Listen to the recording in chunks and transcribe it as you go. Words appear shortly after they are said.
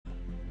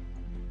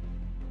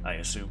I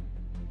assume.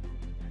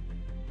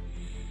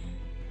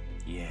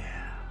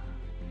 Yeah.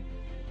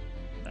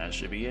 That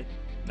should be it.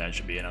 That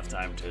should be enough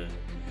time to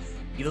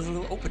get a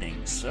little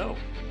opening. So,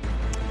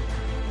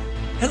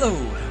 hello,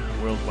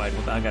 worldwide.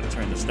 I gotta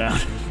turn this down.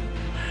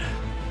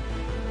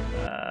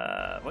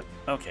 What?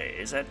 Okay,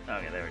 is that?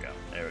 Okay, there we go.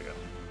 There we go.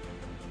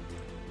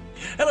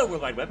 Hello,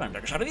 World Wide Web. I'm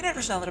Dr. Shado, the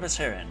Interstellar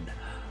Abyssar, and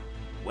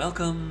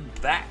welcome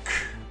back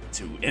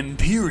to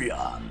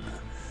Empyrion,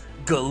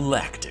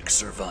 Galactic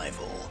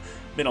Survival.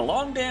 Been a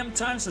long damn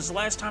time since the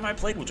last time I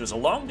played, which was a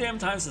long damn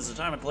time since the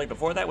time I played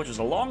before that, which was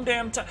a long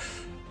damn time.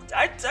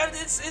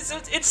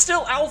 It's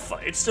still alpha.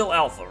 It's still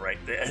alpha right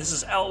there.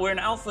 We're in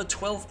alpha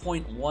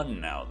 12.1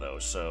 now, though,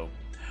 so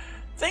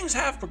things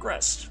have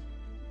progressed.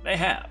 They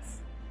have.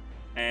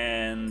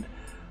 And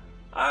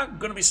I'm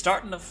gonna be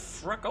starting to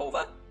frick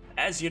over,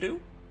 as you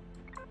do.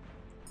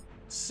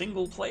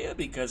 Single player,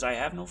 because I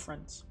have no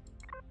friends.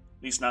 At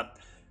least not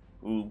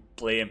who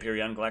play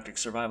Empyrion Galactic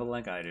Survival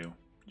like I do.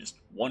 Just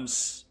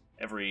once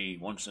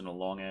in a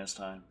long ass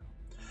time.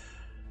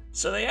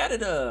 So they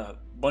added a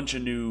bunch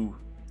of new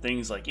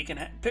things, like you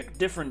can pick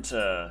different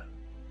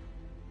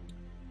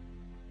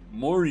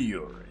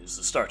Morior is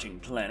the starting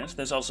planet.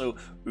 There's also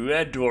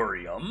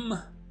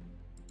Uedorium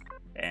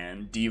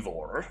and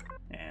Divor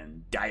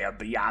and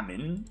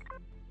Diabiamin.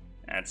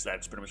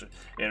 That's pretty much it.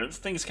 Yeah, this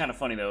thing is kind of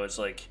funny though. It's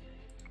like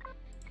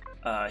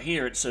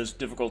here it says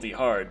difficulty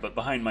hard, but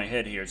behind my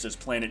head here it says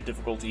planet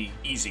difficulty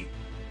easy.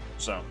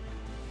 So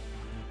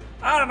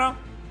I don't know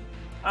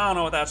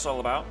what that's all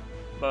about,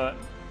 but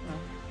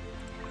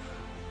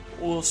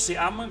we'll see.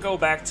 I'm gonna go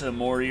back to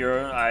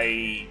Morior.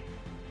 I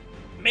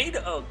made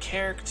a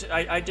character.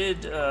 I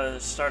did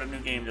start a new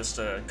game just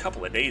a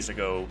couple of days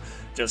ago,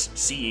 just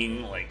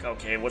seeing, like,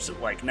 okay, what's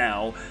it like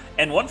now?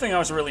 And one thing I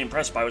was really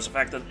impressed by was the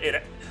fact that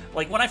it,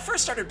 like, when I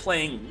first started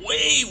playing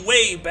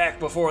way back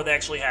before they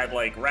actually had,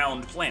 like,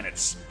 round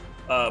planets,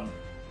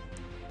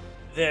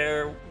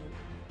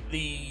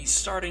 the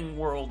starting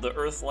world, the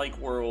Earth-like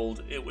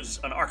world, it was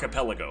an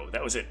archipelago.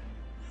 That was it.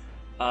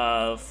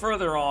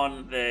 Further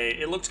on,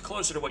 it looked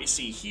closer to what you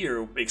see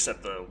here,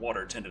 except the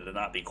water tended to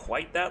not be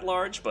quite that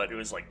large, but it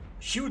was like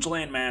huge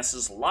land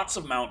masses, lots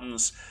of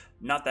mountains,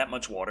 not that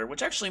much water,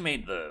 which actually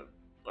made the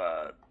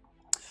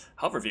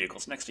hover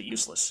vehicles next to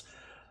useless,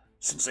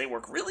 since they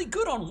work really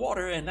good on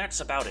water, and that's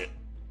about it.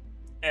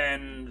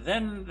 And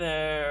then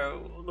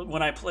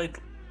when I played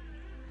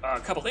a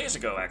couple days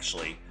ago,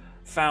 actually,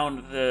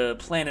 found the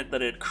planet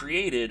that it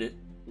created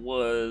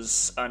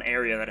was an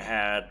area that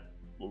had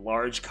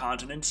large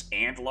continents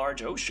and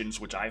large oceans,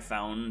 which I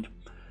found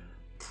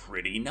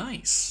pretty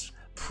nice,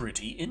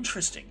 pretty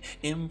interesting,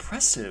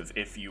 impressive,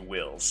 if you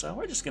will. So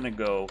we're just gonna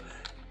go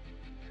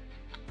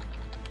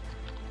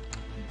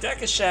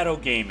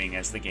Shado Gaming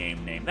as the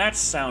game name. That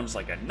sounds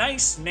like a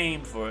nice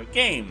name for a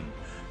game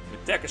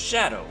with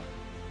Shado,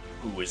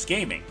 who is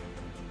gaming,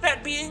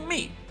 that being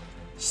me.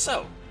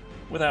 So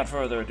without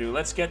further ado,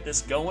 let's get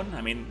this going.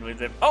 I mean,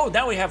 oh,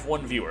 now we have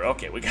one viewer.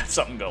 Okay, we got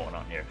something going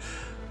on here.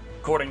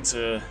 According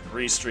to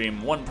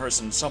Restream, one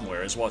person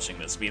somewhere is watching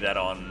this, be that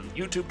on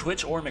YouTube,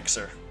 Twitch, or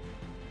Mixer.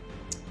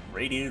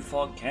 Radiated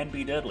fog can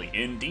be deadly.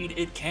 Indeed,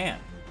 it can.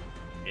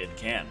 It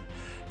can.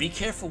 Be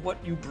careful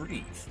what you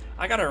breathe.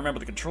 I gotta remember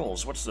the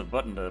controls. What's the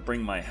button to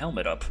bring my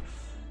helmet up?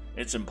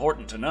 It's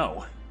important to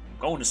know. I'm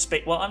going to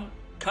space. Well, I'm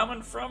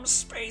coming from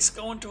space,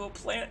 going to a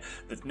planet.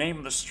 The name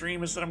of the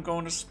stream is that I'm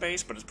going to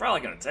space, but it's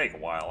probably gonna take a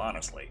while,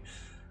 honestly.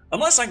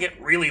 Unless I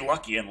get really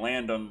lucky and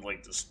land on,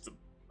 like,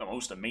 the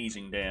most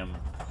amazing damn...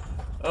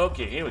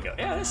 Okay, here we go.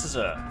 Yeah, this is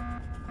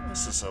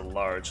a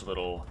large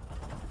little...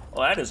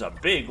 Well, that is a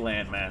big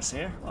landmass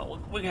here.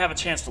 Well, we can have a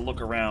chance to look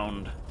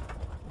around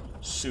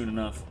soon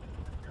enough.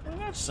 We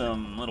got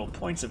some little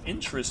points of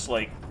interest,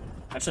 like...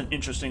 That's an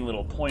interesting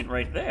little point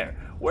right there.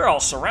 We're all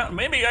surrounded.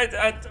 Maybe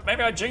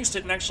I jinxed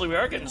it, and actually we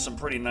are getting some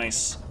pretty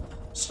nice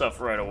stuff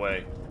right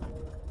away.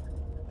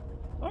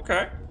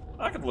 Okay,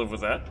 I could live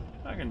with that.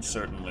 I can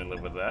certainly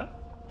live with that.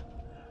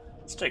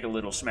 Let's take a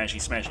little smashy,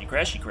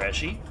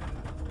 crashy.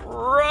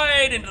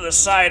 Right into the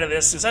side of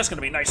this, because that's going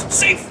to be nice and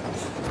safe.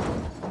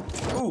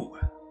 Ooh.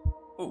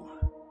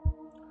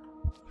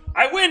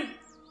 I win!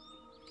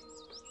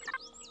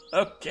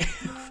 Okay.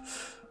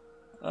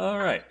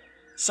 Alright.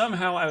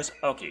 Somehow I was...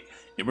 Okay.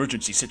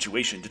 Emergency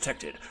situation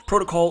detected.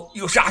 Protocol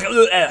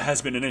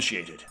has been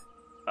initiated.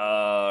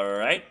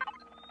 Alright.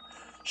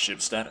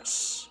 Ship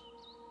status.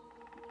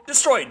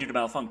 Destroyed due to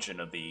malfunction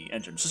of the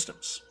engine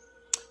systems.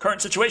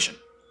 Current situation.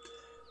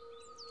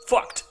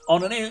 Fucked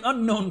on an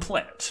unknown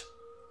planet.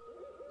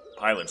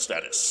 Pilot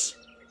status.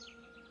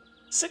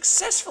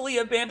 Successfully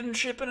abandoned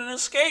ship in an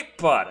escape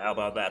pod. How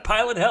about that?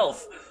 Pilot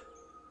health.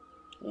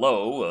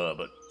 Low,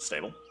 but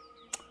stable.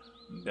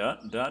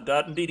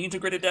 Indeed,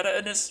 integrated data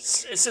and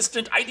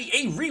assistant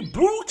IDA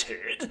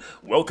rebooted.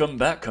 Welcome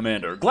back,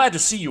 Commander. Glad to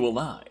see you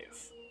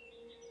alive.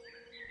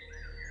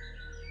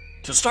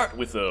 To start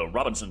with the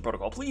Robinson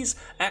Protocol, please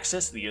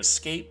access the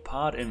escape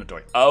pod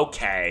inventory.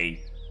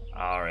 Okay.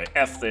 Alright,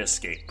 F the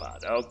escape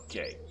pod.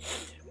 Okay.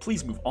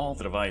 Please move all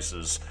the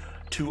devices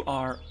to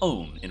our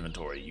own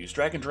inventory. Use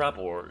drag and drop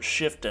or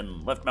shift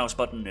and left mouse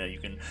button. You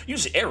can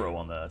use the arrow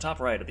on the top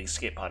right of the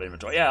escape pod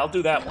inventory. Yeah, I'll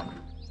do that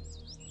one.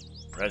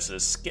 Press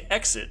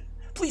exit.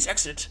 Please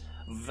exit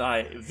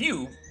via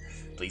view.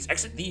 Please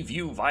exit the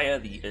view via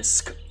the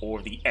ISK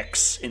or the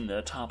X in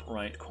the top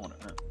right corner.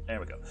 There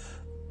we go.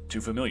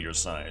 To familiar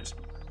size.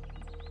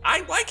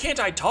 Why can't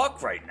I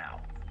talk right now?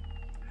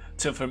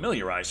 To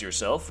familiarize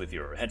yourself with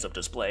your heads-up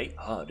display,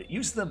 HUD,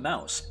 use the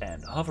mouse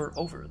and hover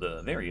over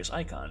the various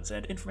icons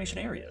and information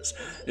areas.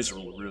 This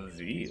will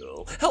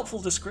reveal helpful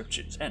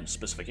descriptions and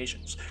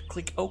specifications.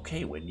 Click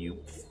OK when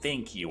you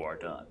think you are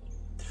done.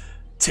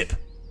 Tip.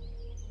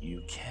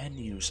 You can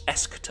use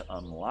ESC to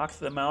unlock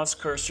the mouse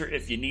cursor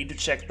if you need to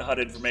check the HUD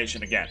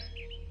information again.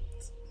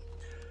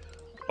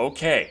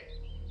 Okay.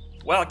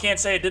 Well, I can't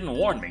say it didn't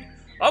warn me.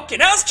 Okay,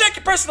 now let's check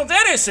your personal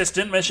data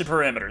assistant mission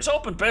parameters.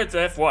 Open page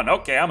F1.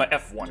 Okay, I'm a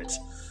F1.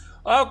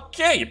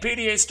 Okay, your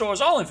PDA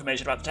stores all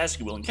information about the tasks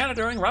you will encounter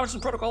during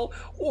Robinson Protocol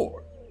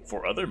or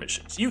for other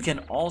missions. You can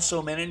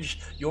also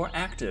manage your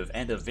active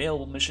and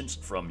available missions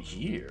from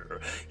here.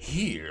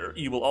 Here,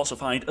 you will also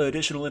find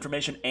additional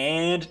information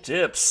and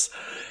tips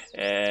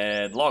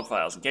and log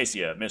files in case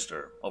you missed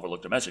or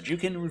overlooked a message. You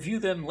can review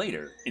them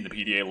later in the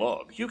PDA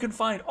log. You can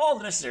find all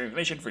the necessary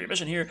information for your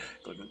mission here.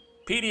 Click on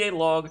PDA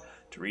log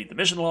to read the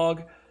mission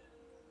log.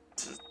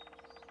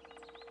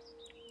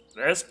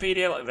 That's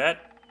PDA log. That's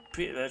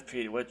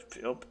PDA. What?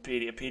 Oh,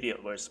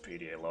 PDA. Where's the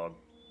PDA log?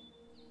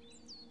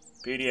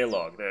 PDA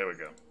log. There we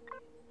go.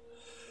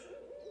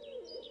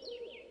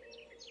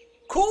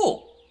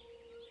 Cool.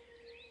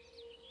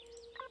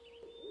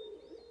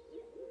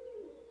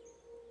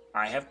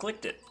 I have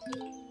clicked it.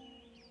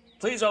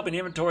 Please open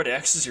inventory to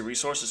access your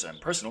resources and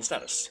personal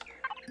status.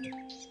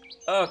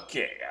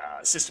 Okay,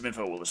 system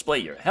info will display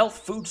your health,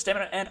 food,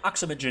 stamina, and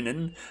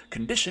oxygen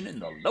condition in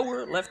the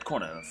lower left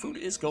corner. Food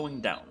is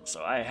going down,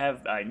 so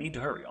I need to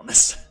hurry on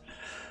this.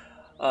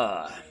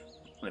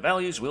 The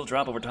values will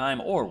drop over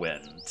time or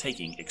when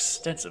taking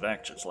extensive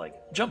actions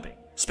like jumping,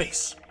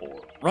 space,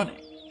 or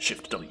running.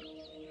 Shift W.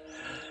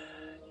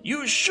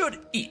 You should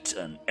eat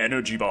an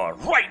energy bar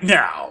right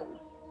now.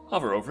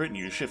 Hover over it and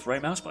use shift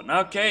right mouse button.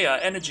 Okay,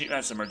 energy,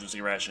 that's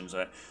emergency rations.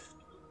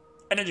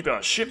 Energy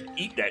bar, shift,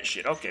 eat that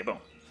shit. Okay, boom.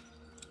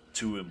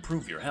 To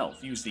improve your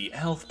health, use the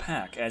health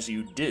pack as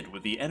you did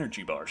with the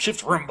energy bar.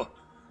 Shift rumba.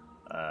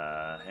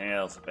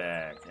 Health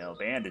pack. Health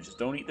bandages.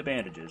 Don't eat the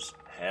bandages.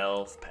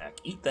 Health pack.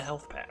 Eat the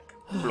health pack.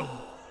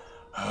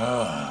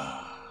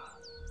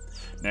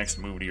 Next,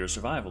 move to your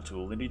survival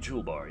tool in the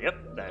toolbar.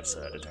 Yep, that's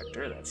a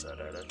detector. That's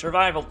a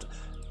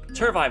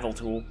survival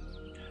tool.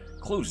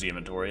 Close the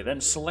inventory,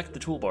 then select the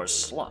toolbar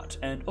slot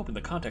and open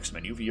the context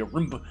menu via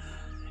rumba.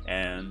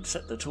 And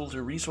set the tool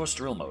to resource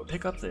drill mode.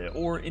 Pick up the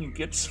ore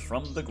ingots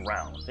from the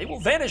ground. They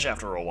will vanish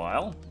after a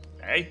while.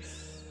 Okay.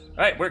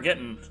 Alright, we're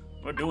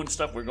doing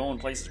stuff, we're going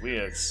places, we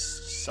have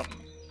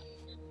something.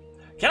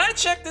 Can I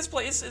check this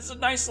place? It's a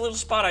nice little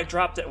spot I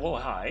dropped it. Whoa,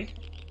 hi.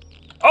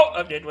 Oh,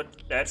 I did what?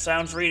 That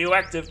sounds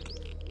radioactive.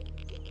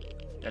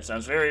 That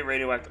sounds very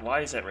radioactive.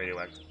 Why is that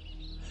radioactive?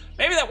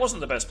 Maybe that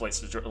wasn't the best place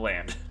to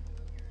land.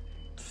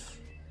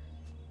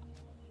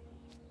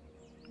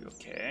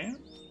 Okay.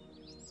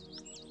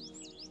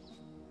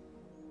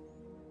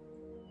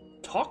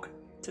 Talk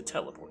to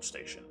teleport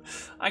station.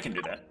 I can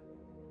do that.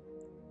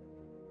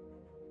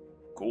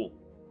 Cool.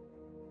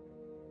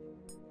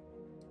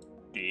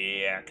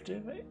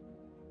 Deactivate.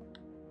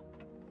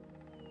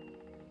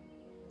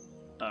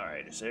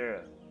 Alright, is there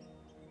a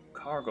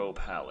cargo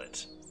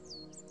pallet?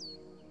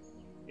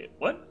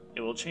 What?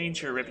 It will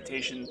change your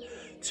reputation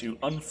to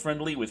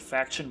unfriendly with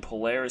faction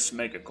Polaris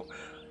Megacore.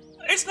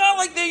 It's not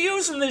like they're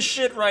using this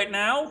shit right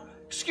now!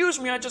 Excuse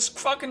me, I just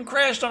fucking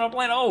crashed on a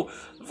planet. Oh,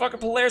 the fucking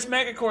Polaris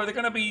Megacore,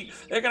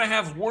 they're gonna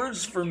have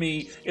words for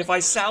me if I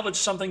salvage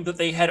something that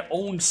they had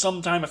owned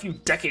sometime a few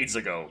decades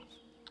ago.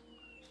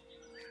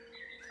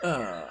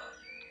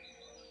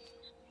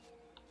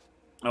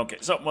 Okay,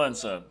 so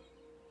once,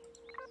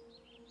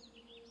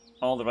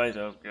 all device,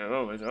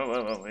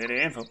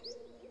 okay, info.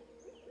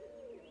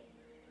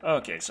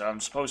 Okay, so I'm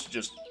supposed to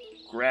just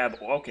grab,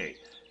 okay,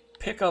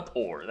 pick up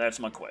ore, that's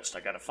my quest. I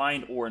gotta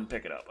find ore and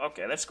pick it up.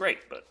 Okay, that's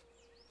great, but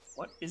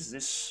what is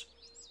this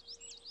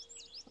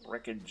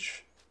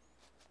wreckage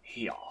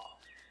here?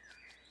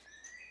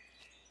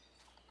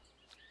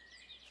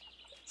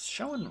 It's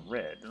showing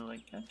red.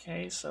 Like,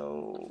 okay,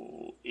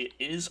 so it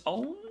is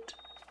owned?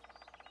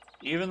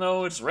 Even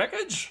though it's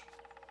wreckage?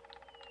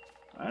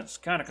 That's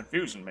kind of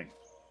confusing me.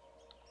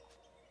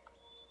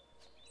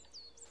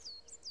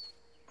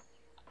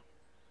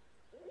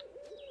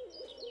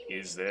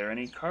 Is there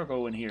any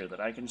cargo in here that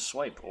I can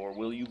swipe, or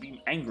will you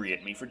be angry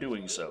at me for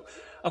doing so?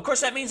 Of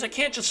course, that means I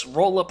can't just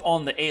roll up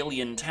on the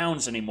alien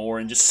towns anymore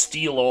and just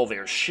steal all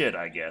their shit,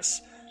 I guess.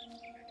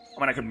 I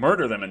mean, I could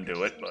murder them and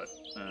do it, but...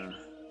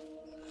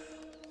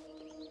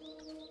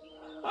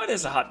 Oh,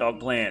 there's a hot dog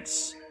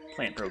plants.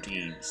 Plant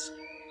proteins.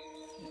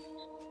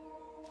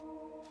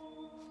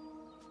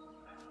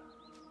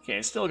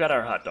 Okay, still got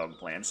our hot dog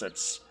plants.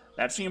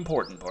 That's the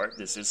important part.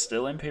 This is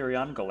still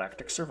Empyrion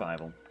Galactic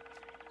Survival.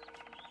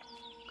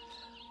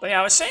 But yeah,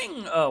 I was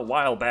saying a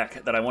while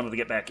back that I wanted to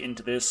get back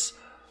into this,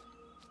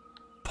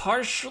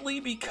 partially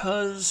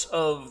because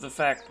of the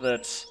fact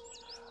that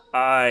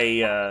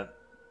I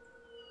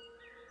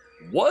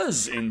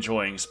was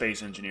enjoying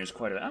Space Engineers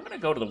quite a bit. I'm going to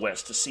go to the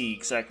west to see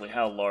exactly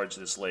how large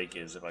this lake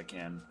is, if I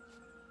can.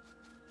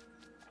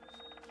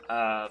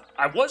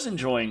 I was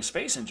enjoying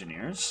Space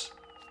Engineers.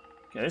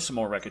 Okay, there's some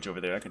more wreckage over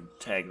there. I can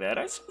tag that.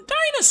 I have some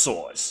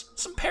dinosaurs!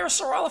 Some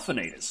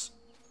Parasaurolophinatus.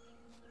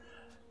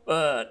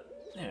 But,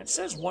 yeah, it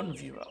says one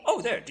viewer.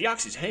 Oh, there,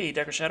 Deoxys. Hey,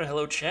 Decker Shadow.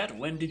 Hello, chat.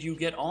 When did you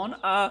get on?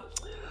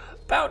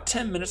 About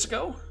 10 minutes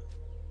ago.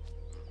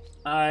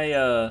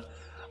 I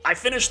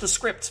finished the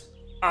script.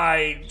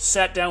 I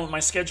sat down with my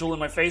schedule in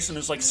my face and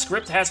was like,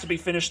 script has to be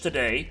finished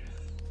today.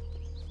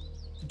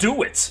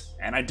 Do it!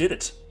 And I did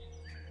it.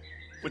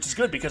 Which is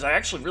good, because I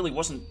actually really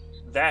wasn't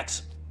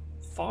that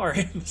far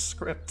in the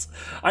script.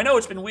 I know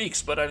it's been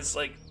weeks, but I was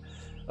like,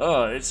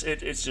 oh, it's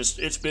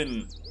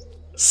been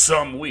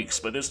some weeks,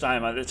 but this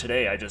time,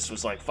 today, I just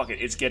was like, fuck it,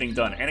 it's getting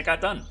done. And it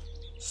got done.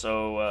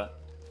 So,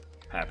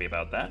 happy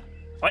about that.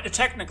 But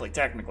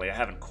technically, I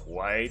haven't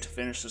quite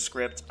finished the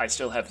script. I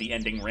still have the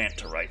ending rant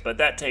to write, but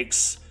that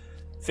takes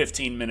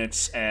 15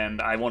 minutes,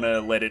 and I want to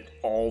let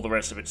all the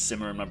rest of it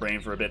simmer in my brain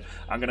for a bit.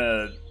 I'm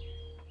gonna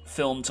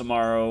film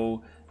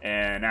tomorrow,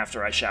 and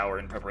after I shower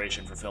in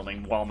preparation for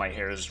filming, while my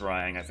hair is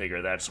drying, I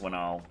figure that's when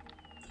I'll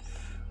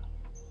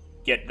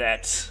get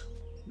that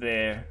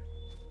there.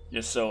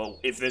 Just so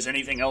if there's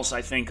anything else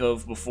I think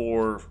of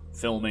before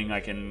filming, I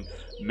can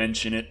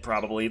mention it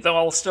probably. Though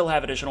I'll still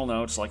have additional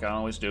notes like I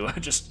always do. I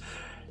just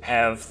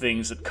have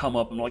things that come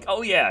up and I'm like,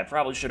 oh yeah, I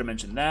probably should have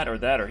mentioned that,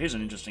 or here's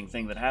an interesting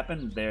thing that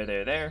happened.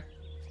 There.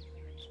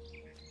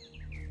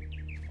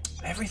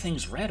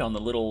 Everything's red on the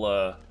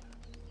little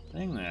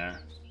thing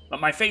there.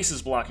 My face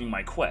is blocking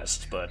my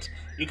quest, but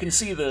you can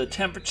see the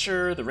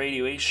temperature, the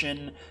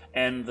radiation,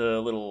 and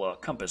the little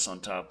compass on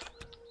top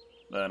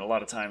that a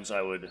lot of times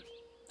I would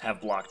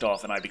have blocked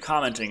off, and I'd be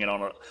commenting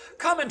on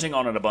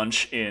it a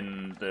bunch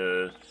in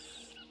the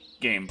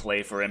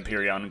gameplay for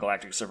Empyrion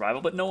Galactic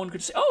Survival, but no one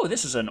could see. Oh,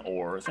 this is an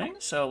ore thing,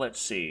 so let's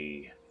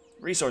see.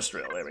 Resource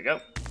drill, there we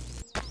go.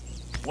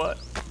 What?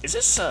 Is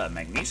this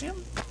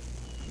magnesium?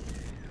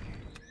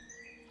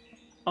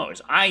 Oh,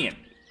 it's iron.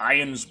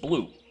 Iron's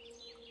blue.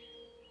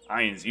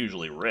 Iron's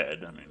usually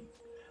red. I mean,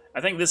 I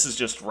think this is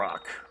just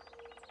rock.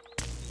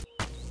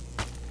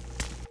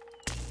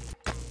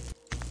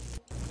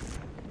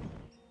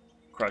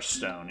 Crushed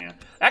stone, yeah.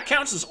 That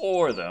counts as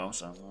ore, though,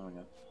 so there we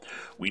go.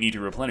 We need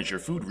to replenish your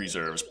food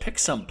reserves. Pick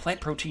some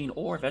plant protein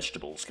or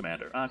vegetables,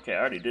 Commander. Okay, I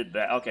already did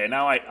that. Okay,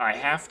 now I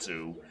have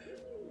to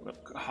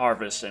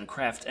harvest and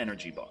craft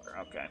energy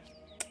bar. Okay.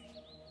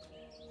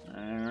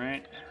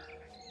 Alright.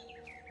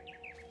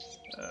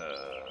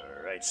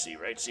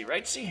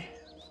 Rightsy.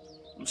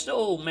 I'm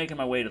still making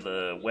my way to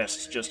the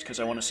west just because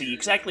I want to see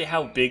exactly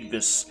how big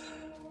this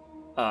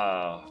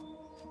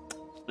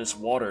this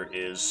water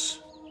is.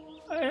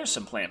 There's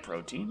some plant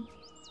protein.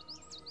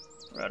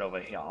 Right over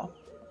here.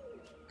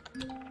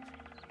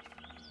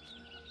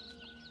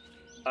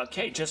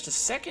 Okay, just a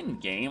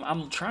second game.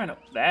 I'm trying to...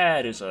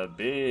 That is a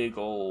big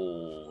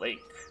old lake.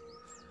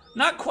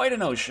 Not quite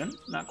an ocean.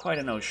 Not quite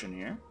an ocean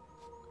here.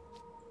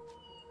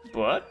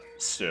 But,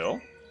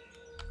 still...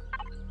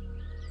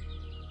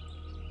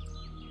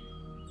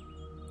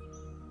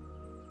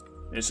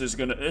 This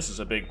is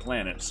a big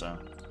planet, so...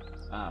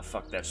 Ah,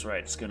 fuck, that's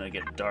right. It's gonna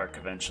get dark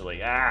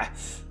eventually. I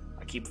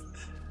keep...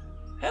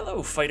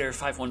 Hello, Fighter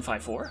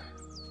 5154.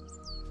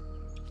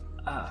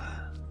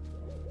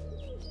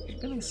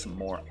 Give me some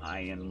more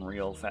iron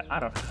real fast.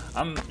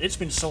 It's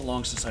been so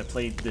long since I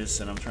played this,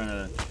 and I'm trying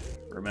to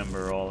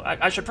remember all...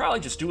 I should probably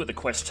just do what the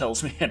quest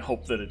tells me and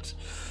hope that it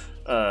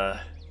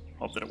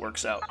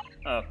works out.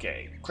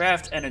 Okay,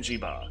 craft energy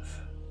bar.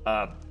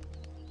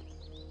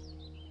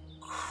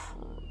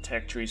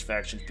 Tech trees,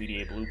 factions,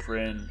 PDA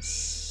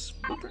blueprints.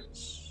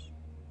 Blueprints?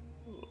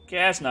 Okay,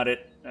 that's not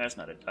it.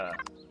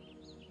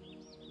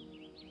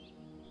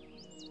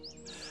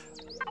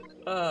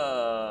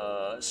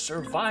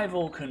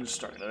 Survival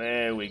constructor.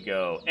 There we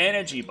go.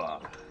 Energy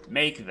bar.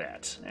 Make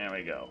that. There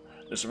we go.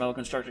 The survival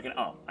constructor can...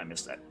 Oh, I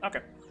missed that.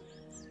 Okay.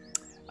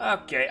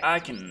 Okay, I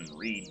can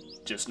read,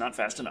 just not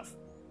fast enough.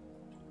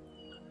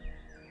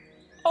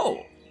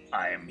 Oh,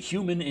 I am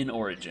human in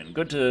origin.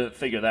 Good to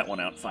figure that one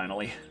out,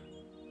 finally.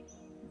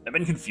 I've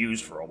been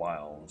confused for a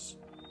while.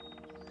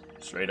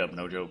 Straight up,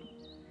 no joke.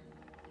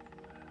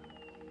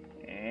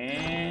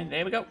 And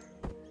there we go.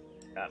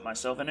 Got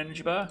myself an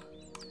energy bar.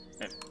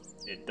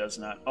 It does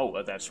not...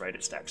 Oh, that's right,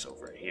 it stacks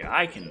over here.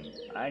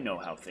 I know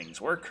how things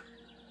work.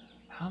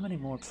 How many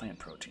more plant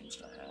proteins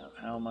do I have?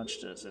 How much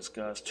does this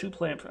cost? 2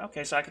 plant...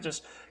 Okay, so I could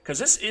just... Because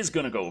this is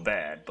going to go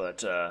bad,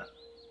 but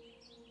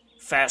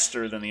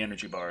faster than the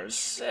energy bars.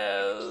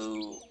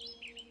 So...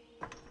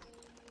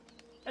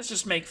 Let's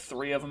just make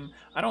 3 of them.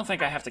 I don't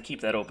think I have to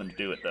keep that open to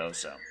do it, though,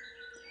 so...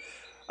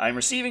 I'm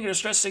receiving a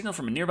distress signal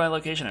from a nearby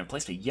location. I've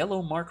placed a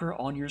yellow marker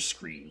on your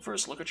screen.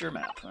 First, look at your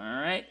map.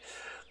 Alright.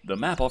 The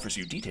map offers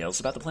you details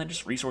about the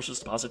planet's resources,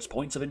 deposits,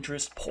 points of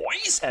interest,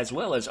 poise, as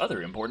well as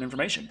other important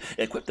information.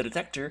 Equip the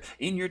detector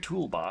in your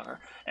toolbar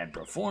and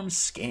perform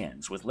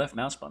scans with left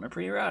mouse button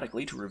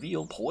periodically to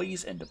reveal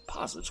poise and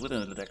deposits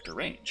within the detector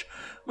range.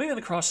 Moving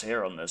the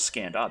crosshair on the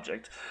scanned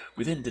object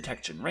within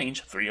detection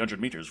range, 300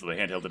 meters for the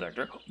handheld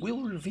detector,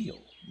 will reveal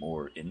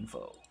more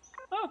info.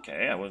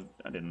 Okay,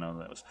 I didn't know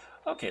that was...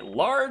 Okay,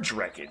 large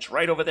wreckage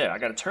right over there. I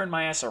gotta turn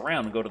my ass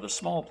around and go to the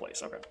small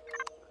place. Okay.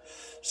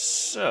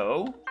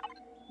 So...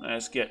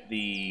 let's get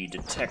the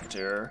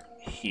detector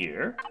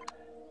here,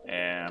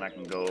 and I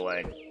can go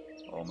like,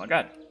 oh my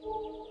god.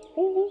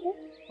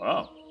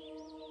 Oh.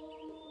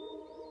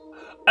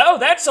 Oh,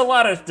 that's a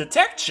lot of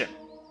detection.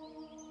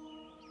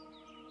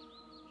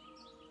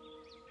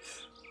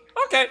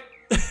 Okay.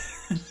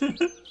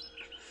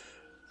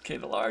 Okay,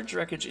 the large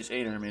wreckage is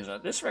 800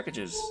 meters. This wreckage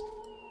is...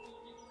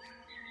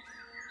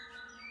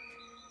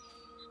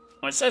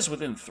 well, it says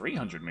within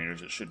 300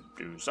 meters it should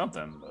do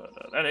something,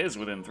 but that is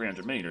within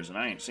 300 meters, and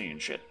I ain't seeing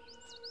shit.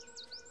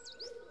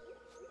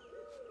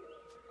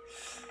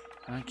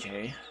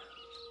 Okay.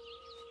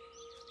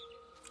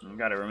 I've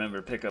got to remember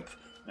to pick up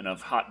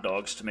enough hot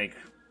dogs to make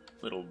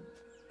little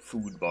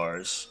food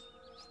bars.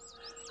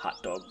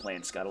 Hot dog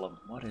plants, gotta love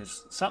them. What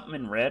is... something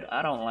in red?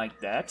 I don't like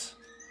that.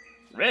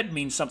 Red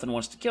means something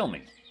wants to kill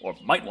me, or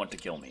might want to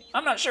kill me.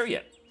 I'm not sure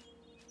yet.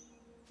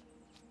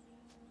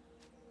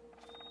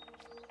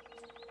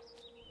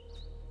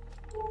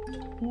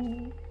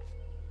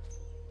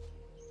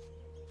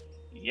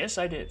 Yes,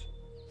 I did.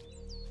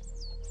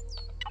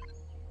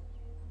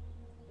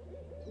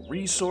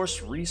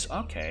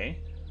 Okay.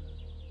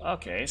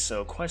 Okay,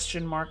 so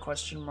question mark,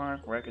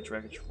 wreckage,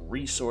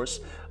 resource.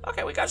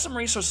 Okay, we got some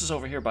resources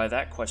over here by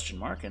that question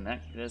mark, and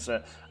that is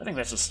a... I think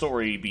that's a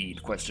story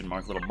bead question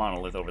mark, little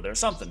monolith over there.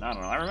 Something, I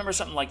don't know. I remember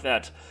something like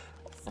that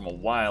from a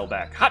while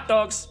back. Hot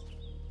dogs!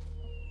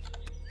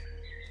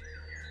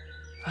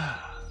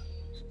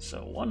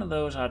 So one of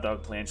those hot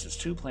dog plants is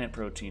 2 plant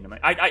protein. I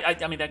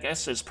mean, I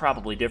guess it's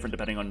probably different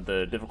depending on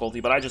the difficulty,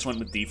 but I just went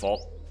with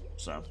default.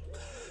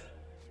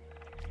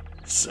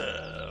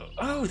 So,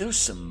 oh, there's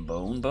some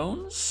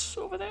bones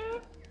over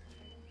there.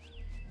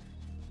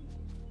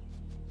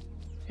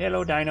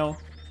 Hello, Dino.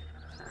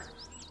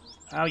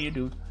 How you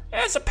do?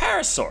 Yeah, it's a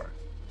parasaur.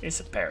 It's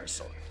a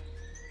parasaur.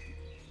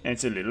 And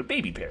it's a little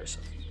baby parasaur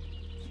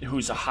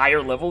who's a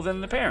higher level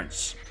than the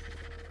parents.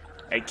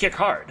 They kick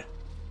hard.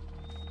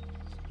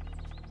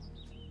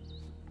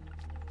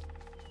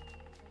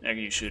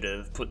 Maybe you should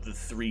have put the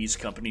Three's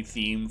Company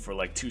theme for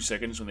like 2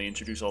 seconds when they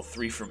introduce all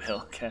 3 from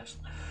Hell cast.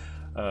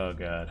 Oh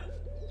god.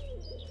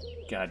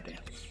 God damn.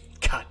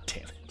 God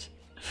damn it.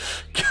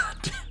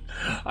 God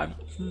damn.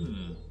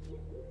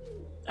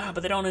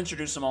 But they don't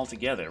introduce them all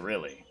together,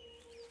 really.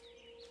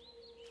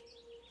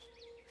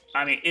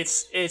 I mean,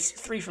 it's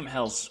 3 from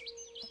Hell's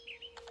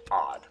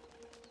odd.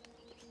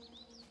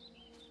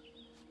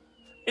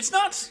 It's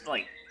not,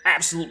 like,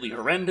 absolutely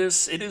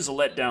horrendous. It is a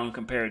letdown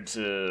compared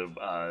to,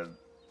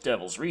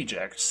 Devil's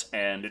Rejects,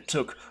 and it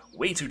took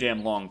way too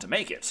damn long to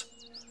make it.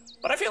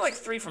 But I feel like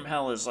 3 from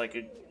Hell is like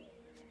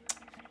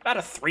about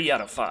a 3 out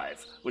of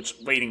 5, which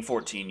waiting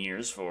 14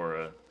 years for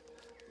a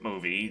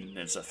movie,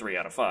 it's a 3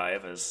 out of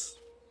 5, is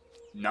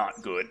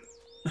not good.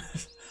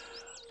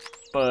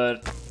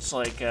 But it's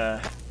like,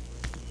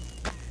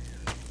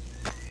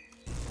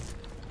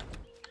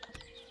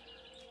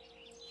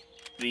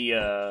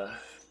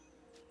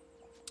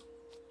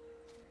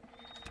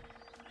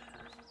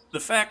 the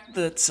fact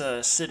that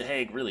Sid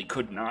Haig really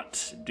could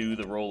not do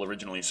the role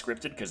originally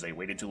scripted because they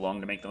waited too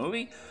long to make the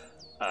movie,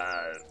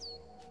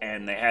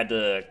 and they had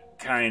to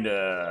kind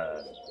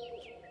of...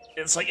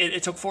 It's like,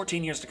 it took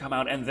 14 years to come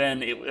out, and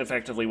then it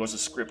effectively was a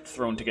script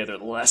thrown together at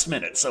the last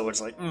minute, so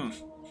it's like,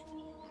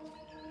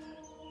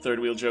 Third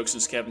wheel joke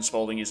since Kevin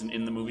Spaulding isn't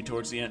in the movie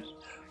towards the end.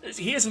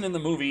 He isn't in the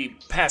movie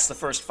past the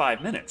first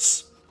 5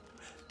 minutes.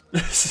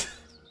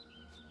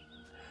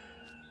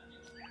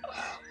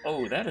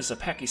 Oh, that is a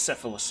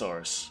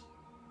Pachycephalosaurus.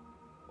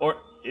 Or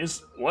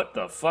is... what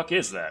the fuck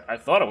is that? I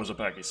thought it was a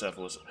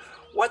Pachycephalosaurus.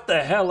 What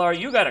the hell are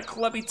you? You got a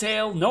clubby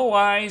tail, no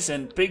eyes,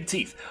 and big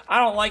teeth. I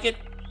don't like it.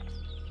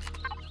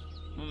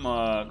 I'm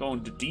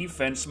going to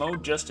defense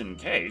mode just in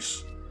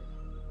case.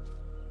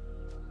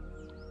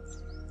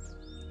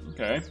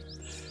 Okay.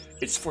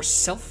 It's for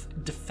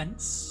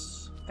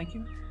self-defense. Thank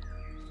you.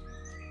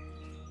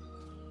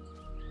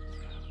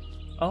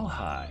 Oh,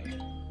 hi.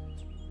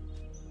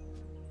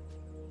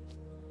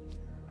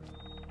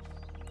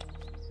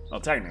 Well,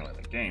 technically,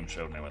 the game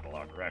showed me what the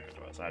log record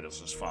was. I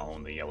just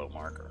following the yellow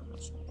marker.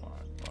 That's what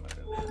I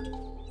did.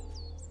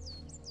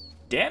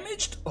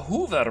 Damaged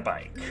Hoover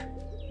bike,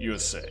 you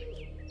say?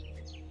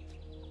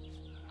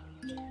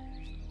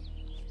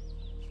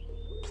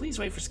 Please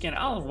wait for scanner.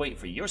 I'll wait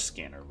for your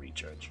scanner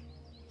recharge.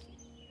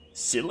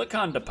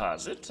 Silicon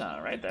deposit.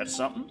 Alright, that's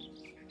something.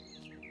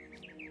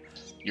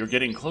 You're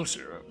getting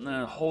closer.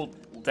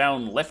 Hold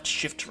down left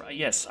shift.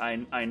 Yes,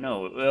 I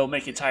know. It'll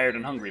make you tired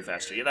and hungry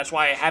faster. Yeah, that's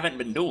why I haven't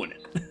been doing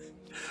it.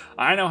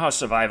 I know how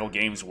survival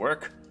games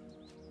work.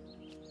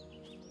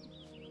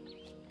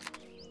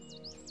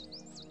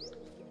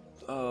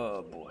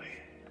 Oh, boy.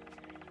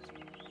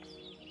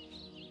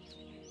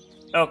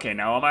 Okay,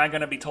 now am I going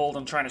to be told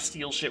I'm trying to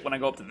steal shit when I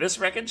go up to this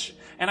wreckage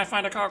and I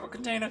find a cargo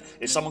container?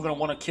 Is someone going to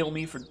want to kill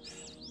me for...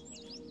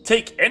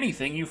 Take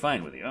anything you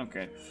find with you.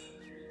 Okay.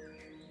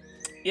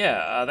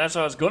 Yeah, that's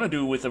what I was going to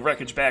do with the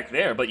wreckage back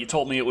there, but you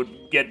told me it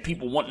would get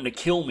people wanting to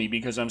kill me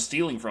because I'm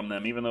stealing from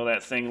them, even though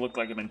that thing looked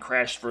like it had been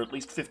crashed for at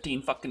least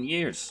 15 fucking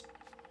years.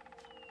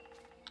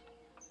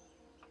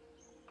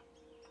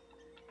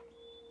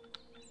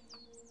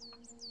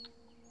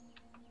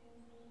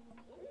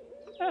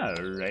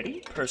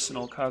 Alrighty,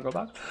 personal cargo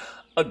box.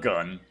 A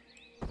gun.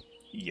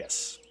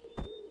 Yes.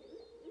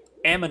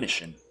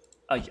 Ammunition.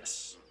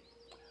 Yes.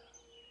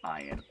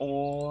 Iron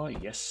ore.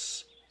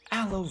 Yes.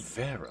 Aloe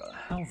vera.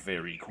 How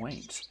very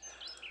quaint.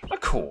 A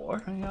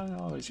core. I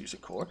always use a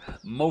core.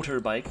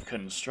 Motorbike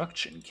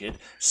construction kit.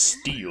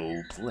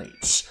 Steel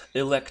plates.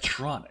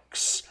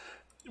 Electronics.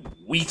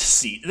 Wheat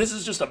seed. This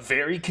is just a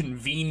very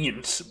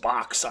convenient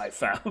box I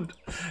found.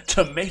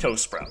 Tomato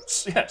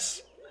sprouts.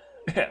 Yes.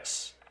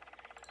 Yes.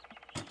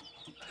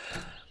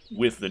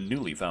 With the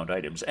newly found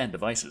items and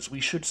devices, we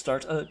should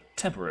start a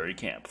temporary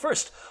camp.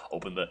 First,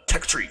 open the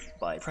tech tree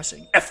by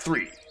pressing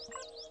F3.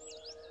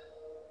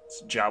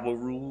 It's Java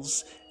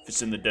rules. If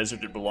it's in the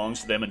desert, it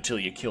belongs to them until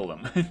you kill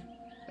them.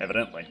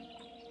 Evidently.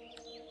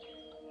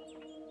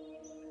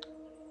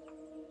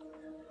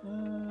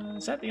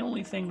 Is that the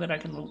only thing that I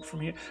can loot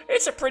from here?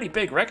 It's a pretty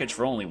big wreckage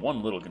for only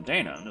one little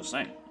container, I'm just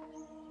saying.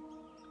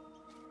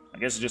 I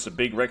guess it's just a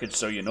big wreckage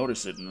so you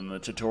notice it, and then the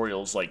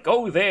tutorial's like,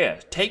 go there,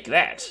 take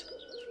that.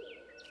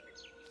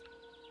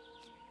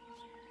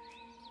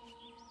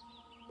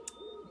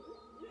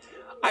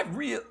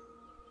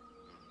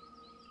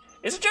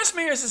 Is it just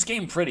me, or is this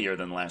game prettier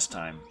than last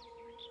time?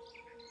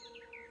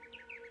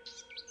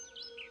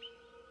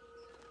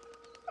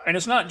 And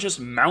it's not just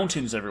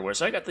mountains everywhere,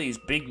 so I got these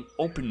big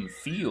open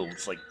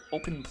fields, like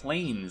open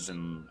plains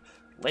and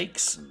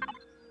lakes. And...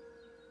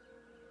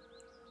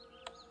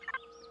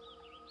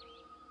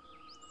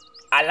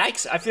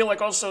 I feel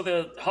like also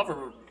the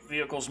hover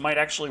vehicles might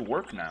actually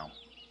work now.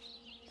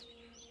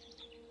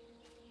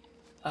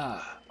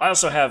 I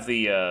also have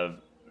the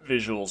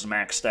visuals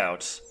maxed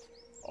out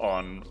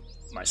on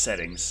my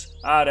settings.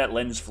 That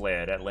lens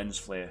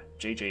flare.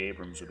 J.J.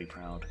 Abrams would be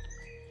proud.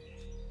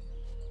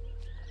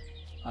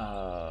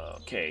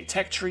 Okay,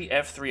 tech tree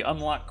F3,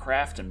 unlock,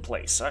 craft, and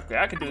place. Okay,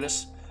 I can do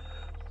this.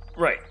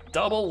 Right,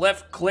 double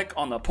left click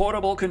on the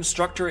portable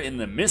constructor in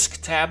the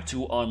MISC tab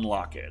to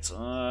unlock it.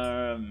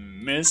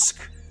 MISC.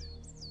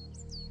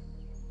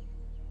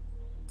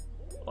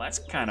 Well, that's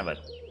kind of a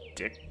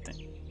dick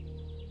thing.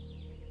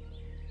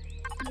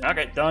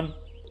 Okay, done.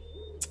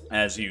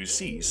 As you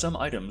see, some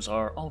items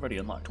are already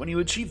unlocked. When you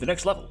achieve the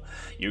next level,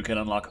 you can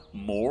unlock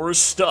more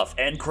stuff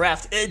and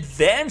craft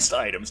advanced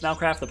items. Now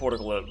craft the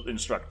portable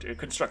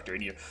constructor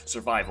in your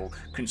survival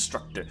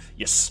constructor.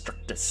 You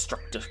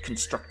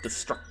construct the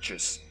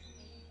structures.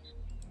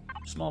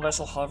 Small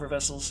vessel, hover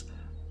vessels.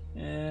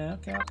 Yeah,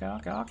 okay.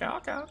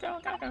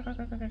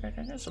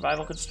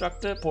 Survival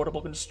constructor,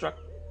 portable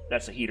constructor.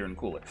 That's a heater and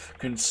cooler.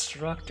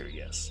 Constructor,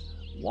 yes.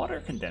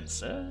 Water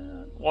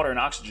condenser, water and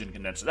oxygen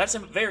condenser. That's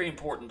very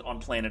important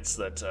on planets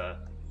that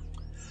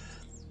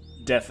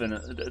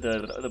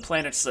the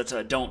planets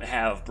that don't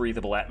have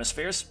breathable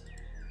atmospheres.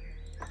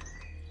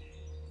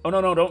 Oh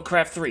no, don't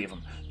craft 3 of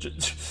them.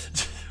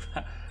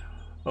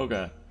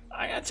 Okay,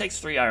 it takes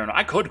 3 iron.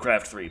 I could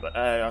craft 3, but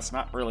that's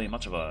not really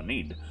much of a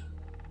need.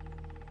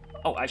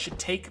 Oh, I should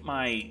take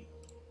my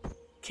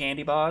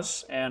candy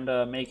bars and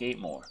make 8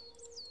 more.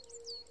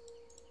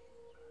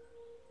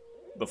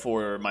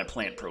 Before my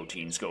plant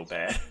proteins go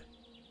bad.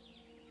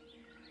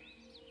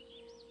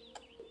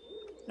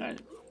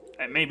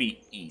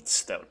 Maybe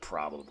eats. That would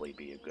probably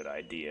be a good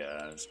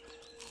idea.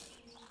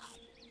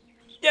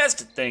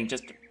 Just a thing.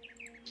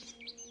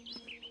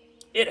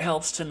 It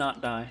helps to not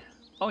die.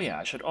 Oh yeah,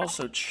 I should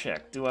also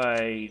check.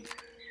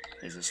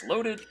 Is this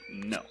loaded?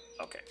 No.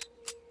 Okay.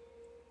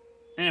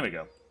 There we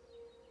go.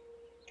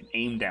 Can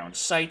aim down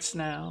sights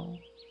now.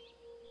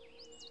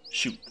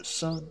 Shoot the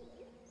sun.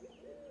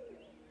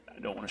 I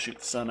don't want to shoot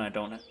the sun. I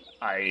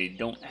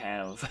don't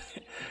have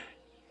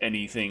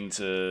anything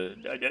to...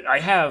 I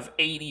have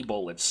 80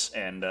 bullets,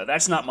 and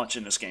that's not much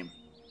in this game.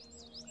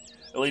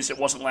 At least it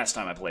wasn't last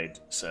time I played,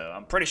 so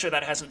I'm pretty sure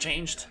that hasn't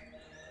changed.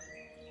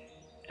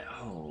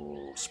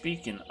 Oh,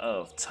 speaking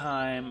of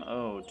time,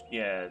 oh,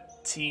 yeah,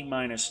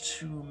 T-minus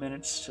 2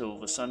 minutes till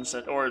the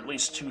sunset, or at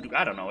least 2,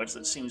 I don't know, it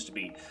seems to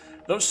be...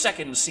 Those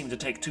seconds seem to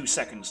take 2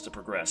 seconds to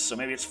progress, so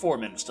maybe it's 4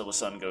 minutes till the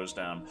sun goes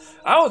down.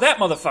 Oh, that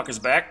motherfucker's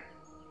back!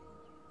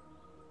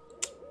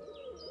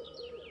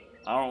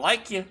 I don't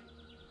like you.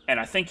 And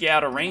I think you're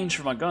out of range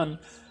for my gun.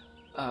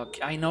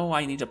 I know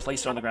I need to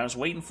place it on the ground. I was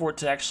waiting for it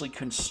to actually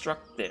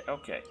construct it.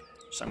 Okay.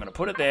 So I'm going to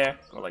put it there,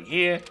 go like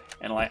here,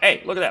 and like,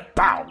 hey, look at that.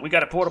 Bow! We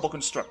got a portable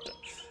constructor.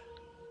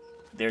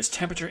 There's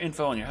temperature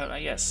info on your HUD.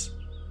 Yes.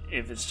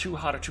 If it's too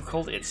hot or too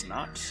cold, it's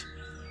not.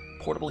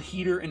 Portable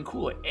heater and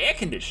cooler. Air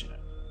conditioner.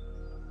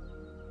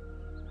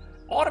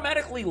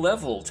 automatically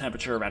level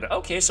temperature around it.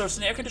 Okay, so it's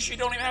an air conditioner you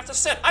don't even have to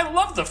set. I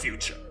love the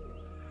future.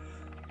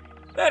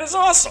 That is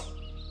awesome.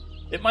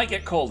 It might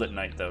get cold at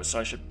night, though, so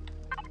I should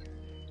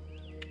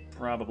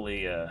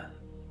probably,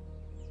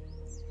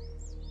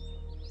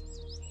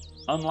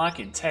 unlock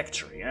in tech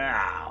tree.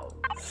 Ow.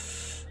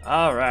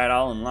 Alright,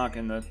 I'll unlock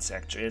in the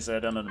tech tree. Is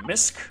that under the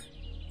MISC?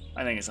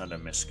 I think it's under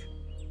MISC.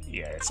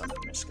 Yeah, it's under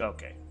MISC.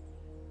 Okay.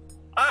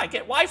 Ah, I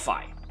get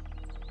Wi-Fi.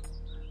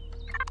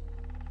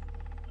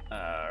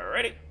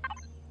 Alrighty.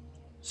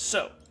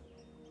 So.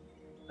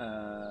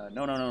 No.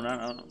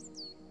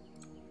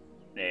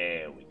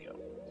 There we go.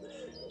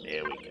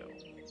 There we go.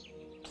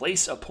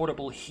 Place a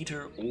portable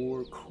heater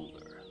or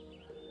cooler.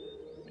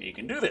 You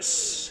can do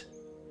this.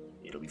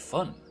 It'll be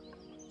fun.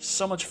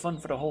 So much fun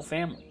for the whole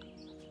family.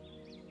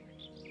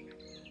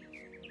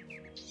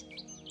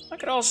 I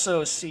could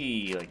also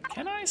see, like,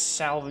 can I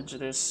salvage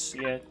this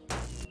yet?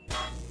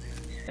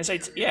 They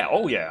say, yeah,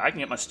 oh yeah, I can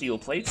get my steel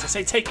plates. They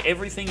say take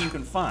everything you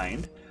can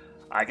find.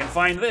 I can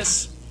find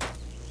this.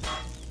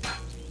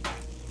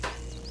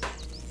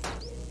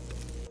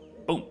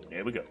 Boom,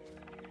 there we go.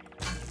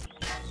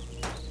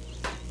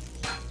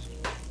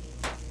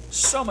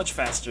 So much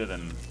faster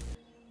than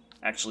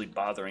actually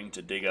bothering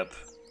to dig up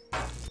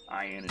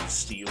iron and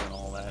steel and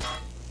all that.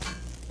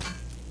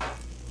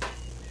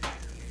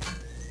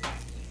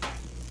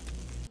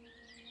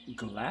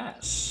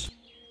 Glass.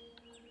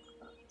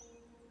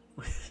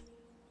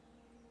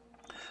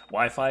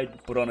 Wi-Fi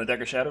put on a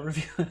Decker Shadow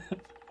review.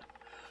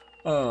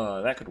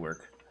 Oh, that could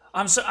work.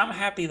 I'm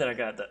happy that I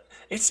got that.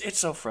 It's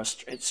so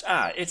frustrating.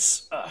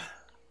 It's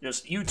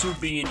just YouTube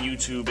being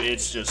YouTube.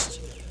 It's just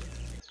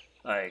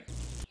like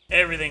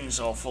everything's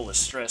all full of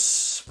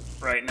stress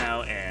right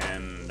now,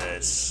 and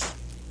it's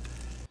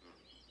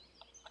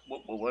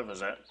what was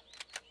that?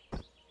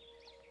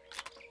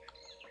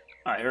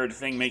 I heard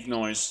Thing make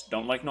noise.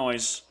 Don't like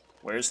noise.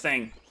 Where's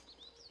Thing?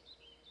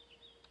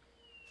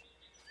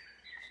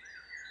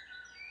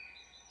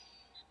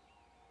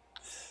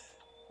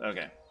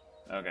 Okay.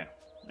 Okay.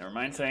 Never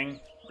mind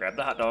Thing. Grab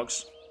the hot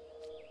dogs.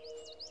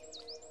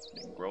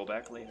 And grow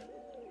back later.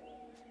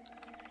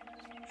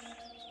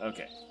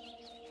 Okay.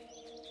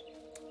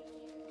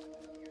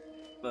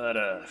 But,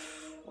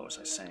 what was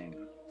I saying?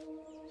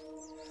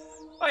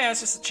 Oh yeah,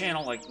 it's just the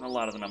channel, like, a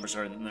lot of the numbers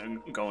are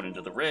going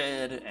into the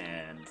red,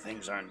 and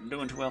things aren't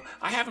doing too well.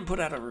 I haven't put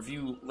out a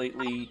review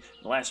lately.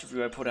 The last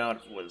review I put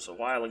out was a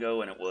while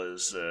ago, and it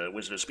was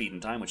Wizard of Speed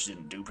and Time, which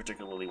didn't do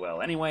particularly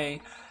well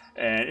anyway.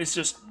 And it's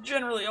just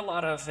generally a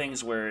lot of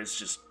things where it's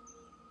just...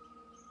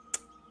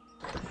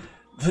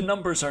 the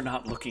numbers are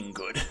not looking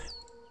good.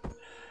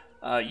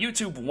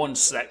 YouTube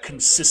wants that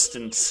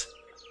consistent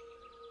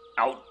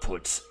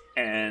output.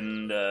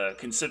 And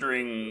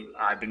considering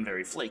I've been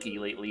very flaky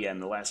lately,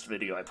 and the last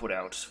video I put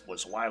out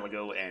was a while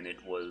ago, and it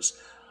was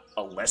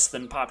a less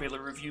than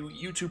popular review,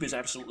 YouTube is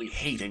absolutely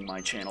hating my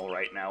channel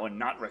right now and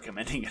not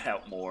recommending it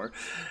out more.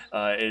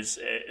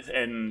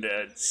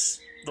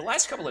 The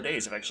last couple of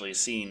days I've actually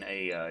seen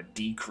a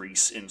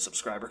decrease in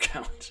subscriber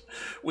count,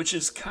 which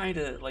is kind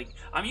of like,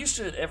 I'm used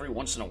to it every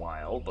once in a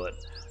while, but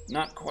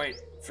not quite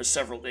for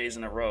several days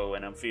in a row,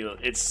 and I feel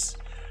it's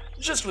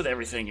just with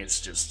everything, it's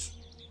just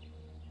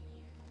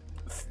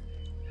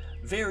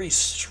very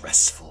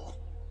stressful.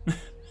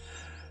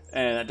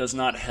 And that does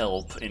not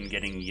help in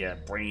getting your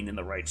brain in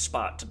the right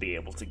spot to be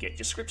able to get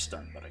your scripts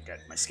done. But I got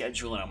my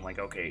schedule and I'm like,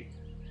 okay,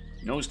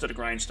 nose to the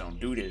grindstone,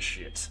 do this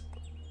shit.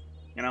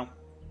 You know?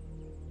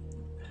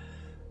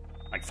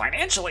 Like,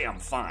 financially, I'm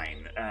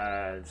fine.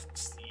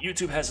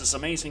 YouTube has this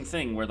amazing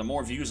thing where the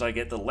more views I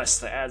get, the less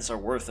the ads are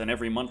worth, and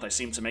every month I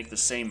seem to make the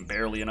same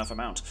barely enough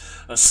amount.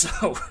 There's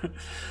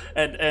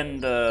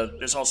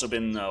also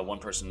been one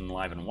person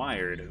live and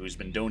wired who's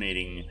been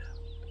donating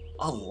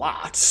a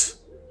lot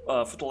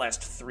for the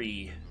last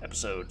 3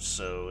 episodes,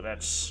 so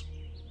that's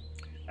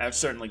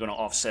certainly going to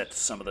offset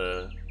some of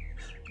the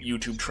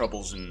YouTube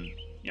troubles and,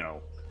 you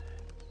know,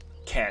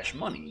 cash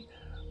money.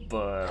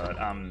 But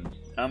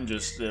I'm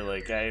just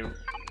like, I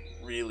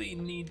really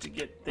need to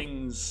get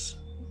things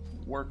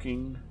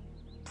working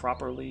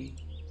properly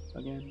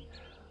again.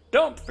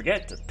 Don't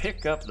forget to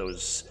pick up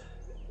those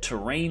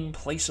terrain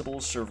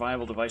placeable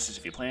survival devices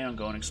if you plan on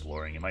going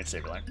exploring. You might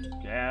say, like,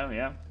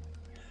 yeah.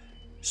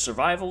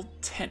 Survival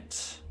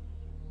tent.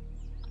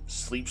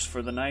 Sleeps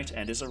for the night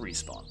and is a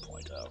respawn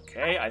point.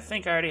 Okay, I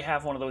think I already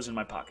have one of those in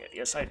my pocket.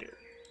 Yes, I do.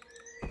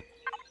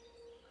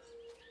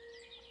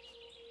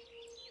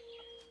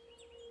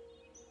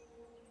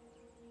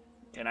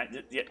 Can I,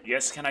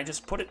 yes, can I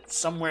just put it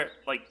somewhere,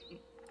 like,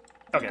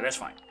 okay, that's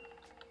fine.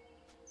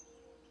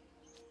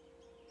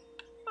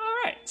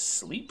 Alright,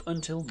 sleep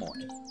until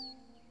morning.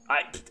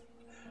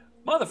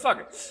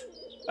 Motherfucker.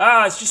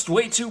 It's just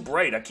way too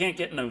bright. I can't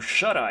get no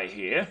shut-eye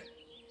here.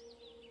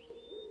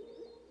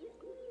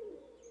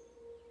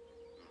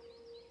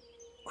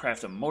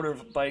 Craft a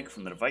motorbike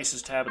from the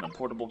devices tab in the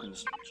portable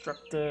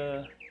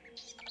constructor.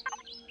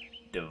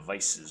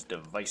 Devices.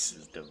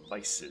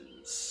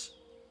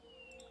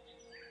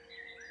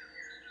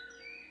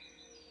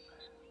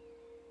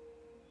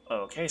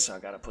 Okay, so I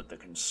gotta put the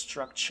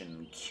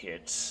construction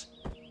kit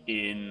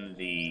in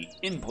the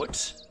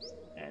input,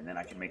 and then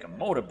I can make a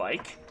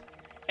motorbike.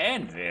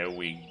 And there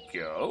we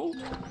go.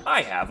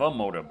 I have a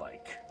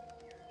motorbike.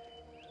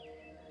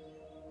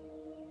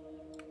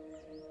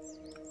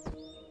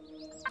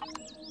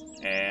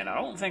 And I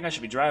don't think I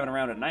should be driving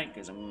around at night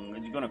because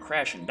I'm gonna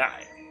crash and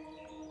die.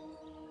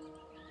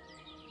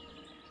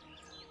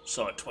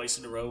 Saw it twice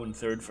in a row and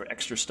third for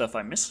extra stuff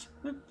I missed.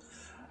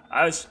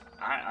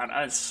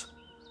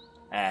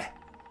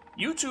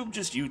 YouTube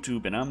just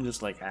YouTube, and I'm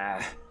just like,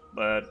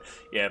 But,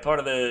 yeah, part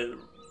of the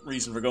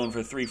reason for going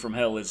for 3 from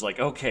Hell is like,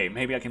 okay,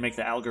 maybe I can make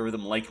the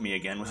algorithm like me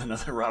again with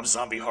another Rob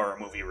Zombie horror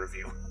movie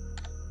review.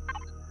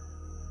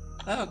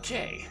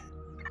 Okay.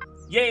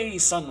 Yay,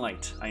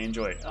 sunlight. I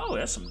enjoy it. Oh,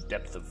 that's some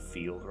depth of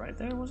field right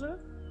there, was that?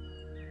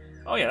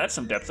 Oh, yeah, that's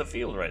some depth of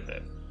field right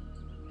there.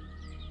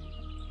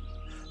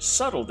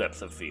 Subtle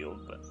depth of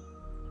field, but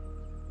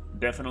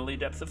definitely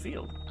depth of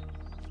field.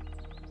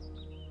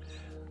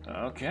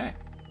 Okay.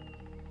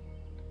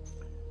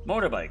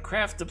 Motorbike,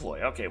 craft,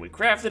 deploy. Okay, we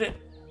crafted it.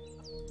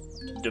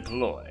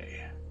 Deploy.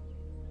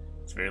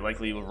 It's very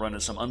likely we'll run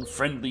into some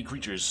unfriendly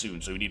creatures soon,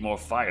 so we need more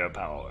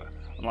firepower.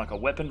 Unlock a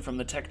weapon from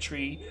the tech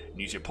tree,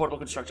 and use your portable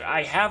constructor.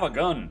 I have a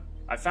gun!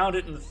 I found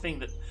it in the thing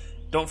that...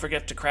 Don't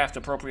forget to craft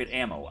appropriate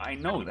ammo. I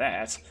know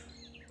that.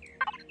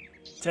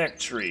 Tech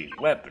tree,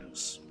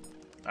 weapons.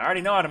 I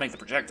already know how to make the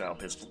projectile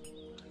pistol.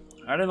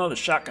 I already know the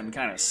shotgun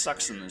kind of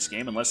sucks in this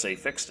game, unless they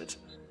fixed it.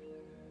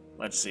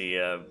 Let's see,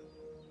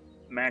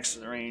 max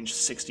range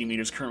 60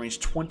 meters, current range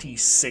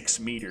 26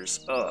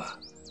 meters. Ugh.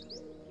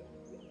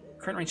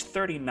 Current range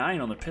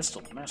 39 on the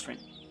pistol. Max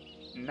range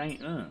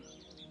 9.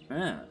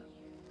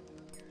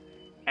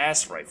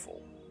 Ass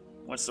rifle.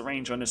 What's the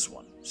range on this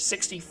one?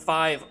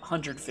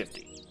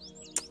 6,550.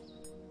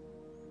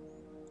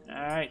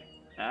 Alright,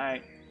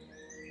 alright.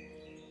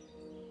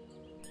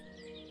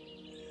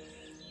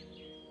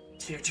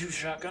 Tier 2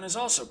 shotgun is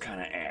also kind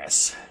of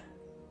ass.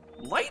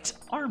 Light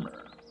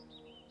armor.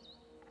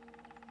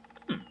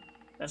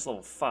 That's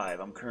level 5.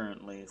 I'm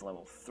currently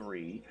level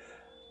 3.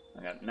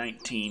 I got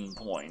 19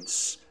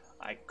 points.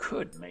 I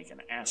could make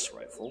an ass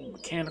rifle.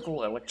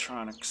 Mechanical,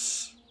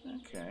 electronics.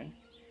 Okay.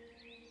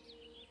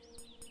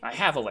 I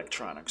have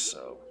electronics,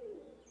 so...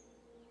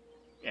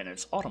 And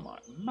it's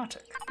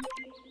automatic.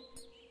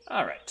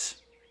 Alright.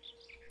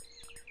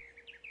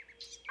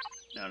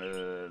 Now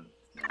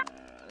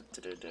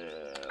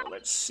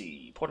let's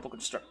see. Portable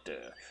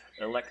constructor.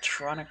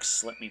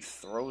 Electronics. Let me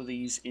throw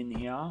these in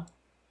here.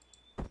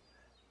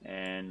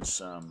 And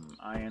some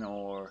iron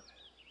ore.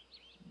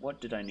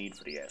 What did I need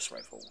for the ass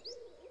rifle?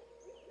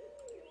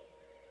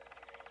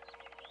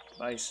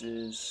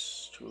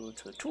 Devices.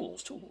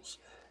 Tools.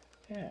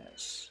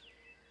 Yes.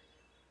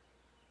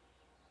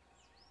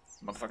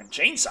 Motherfucking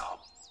chainsaw.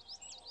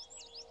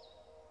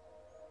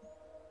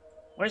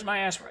 Where's my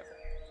ass rifle?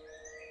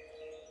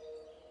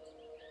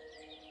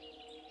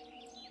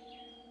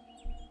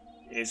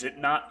 Is it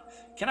not...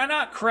 Can I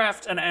not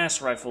craft an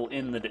ass rifle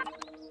in the...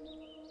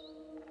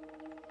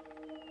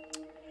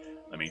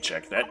 Let me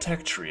check that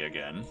tech tree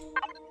again.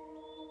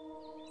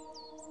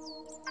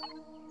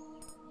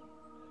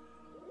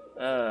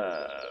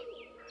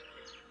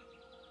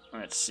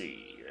 Let's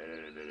see.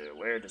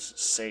 Where does it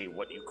say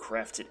what you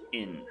crafted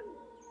in?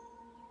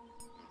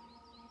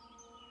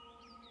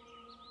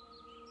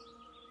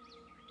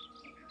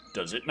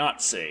 Does it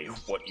not say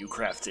what you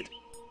crafted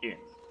in?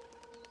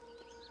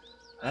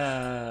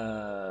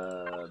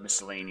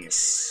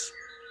 Miscellaneous.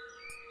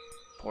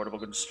 Portable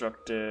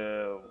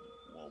constructor.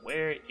 Well,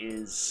 where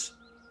is...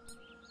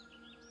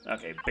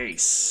 Okay,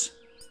 base.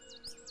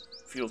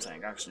 Fuel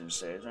tank, oxygen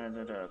says.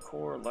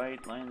 Core,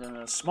 light,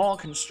 small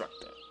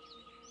constructor.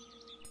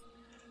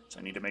 So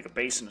I need to make a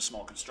base and a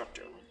small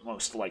constructor,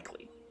 most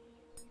likely.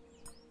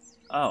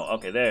 Oh,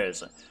 okay,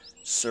 there's a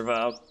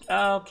survival.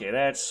 Okay,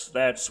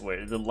 that's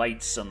where the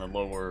lights on the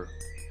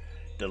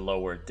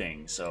lower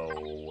thing.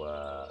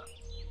 So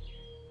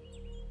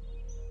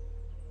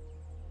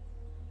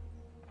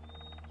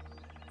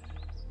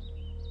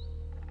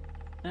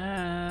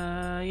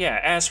yeah,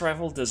 ass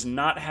rifle does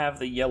not have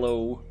the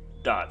yellow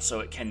dot, so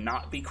it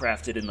cannot be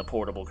crafted in the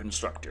portable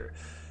constructor.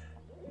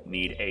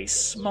 Need a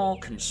small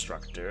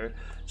constructor,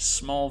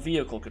 small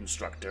vehicle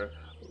constructor,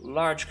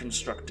 large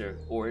constructor,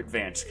 or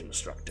advanced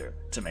constructor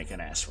to make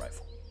an ass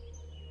rifle.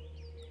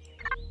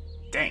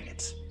 Dang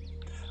it.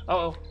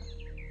 Uh-oh.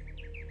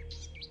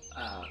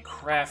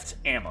 Craft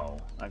ammo.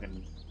 I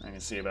can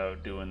see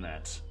about doing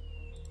that.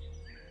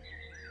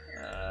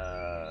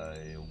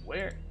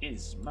 Where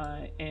is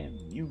my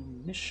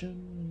ammunition?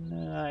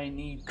 I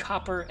need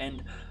copper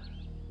and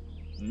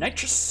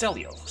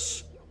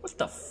nitrocellulose. What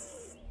the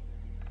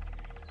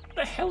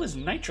hell is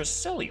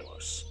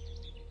nitrocellulose?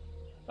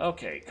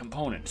 Okay,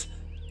 components.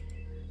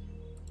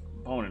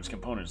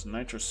 Components.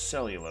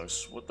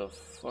 Nitrocellulose. What the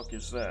fuck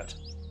is that?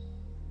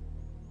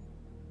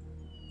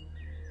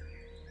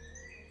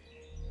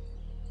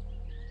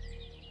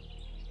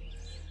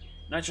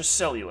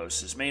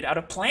 Nitrocellulose is made out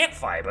of plant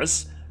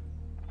fibers?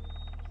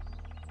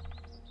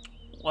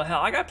 Well,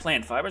 hell, I got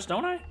plant fibers,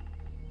 don't I?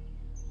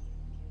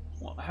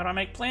 Well, how do I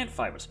make plant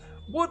fibers?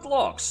 Wood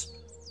logs.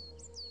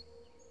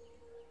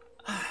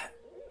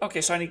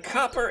 Okay, so I need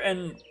copper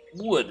and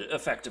wood,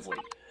 effectively,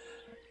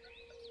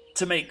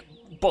 to make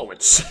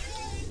bullets.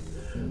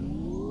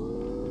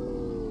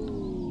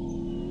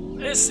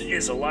 This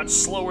is a lot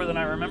slower than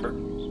I remember.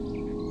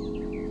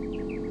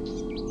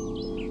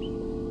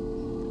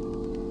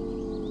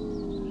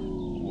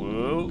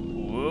 Whoa,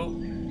 whoa,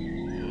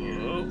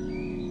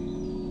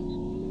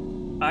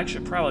 whoa. I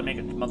should probably make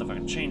a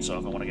motherfucking chainsaw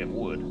if I want to get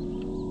wood.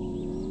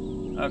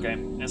 Okay, I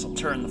guess I'll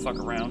turn the fuck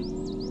around.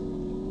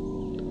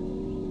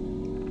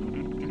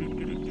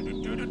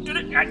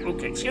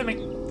 Okay, excuse me.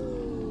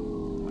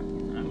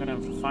 I'm gonna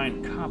have to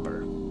find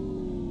copper.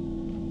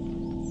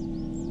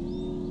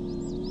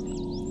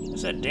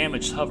 There's that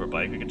damaged hover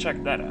bike. We can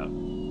check that out.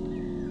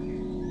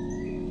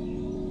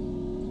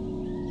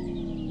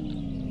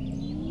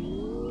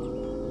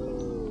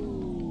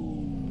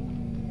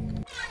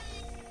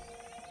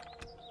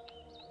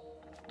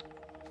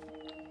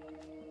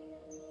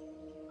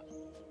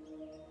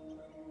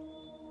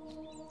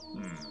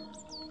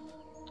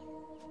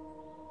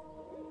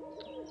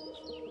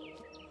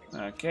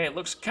 Okay, it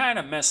looks kind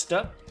of messed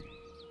up.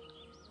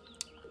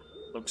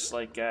 Looks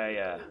like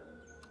I,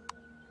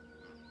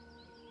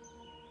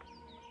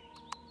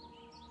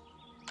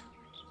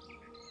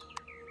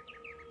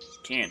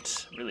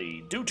 can't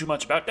really do too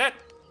much about that.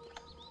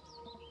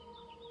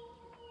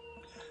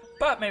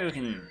 But maybe we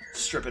can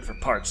strip it for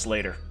parts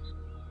later.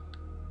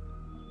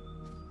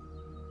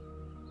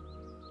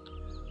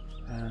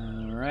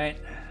 Alright.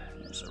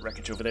 There's a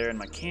wreckage over there in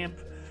my camp.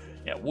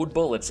 Yeah, wood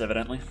bullets,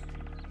 evidently.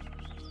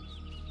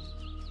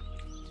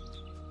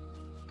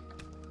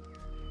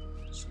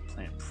 Some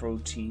plant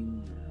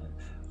protein.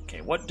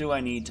 Okay, what do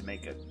I need to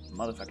make a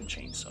motherfucking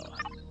chainsaw?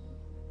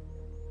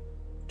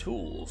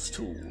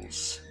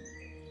 Tools.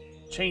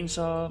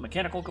 Chainsaw,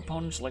 mechanical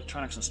components,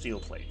 electronics, and steel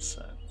plates.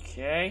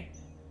 Okay.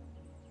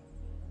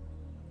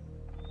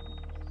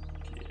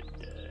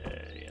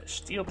 Yeah,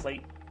 steel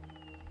plate.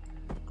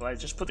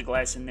 Glass, just put the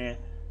glass in there.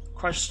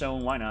 Crushed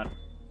stone, why not?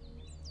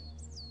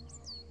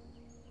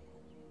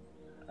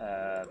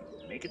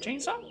 Make a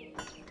chainsaw?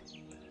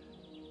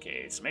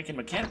 Okay, it's making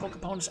mechanical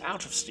components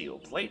out of steel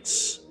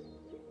plates.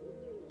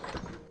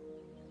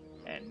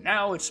 And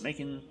now it's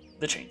making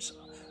the chainsaw.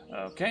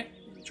 Okay.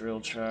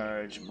 Drill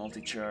charge,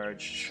 multi-charge,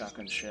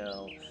 shotgun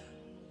shell,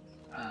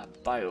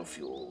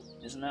 biofuel.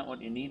 Isn't that what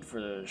you need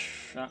for the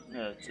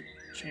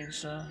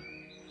chainsaw?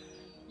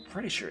 I'm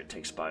pretty sure it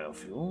takes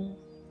biofuel.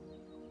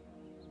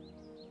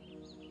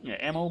 Yeah,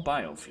 ammo,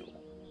 biofuel.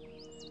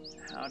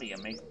 How do you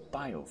make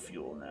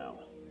biofuel now?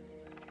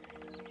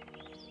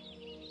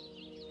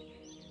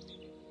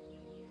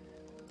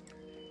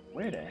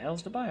 Where the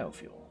hell's the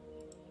biofuel?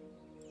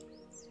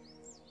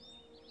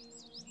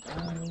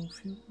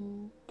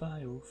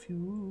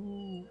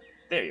 Biofuel.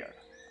 There you are.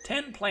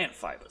 10 plant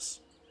fibers.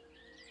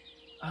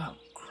 Oh,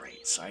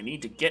 great. So I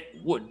need to get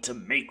wood to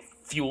make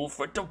fuel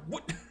for the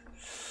wood.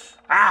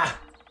 Ah!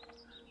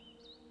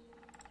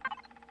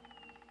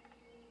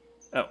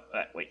 Oh,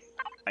 wait.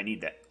 I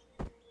need that.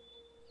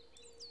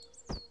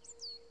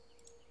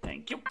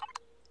 Thank you.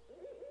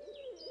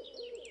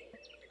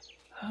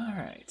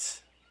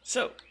 Alright.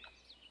 So.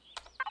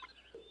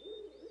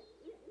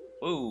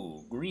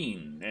 Oh,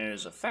 green.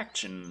 There's a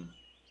faction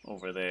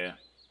over there.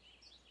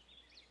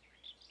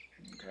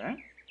 Okay.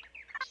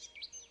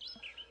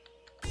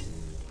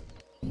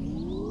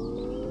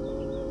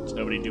 Does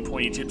nobody do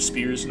pointy tip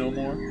spears no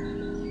more?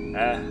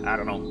 I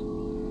don't know.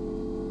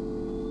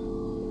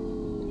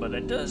 But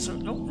that does...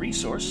 No,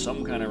 resource.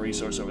 Some kind of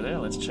resource over there.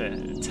 Let's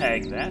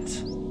tag that.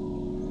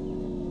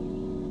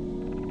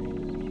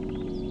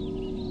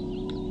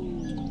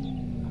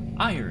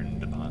 Iron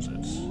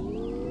deposits.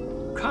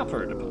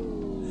 Copper deposits.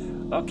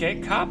 Okay,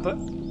 copper.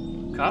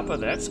 Copper,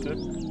 that's good.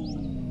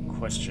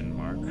 Question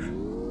mark.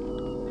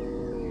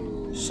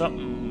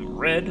 Something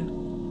red.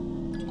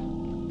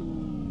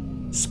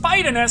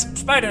 Spider nest!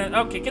 Spider nest!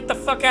 Okay, get the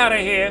fuck out of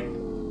here.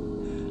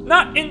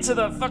 Not into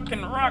the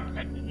fucking rock.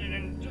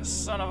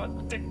 Just son of a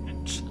dick.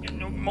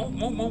 Move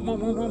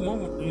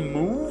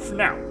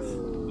now.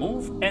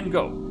 Move and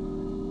go.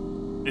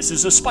 This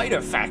is a spider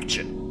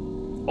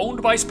faction.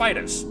 Owned by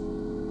spiders.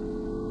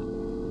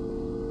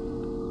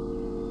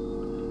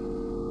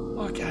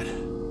 Oh, God.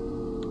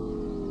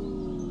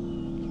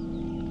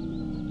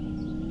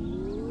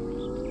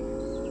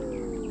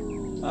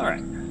 All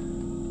right.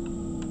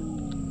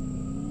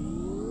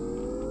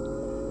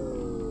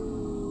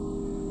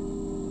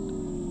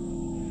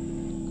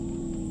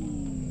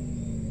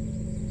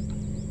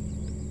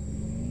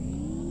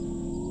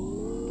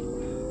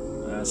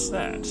 That's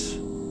that.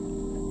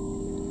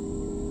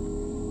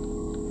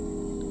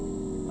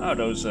 Oh,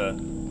 those,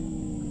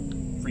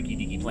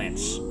 freaky-deaky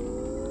plants.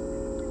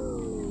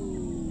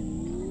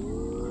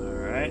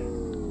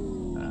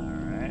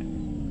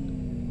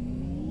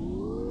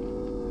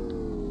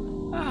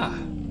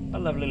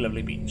 Lovely,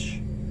 lovely beach.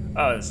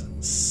 Oh, there's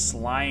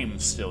slime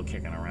still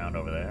kicking around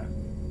over there.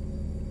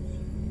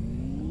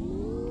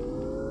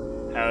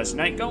 How's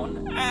night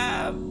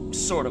going?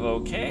 Sort of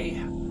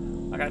okay.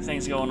 I got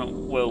things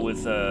going well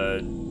with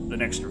the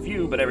next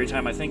review, but every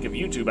time I think of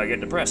YouTube, I get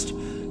depressed.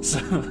 So,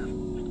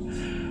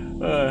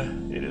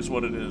 it is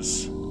what it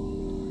is.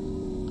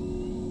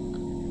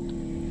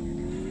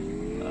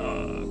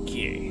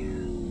 Okay.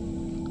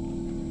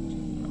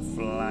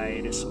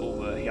 Fly this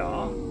over here.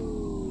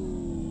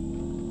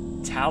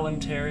 Talon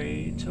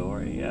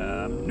territory.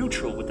 I'm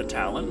neutral with the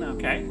Talon,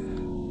 okay.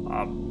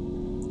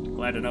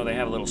 Glad to know they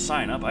have a little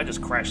sign up. I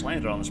just crash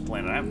landed on this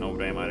planet. I have no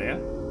damn idea.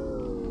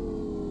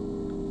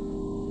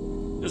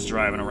 Just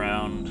driving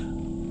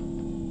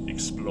around,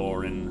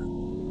 exploring.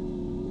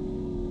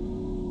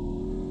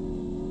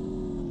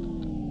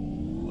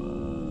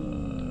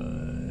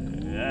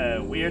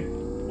 Weird.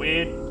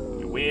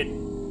 You're weird. I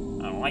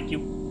don't like you.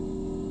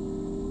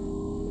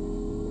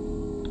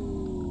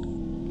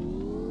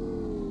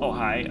 Oh,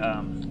 hi.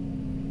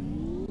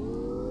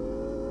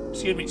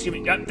 Excuse me.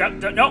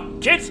 No,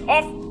 kids,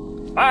 off.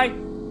 Bye.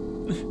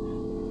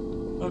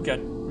 Oh,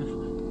 God.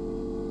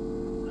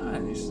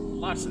 There's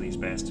lots of these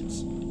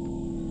bastards.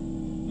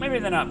 Maybe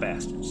they're not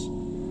bastards,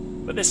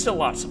 but there's still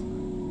lots of them.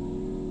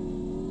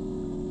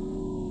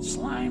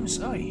 Slimes,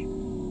 oy.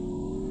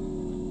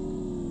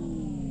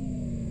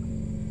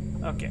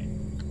 Okay.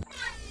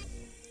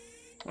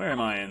 Where am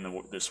I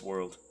in this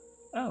world?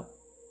 Oh.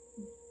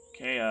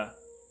 Okay,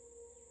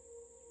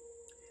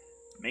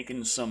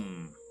 making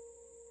some...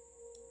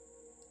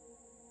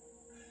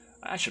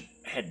 I should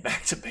head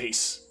back to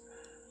base.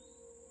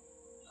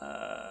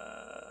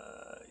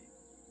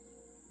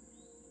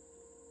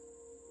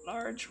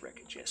 Large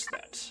wreckage, yes,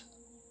 that.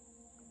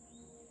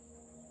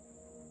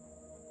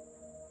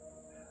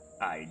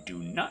 I do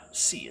not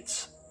see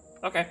it.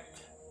 Okay,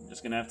 I'm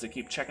just gonna have to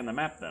keep checking the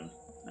map then.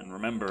 And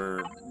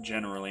remember,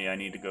 generally I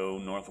need to go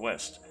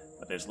northwest,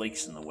 but there's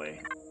lakes in the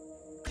way.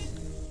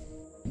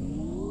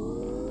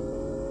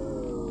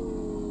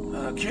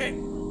 Okay,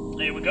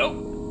 there we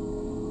go.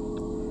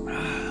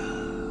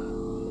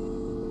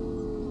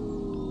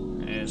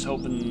 Is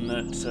hoping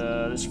that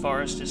this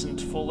forest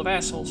isn't full of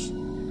assholes.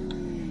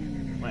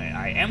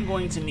 I am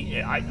going to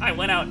need... I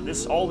went out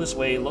all this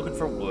way looking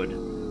for wood.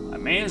 I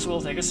may as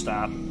well take a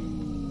stop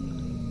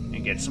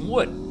and get some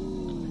wood.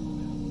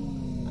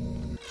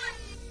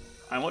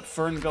 And what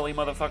Fern Gully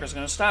motherfucker's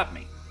gonna stop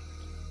me?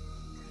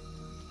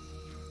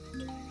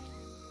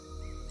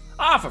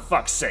 Ah, for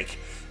fuck's sake!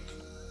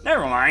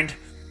 Never mind.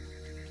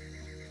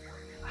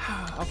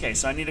 Okay,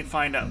 so I need to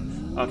find out...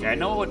 Okay, I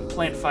know what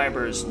plant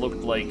fibers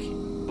looked like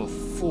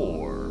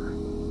before.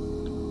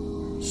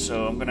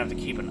 So I'm gonna have to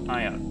keep an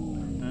eye out.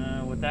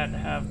 Would that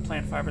have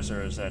plant fibers,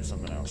 or is that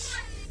something else?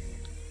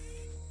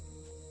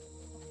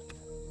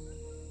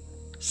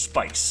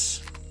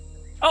 Spice.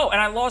 Oh,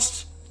 and I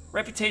lost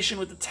reputation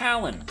with the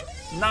Talon.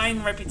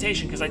 9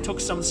 reputation because I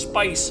took some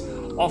spice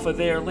off of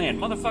their land.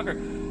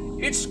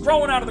 Motherfucker, it's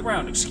growing out of the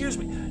ground. Excuse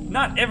me.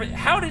 Not every...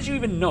 How did you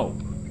even know?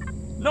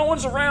 No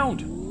one's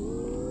around.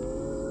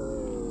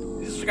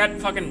 It's got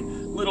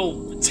fucking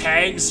little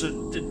tags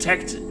to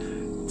detect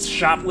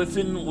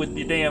shoplifting with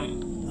the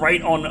damn...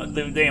 Right on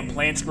the damn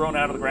plants growing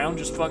out of the ground.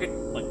 Just fuck it.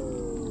 Like...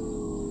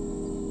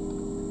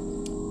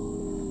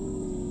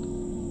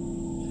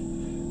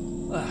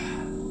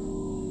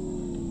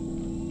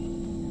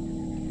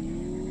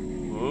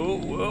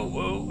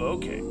 Whoa,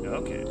 okay.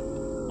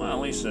 Well, at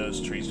least those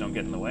trees don't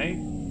get in the way.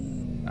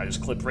 I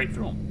just clip right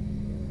through them.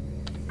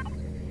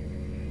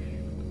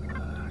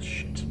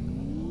 Shit.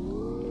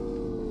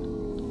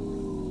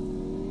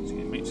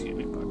 Excuse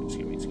me.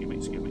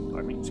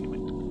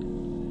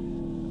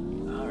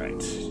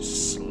 Alright,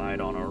 slide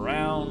on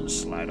around,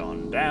 slide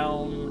on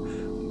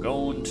down,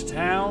 going to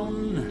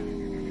town.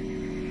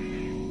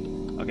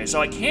 Okay, so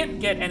I can't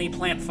get any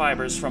plant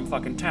fibers from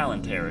fucking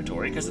Talon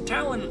territory, because the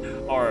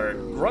Talon are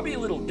grubby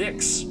little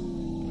dicks.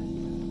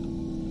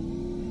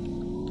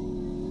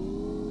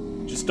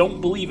 Just don't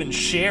believe in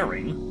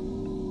sharing.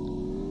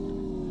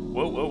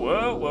 Whoa.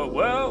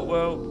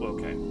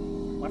 Okay,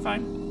 we're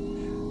fine.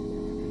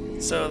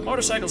 So the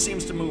motorcycle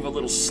seems to move a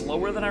little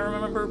slower than I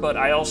remember, but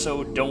I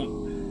also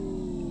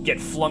don't get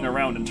flung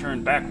around and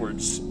turned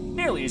backwards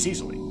nearly as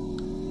easily.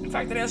 In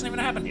fact, it hasn't even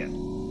happened yet.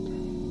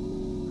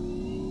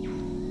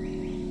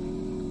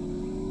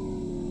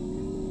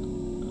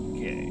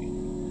 Okay.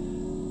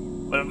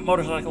 But a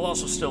motorcycle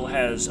also still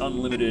has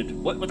unlimited...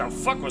 What the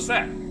fuck was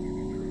that?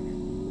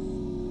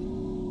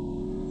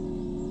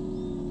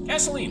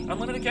 Gasoline!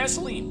 Unlimited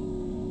gasoline!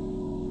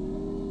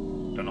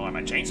 Don't know why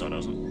my chainsaw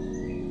doesn't.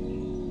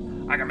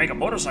 I can make a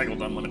motorcycle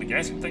with unlimited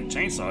gas. I think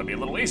chainsaw would be a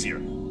little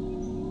easier.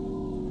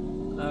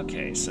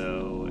 Okay,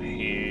 so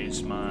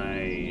here's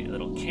my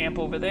little camp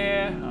over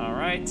there.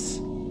 Alright.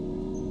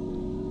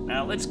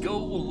 Now let's go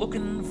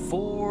looking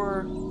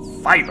for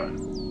fiber.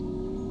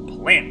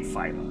 Plant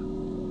fiber.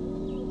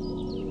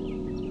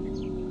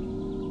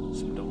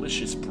 Some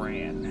delicious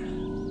bran.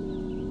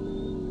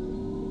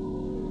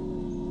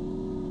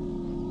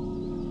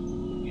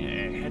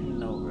 Yeah,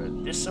 heading over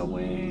this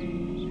way.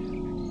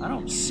 I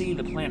don't see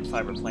the plant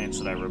fiber plants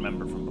that I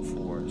remember from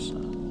before,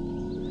 so...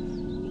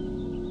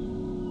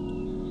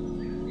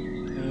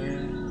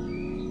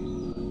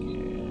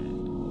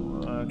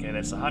 Okay,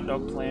 that's the hot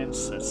dog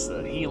plants, that's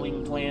the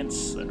healing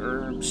plants, the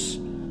herbs.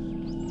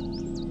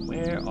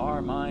 Where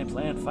are my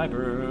plant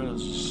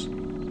fibers?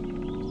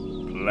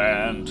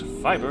 Plant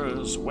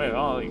fibers, where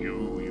are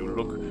you? You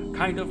look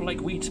kind of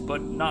like wheat,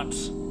 but not.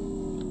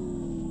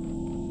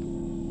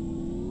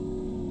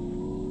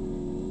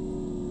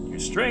 You're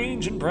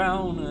strange and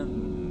brown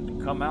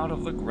and come out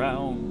of the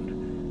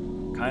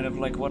ground. Kind of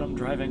like what I'm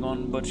driving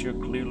on, but you're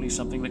clearly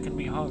something that can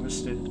be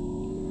harvested.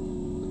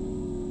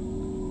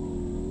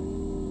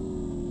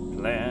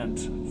 Plant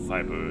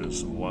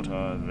fibers, what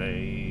are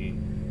they?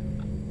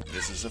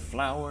 This is a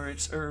flower,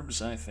 it's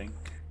herbs, I think.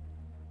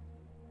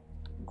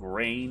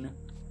 Grain.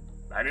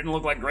 That didn't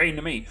look like grain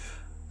to me.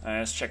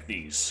 Let's check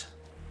these.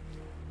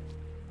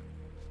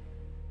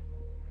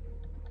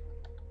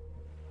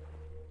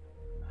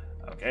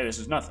 Okay, this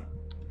is nothing.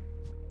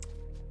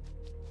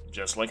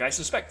 Just like I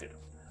suspected.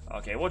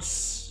 Okay,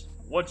 what's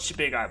your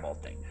big eyeball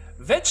thing?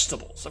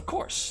 Vegetables, of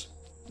course.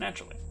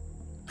 Naturally.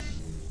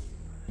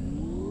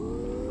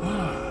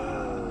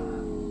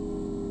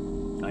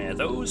 Oh yeah,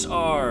 those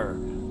are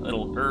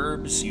little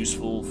herbs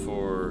useful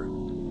for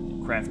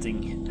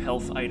crafting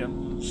health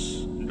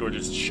items, or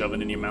just shove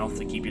it in your mouth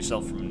to keep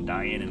yourself from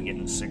dying and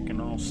getting sick and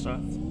all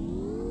stuff.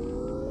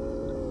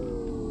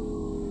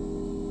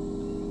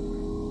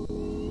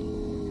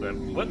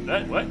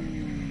 What?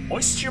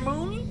 Moisture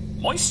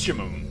moon? Moisture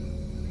moon.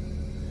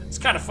 It's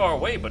kind of far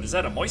away, but is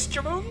that a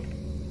moisture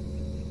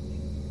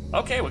moon?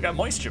 Okay, we got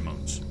moisture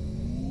moons.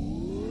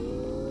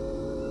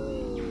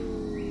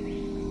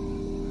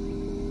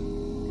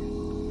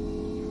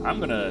 I'm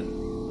gonna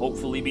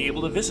hopefully be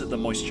able to visit the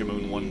moisture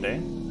moon one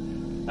day.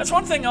 That's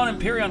one thing on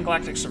Empyrion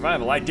Galactic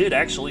Survival. I did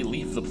actually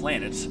leave the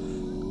planet.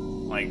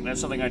 Like,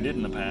 that's something I did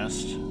in the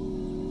past.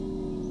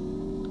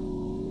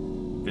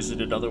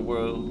 Visited other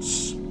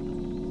worlds.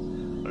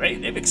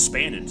 They've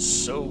expanded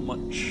so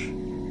much.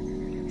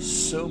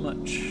 So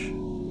much.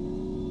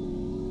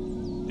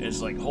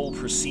 There's like whole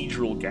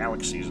procedural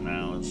galaxies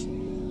now.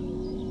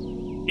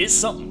 It's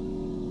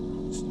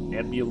something. It's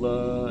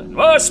nebula.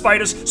 Oh,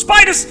 spiders!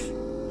 Spiders!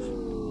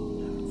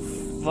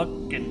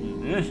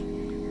 Fucking.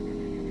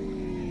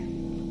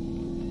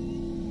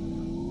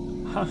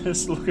 I'm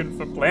just looking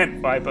for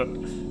plant fiber.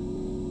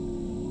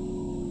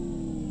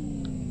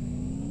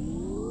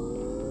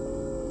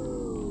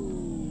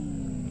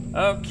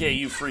 Okay,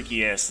 you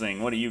freaky ass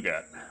thing, what do you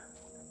got?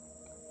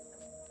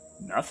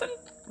 Nothing?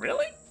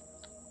 Really?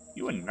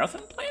 You a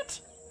nothing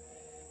plant?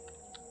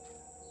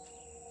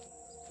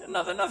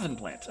 Nothing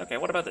plant. Okay,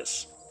 what about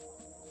this?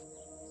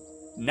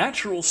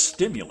 Natural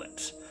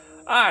stimulant.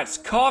 Ah, it's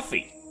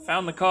coffee.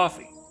 Found the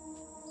coffee.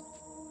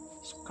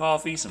 Some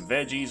coffee, some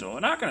veggies. Oh, we're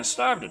not gonna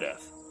starve to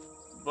death.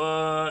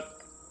 But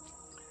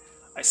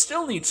I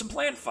still need some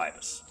plant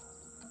fibers.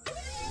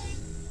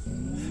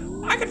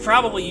 I could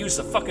probably use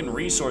the fucking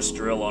resource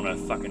drill on a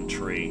fucking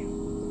tree.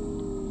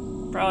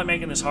 Probably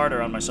making this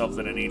harder on myself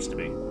than it needs to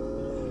be.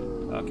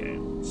 Okay,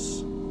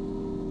 let's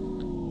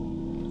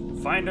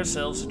find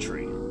ourselves a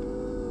tree.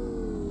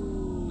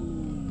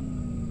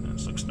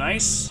 This looks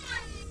nice.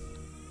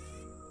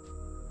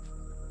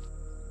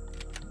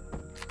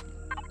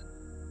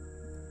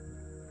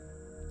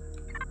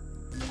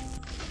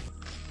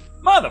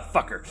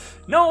 Motherfucker!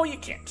 No, you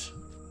can't.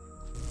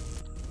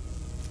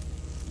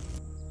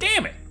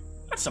 Damn it!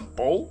 That's some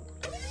bull.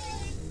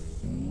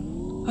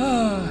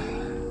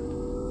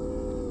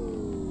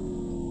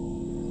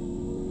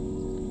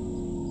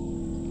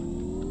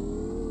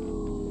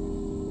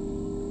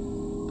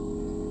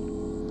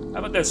 How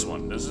about this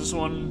one? Does this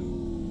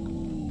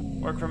one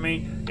work for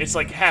me? It's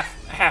like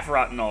half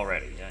rotten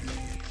already.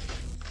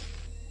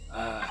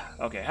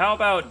 Okay, how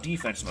about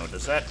defense mode?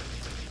 Does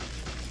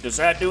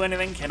that do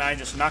anything? Can I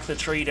just knock the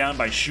tree down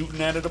by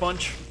shooting at it a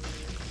bunch?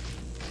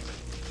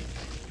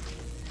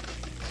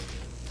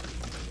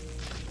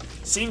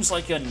 Seems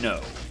like a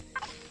no.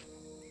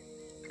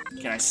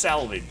 Can I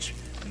salvage?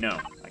 No,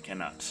 I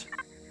cannot.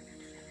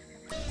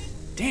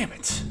 Damn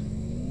it.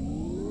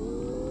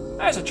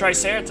 That's a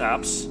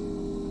Triceratops.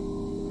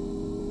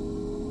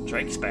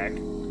 Drake's back.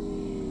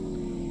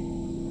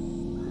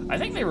 I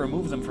think they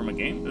removed them from the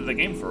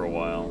game for a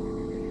while.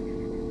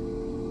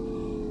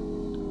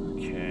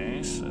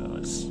 Okay, so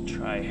let's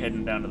try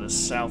heading down to the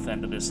south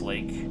end of this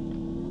lake.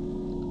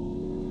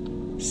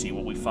 See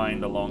what we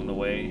find along the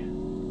way.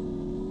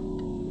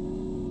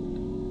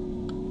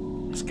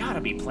 There's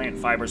gotta be plant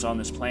fibers on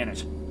this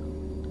planet.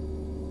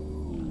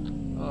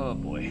 Oh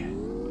boy.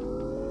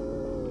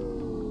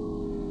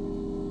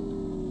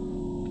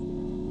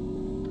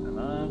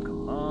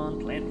 Come on,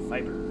 plant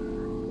fiber.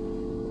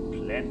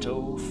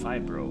 Planto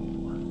fibro.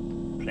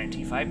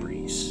 Planty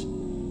fibres.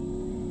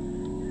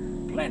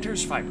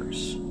 Planter's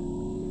fibers.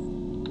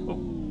 Oh.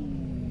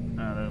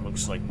 That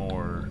looks like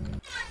more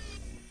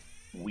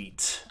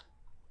wheat.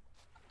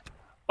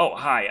 Oh,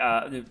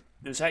 hi.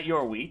 Is that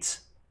your wheat?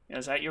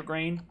 Is that your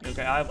grain?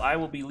 Okay, I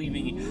will be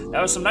leaving you.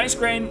 That was some nice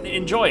grain.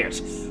 Enjoy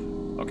it.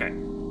 Okay.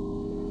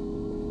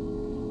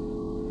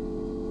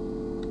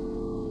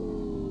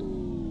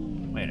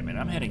 Wait a minute,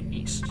 I'm heading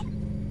east.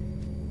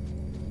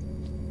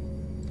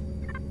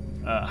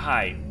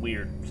 Hi,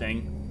 weird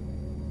thing.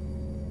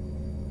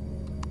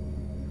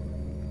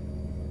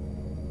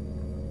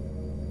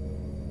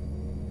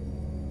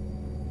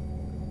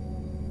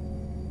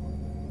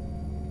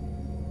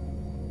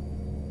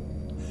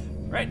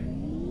 Right.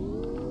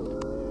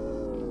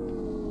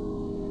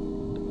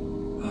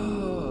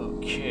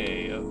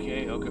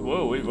 Okay.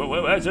 Whoa, wait,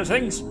 whoa, is there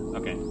things?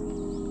 Okay.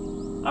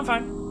 I'm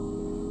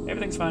fine.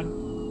 Everything's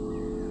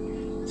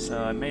fine.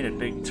 So I made a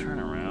big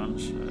turnaround,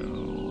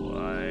 so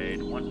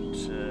I'd want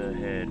to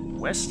head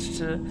west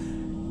to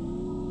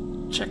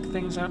check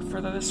things out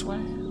further this way.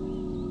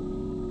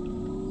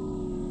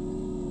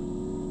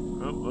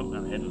 Oh,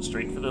 I'm heading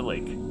straight for the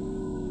lake.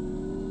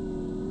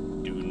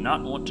 Do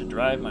not want to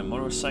drive my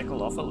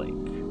motorcycle off a lake.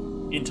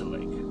 Into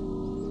lake.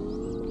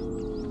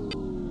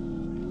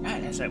 Ah,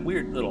 it has that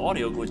weird little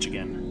audio glitch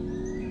again.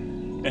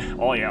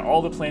 Oh yeah,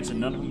 all the plants and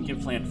none of them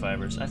give plant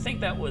fibers. I think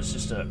that was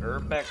just a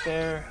herb back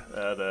there,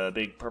 the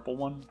big purple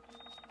one.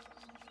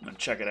 I'm gonna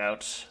check it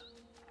out.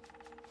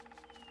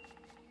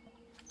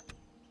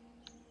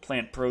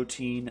 Plant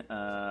protein,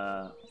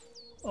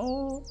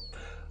 oh,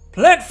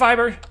 plant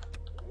fiber!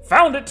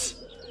 Found it!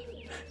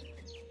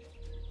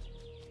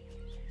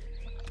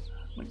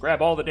 I'm gonna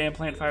grab all the damn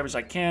plant fibers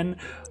I can.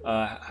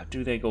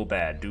 Do they go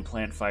bad? Do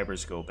plant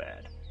fibers go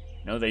bad?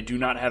 No, they do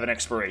not have an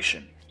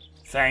expiration.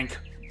 Thank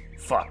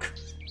fuck.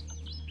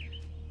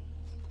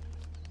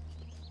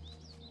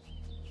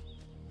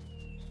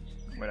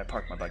 Where'd I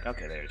park my bike?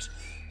 Okay, there it is.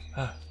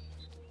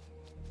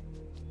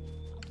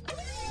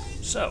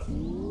 So,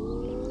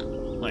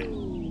 wait.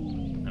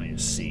 Let me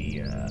just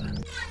see.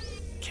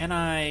 Can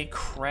I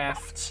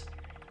craft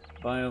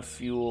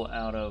biofuel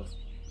out of...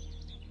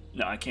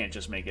 No, I can't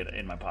just make it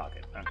in my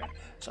pocket. Okay.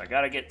 So I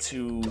gotta get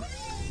to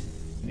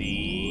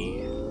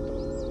the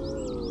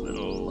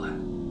little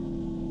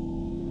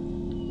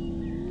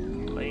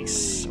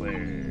place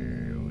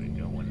where we're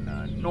going.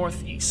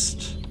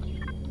 Northeast.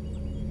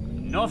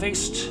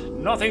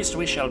 Northeast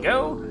we shall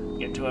go.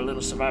 Get to our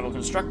little survival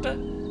constructor.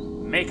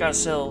 Make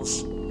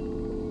ourselves...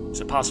 Is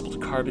it possible to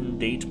carbon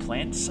date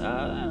plants?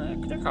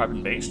 They're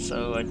carbon based,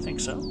 so I think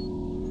so.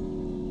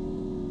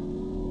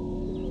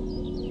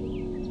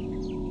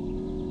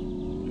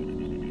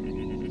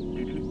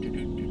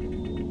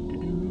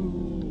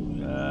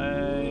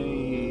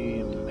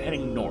 I'm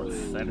heading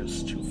north. That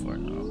is too far.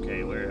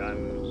 Okay, where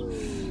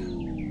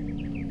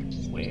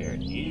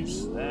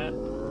is that?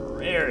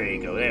 There we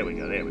go. There we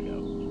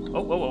go.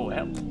 Oh,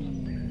 help.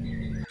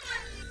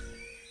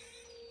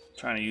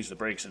 Trying to use the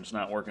brakes and it's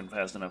not working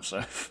fast enough,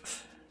 so...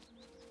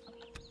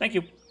 Thank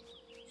you.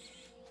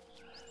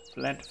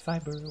 Plant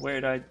fiber. Where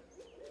did I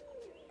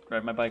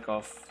grab my bike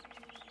off?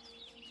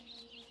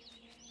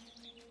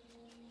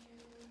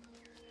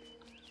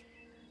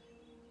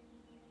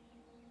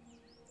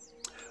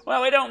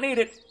 Well, we don't need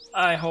it,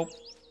 I hope.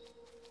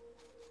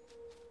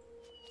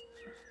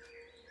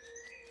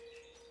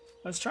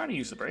 I was trying to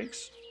use the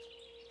brakes.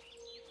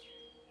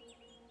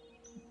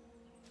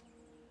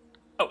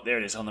 Oh, there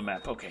it is on the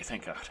map. Okay,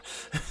 thank God.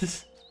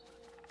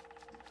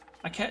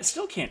 I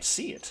still can't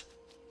see it.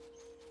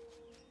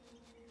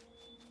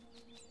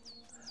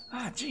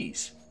 Ah,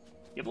 jeez.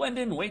 You blend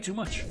in way too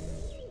much.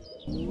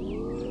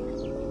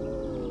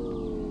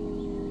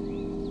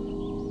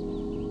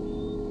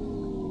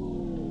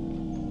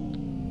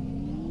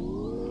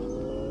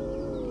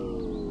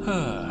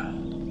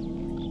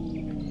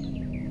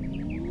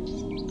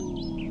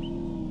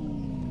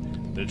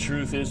 The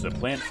truth is, the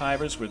plant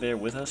fibers were there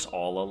with us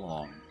all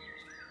along.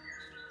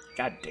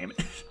 God damn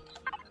it.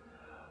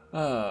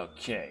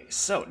 Okay,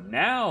 so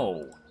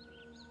now...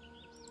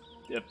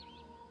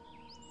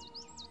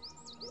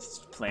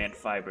 plant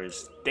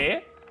fibers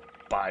there.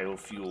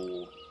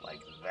 Biofuel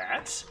like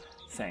that.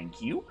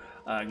 Thank you.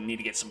 I need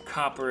to get some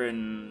copper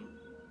and...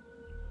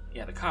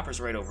 Yeah, the copper's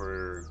right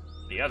over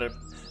the other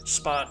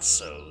spot,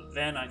 so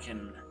then I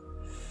can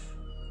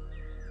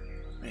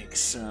make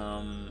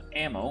some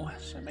ammo.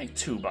 So I make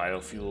 2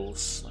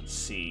 biofuels. Let's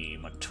see,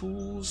 my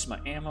tools, my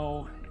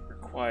ammo, it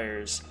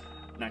requires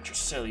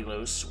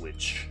nitrocellulose,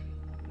 which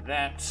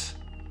that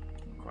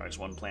requires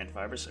 1 plant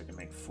fiber, so I can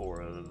make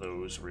 4 of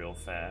those real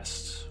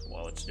fast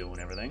while it's doing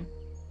everything.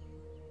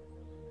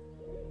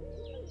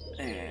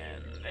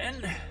 And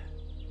then...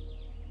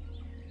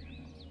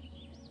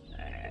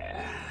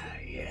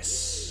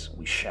 yes,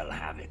 we shall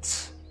have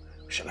it.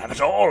 We shall have it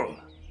all!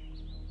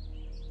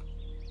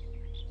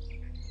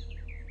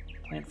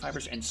 Plant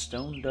fibers and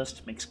stone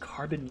dust makes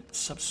carbon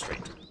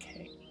substrate.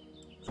 Okay.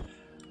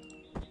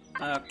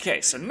 Okay,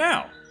 so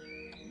now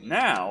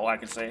I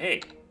can say,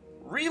 hey,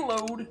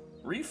 reload,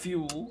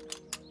 refuel,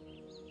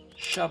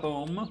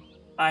 shaboom,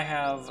 I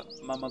have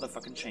my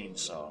motherfucking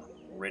chainsaw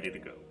ready to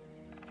go.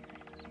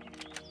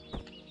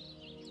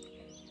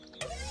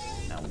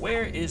 Now,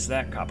 where is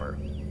that copper?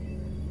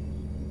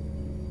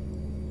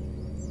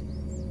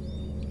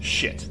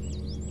 Shit.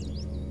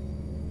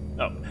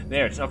 Oh,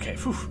 there it is. Okay,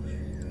 whew.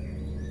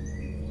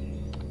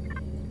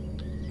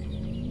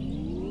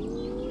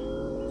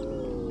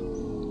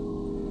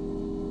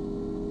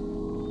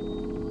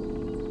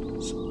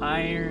 Some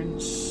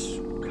irons,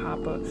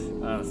 copper.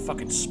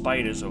 Fucking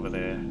spiders over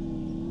there.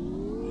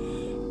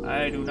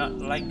 I do not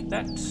like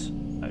that.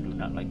 I do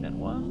not like that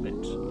one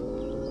bit.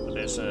 But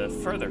there's a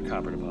further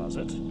copper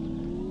deposit.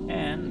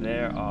 And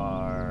there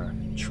are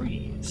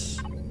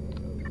trees.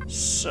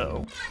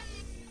 So,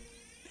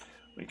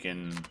 we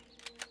can...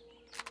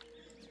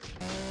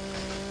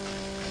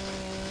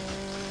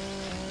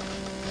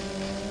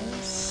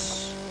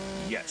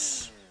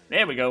 Yes.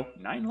 There we go.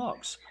 9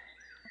 logs.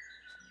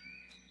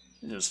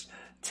 Just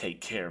take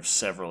care of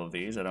several of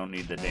these. I don't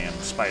need the damn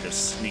spiders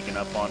sneaking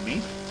up on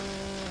me.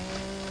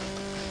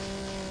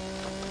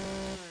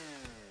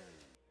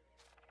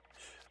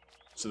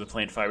 So the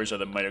plant fibers are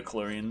the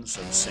mitochondrions,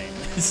 so the same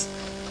as...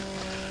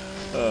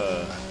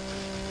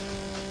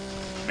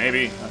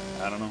 maybe.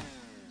 I don't know.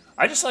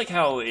 I just like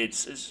how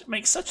it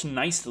makes such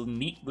nice,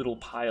 neat little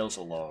piles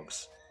of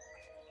logs.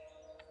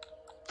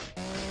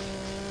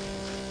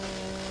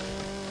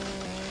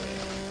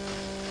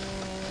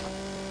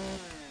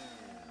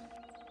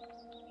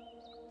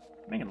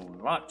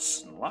 Making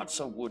lots and lots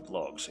of wood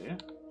logs here.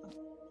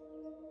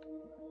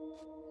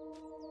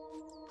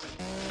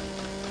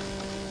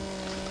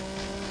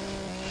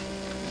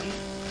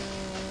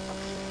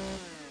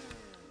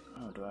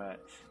 Oh, do I...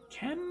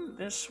 Can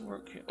this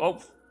work here?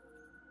 Oh!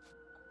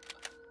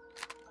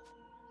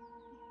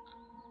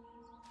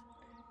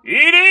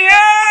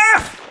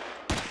 EDF!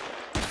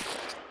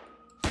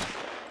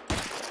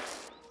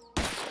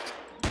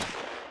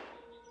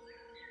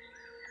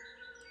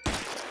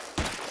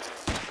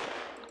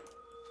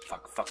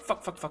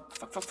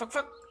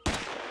 Fuck.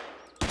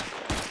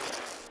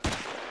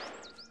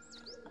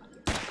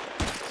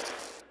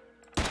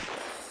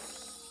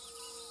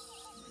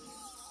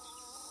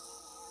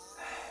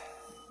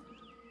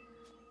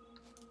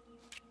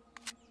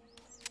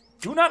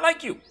 Do not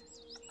like you.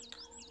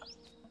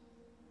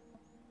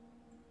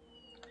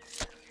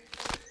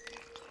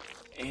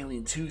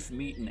 Alien tooth,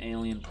 meat, and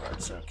alien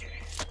parts. Okay.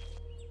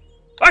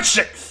 Oh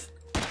shit!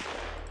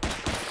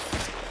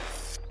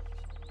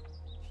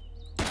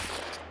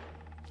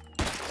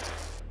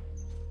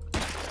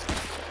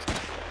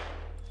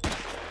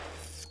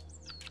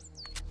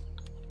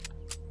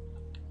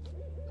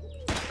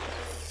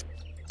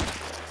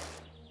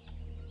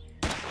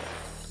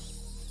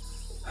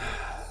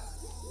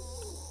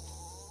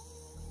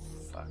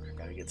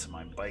 Get to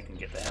my bike and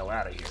get the hell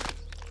out of here.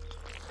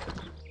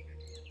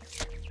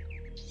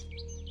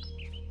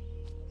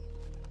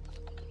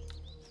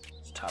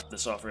 Let's top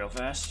this off real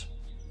fast.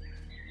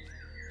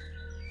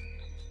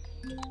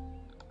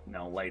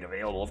 No light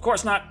available. Of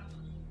course not.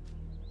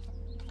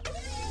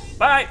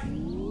 Bye!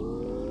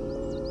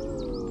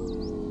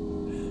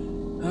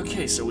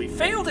 Okay, so we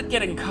failed at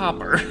getting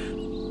copper.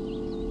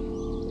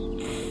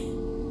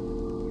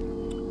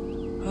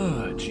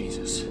 Oh,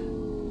 Jesus.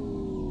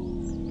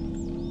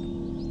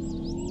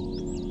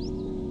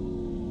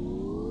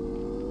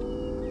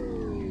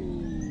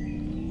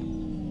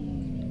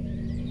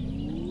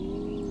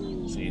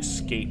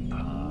 Escape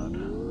pod.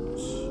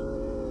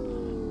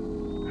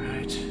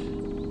 Right.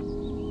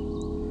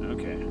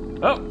 Okay.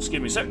 Oh,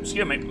 excuse me, sir.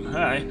 Excuse me.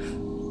 Hi.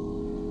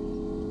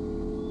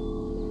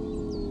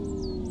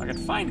 If I could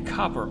find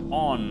copper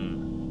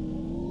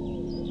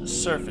on the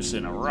surface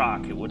in a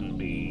rock, it wouldn't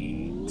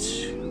be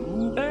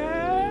too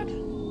bad.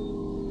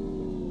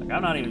 Like,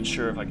 I'm not even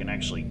sure if I can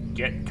actually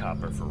get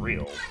copper for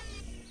real.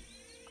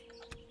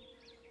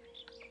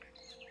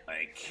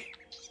 Like...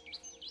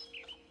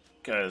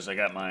 Because I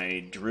got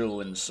my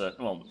drill and such.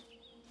 Well,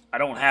 I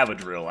don't have a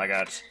drill. I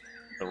got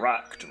the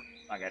rock.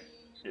 I got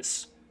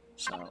this.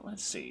 So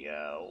let's see.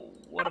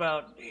 What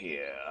about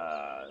here?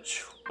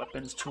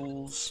 Weapons,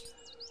 tools,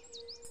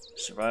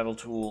 survival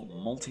tool,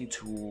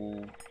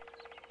 multi-tool,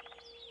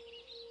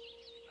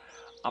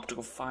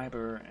 optical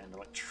fiber, and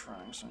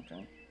electronics.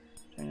 Okay.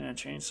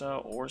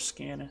 Chainsaw or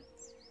scanner.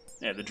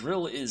 Yeah, the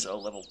drill is a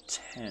level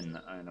 10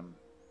 item.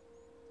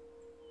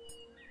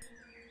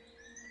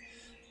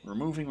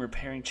 Removing,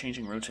 repairing,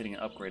 changing, rotating,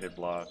 and upgraded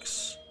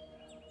blocks.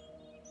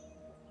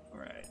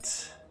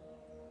 Right.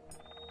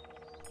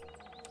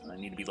 I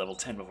need to be level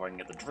 10 before I can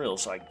get the drill,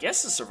 so I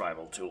guess the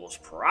survival tool is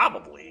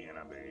probably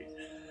gonna be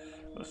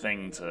the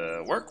thing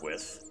to work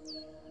with.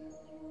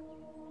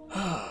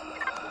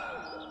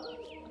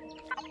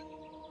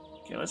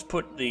 Okay, let's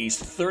put these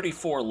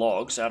 34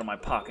 logs out of my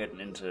pocket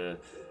and into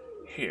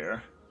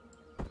here.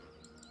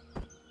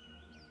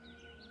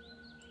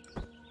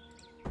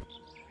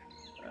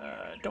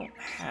 Don't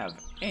have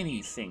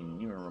anything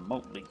even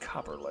remotely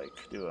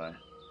copper-like, do I?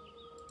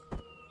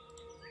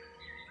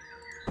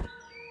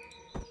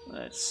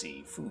 Let's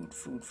see. Food.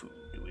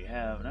 Do we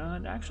have...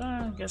 No, actually,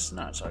 I guess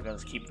not, so I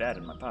gotta keep that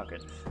in my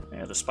pocket.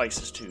 Yeah, the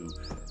spices, too.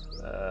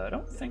 I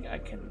don't think I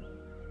can...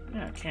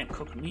 Yeah, I can't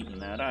cook meat in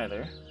that,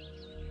 either.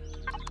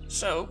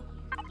 So,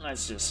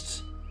 let's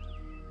just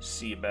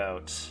see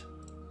about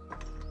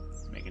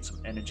making some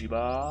energy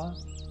bar.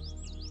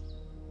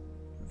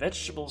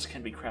 Vegetables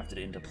can be crafted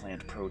into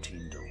plant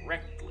protein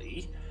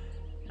directly.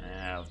 I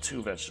have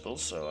 2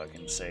 vegetables, so I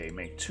can say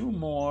make 2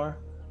 more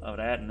of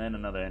that and then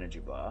another energy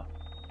bar.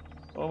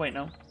 Oh, wait,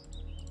 no.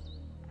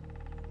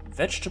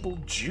 Vegetable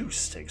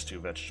juice takes 2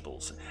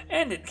 vegetables.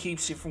 And it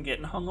keeps you from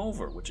getting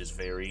hungover, which is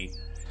very,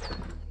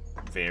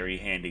 very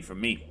handy for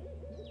me.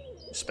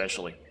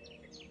 Especially.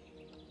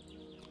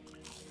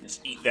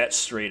 Just eat that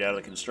straight out of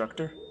the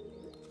constructor.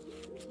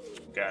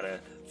 Gotta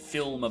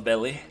fill my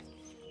belly.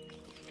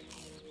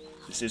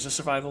 This is a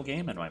survival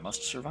game, and I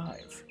must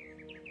survive.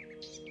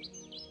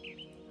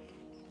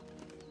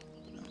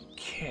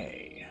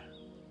 Okay.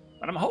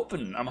 But I'm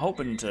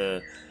hoping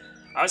to...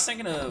 I was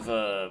thinking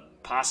of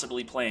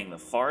possibly playing The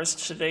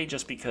Forest today,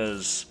 just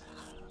because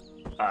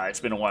it's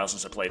been a while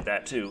since I played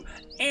that too.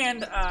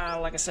 And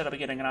like I said, I'll be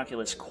getting an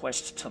Oculus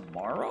Quest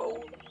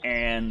tomorrow,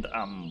 and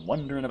I'm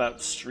wondering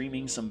about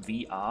streaming some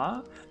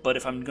VR. But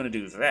if I'm going to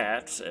do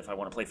that, if I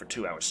want to play for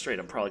 2 hours straight,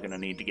 I'm probably going to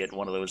need to get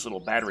one of those little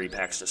battery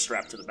packs to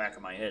strap to the back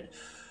of my head.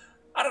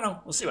 I don't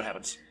know. We'll see what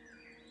happens.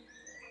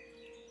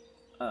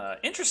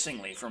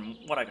 Interestingly, from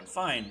what I can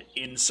find,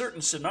 in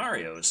certain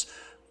scenarios,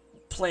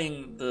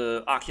 playing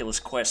the Oculus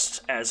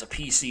Quest as a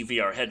PC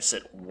VR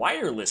headset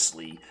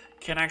wirelessly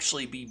can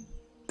actually be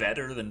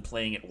better than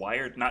playing it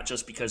wired, not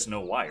just because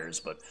no wires,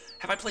 but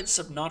have I played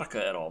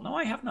Subnautica at all? No,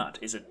 I have not.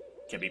 Can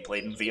it be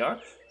played in VR?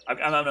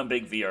 I'm on a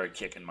big VR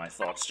kick in my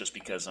thoughts just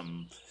because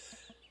I'm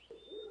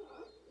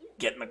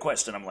getting the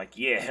Quest and I'm like,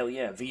 yeah, hell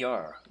yeah,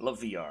 VR. Love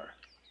VR.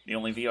 The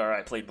only VR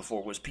I played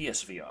before was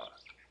PSVR,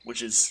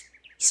 which is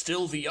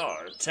still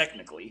VR,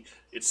 technically.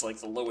 It's like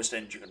the lowest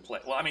end you can play.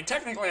 Well, I mean,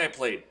 technically I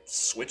played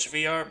Switch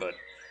VR, but...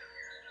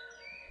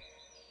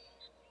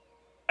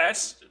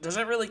 does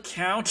that really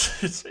count?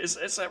 Is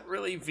that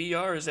really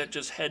VR? Is that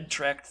just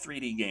head-tracked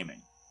 3D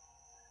gaming?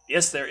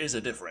 Yes, there is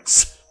a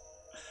difference.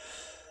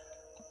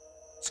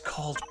 It's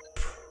called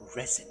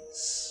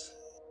presence.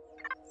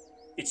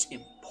 It's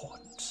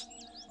important.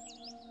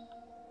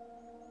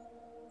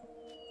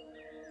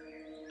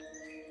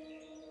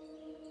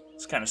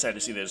 It's kind of sad to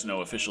see there's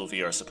no official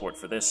VR support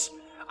for this.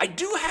 I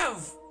do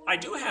have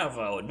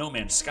No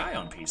Man's Sky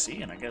on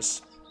PC, and I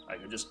guess I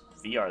could just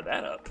VR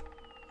that up.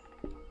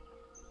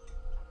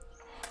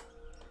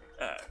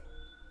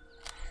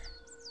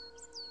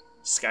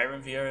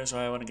 Skyrim VR is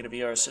why I want to get a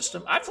VR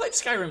system. I played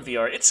Skyrim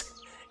VR.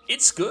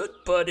 It's good,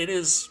 but it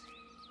is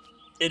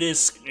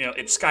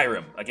it's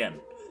Skyrim again.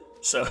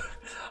 So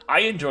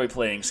I enjoy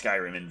playing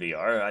Skyrim in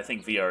VR. I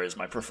think VR is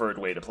my preferred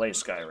way to play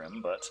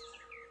Skyrim, but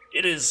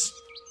it is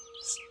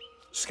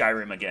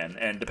Skyrim again,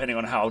 and depending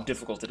on how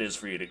difficult it is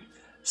for you to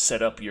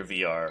set up your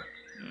VR,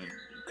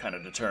 kind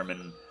of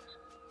determine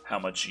how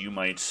much you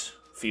might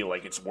feel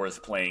like it's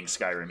worth playing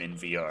Skyrim in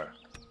VR.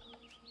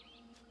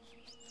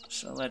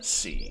 So let's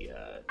see,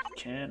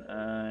 can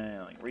I,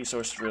 like,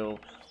 resource drill,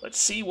 let's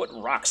see what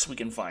rocks we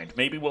can find.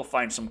 Maybe we'll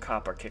find some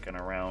copper kicking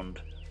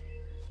around.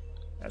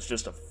 That's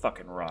just a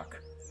fucking rock.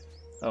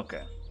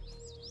 Okay.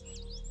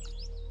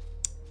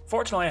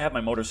 Fortunately, I have my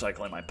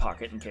motorcycle in my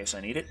pocket in case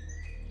I need it.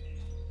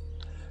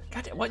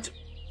 Goddamn, what?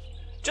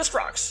 Just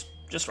rocks.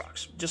 Just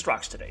rocks. Just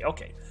rocks today.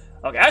 Okay.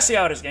 Okay, I see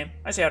how it is, game.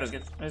 I see how it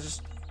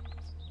is.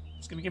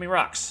 It's gonna give me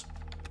rocks.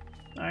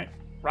 Alright.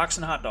 Rocks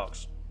and hot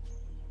dogs.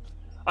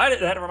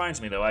 That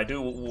reminds me, though, I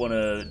do want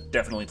to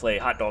definitely play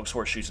hot dogs,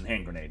 horseshoes, and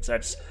hand grenades.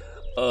 That's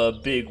a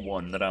big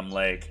one that I'm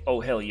like,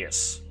 oh, hell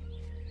yes.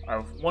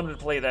 I've wanted to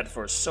play that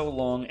for so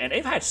long, and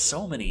they've had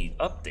so many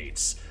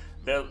updates.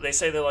 They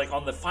say they're, like,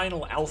 on the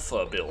final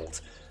alpha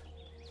build.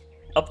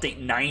 Update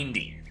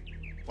 90.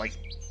 Like,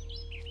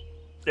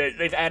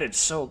 they've added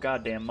so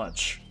goddamn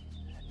much.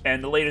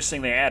 And the latest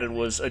thing they added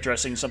was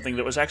addressing something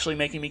that was actually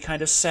making me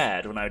kind of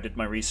sad when I did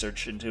my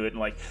research into it, and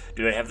like,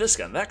 do they have this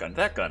gun, that gun,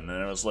 that gun?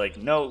 And I was like,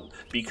 no,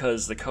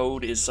 because the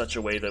code is such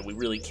a way that we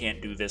really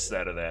can't do this,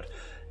 that, or that.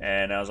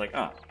 And I was like,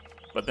 oh.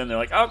 But then they're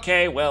like,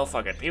 okay, well,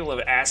 fuck it. People have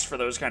asked for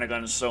those kind of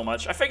guns so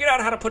much. I figured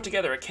out how to put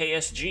together a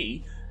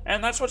KSG,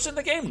 and that's what's in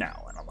the game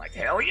now. And I'm like,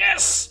 hell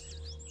yes!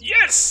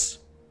 Yes!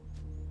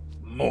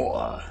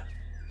 More.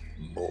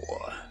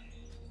 More.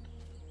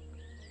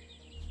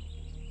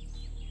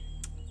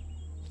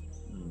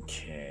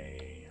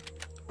 Okay.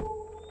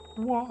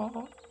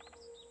 What?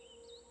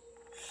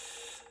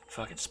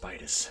 Fucking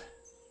spiders.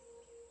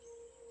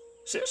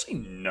 Seriously,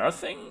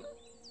 nothing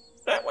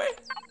that way?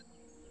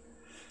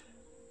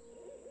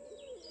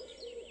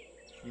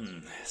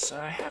 So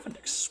I haven't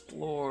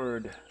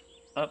explored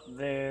up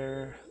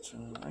there. So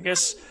I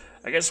guess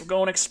we're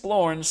going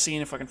exploring,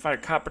 seeing if I can find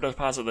a copper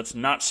deposit that's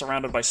not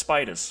surrounded by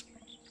spiders.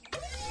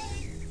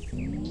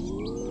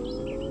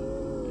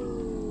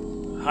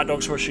 Hot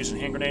dogs, horseshoes,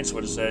 and hand grenades.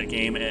 What is that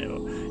game?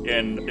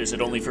 And is it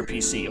only for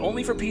PC?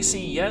 Only for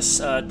PC, yes.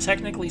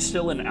 Technically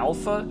still in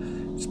alpha.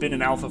 It's been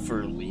in alpha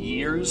for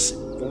years.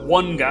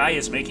 One guy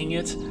is making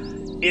it.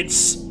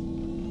 It's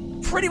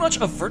pretty much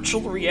a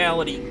virtual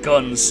reality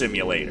gun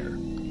simulator.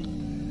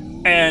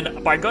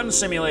 And by gun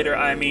simulator,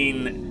 I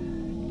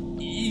mean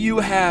you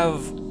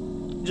have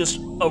just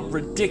a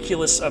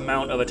ridiculous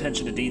amount of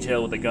attention to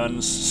detail with the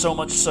guns. So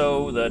much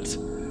so that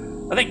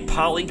I think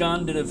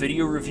Polygon did a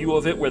video review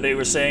of it where they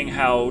were saying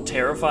how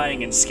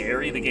terrifying and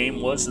scary the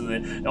game was, and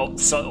that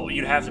so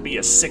you'd have to be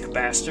a sick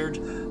bastard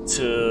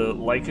to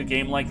like a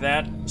game like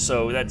that.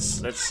 So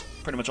that's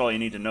pretty much all you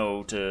need to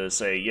know to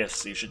say,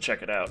 yes, you should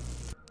check it out.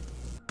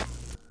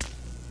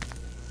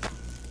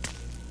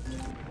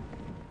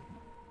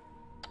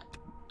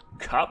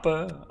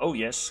 Copper. Oh,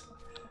 yes.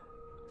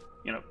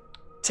 You know,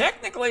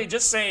 technically,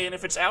 just saying,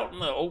 if it's out in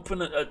the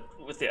open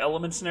with the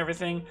elements and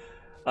everything,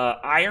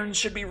 iron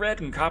should be red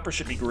and copper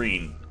should be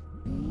green.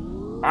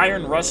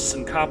 Iron rusts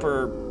and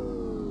copper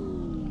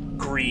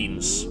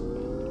greens.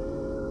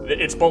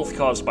 It's both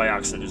caused by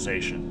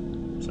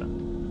oxidization. So.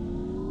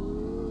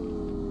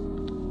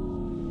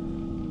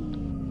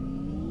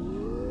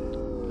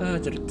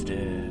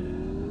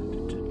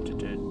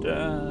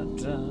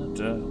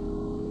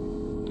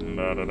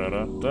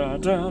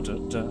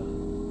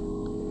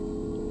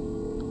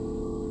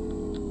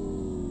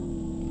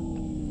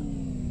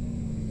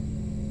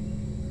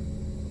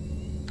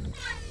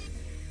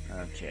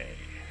 Okay.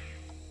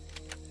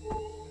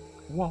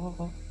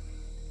 Whoa.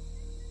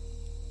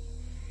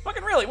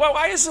 Fucking really?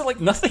 Why is there, like,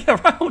 nothing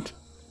around?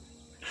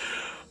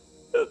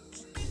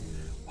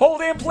 Whole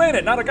damn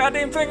planet, not a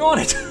goddamn thing on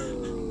it.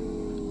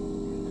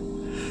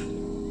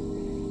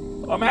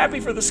 I'm happy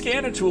for the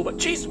scanner tool, but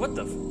jeez, what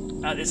the...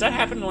 is that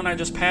happening when I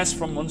just pass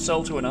from one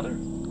cell to another?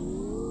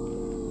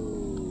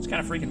 It's kind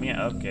of freaking me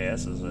out. Okay,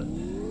 this is a...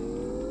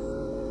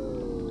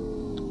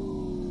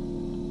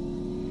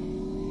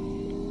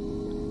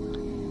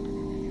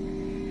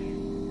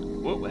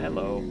 Whoa,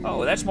 hello.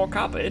 Oh, that's more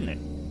copper, isn't it?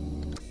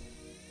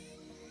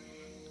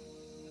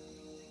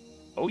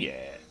 Oh,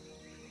 yeah.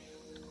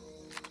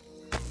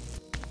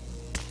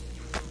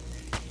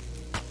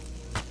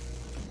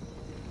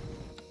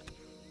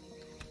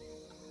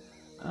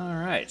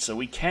 Alright, so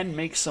we can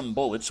make some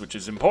bullets, which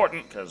is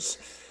important, because...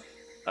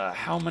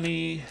 how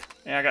many...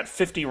 Yeah, I got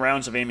 50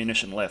 rounds of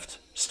ammunition left.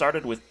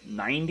 Started with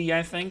 90,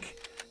 I think.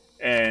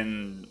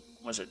 And...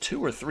 was it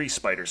 2 or 3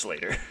 spiders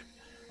later?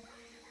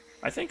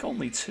 I think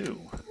only 2.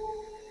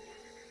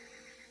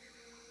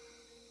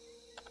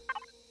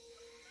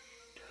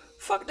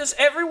 Fuck, does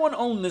everyone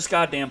own this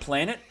goddamn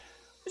planet?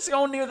 It's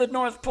going near the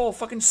North Pole.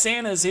 Fucking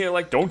Santa's here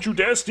like, don't you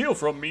dare steal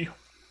from me.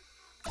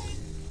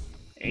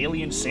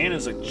 Alien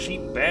Santa's a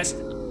cheap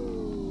bastard.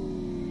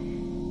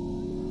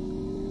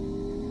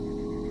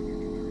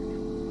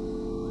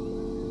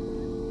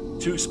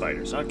 Two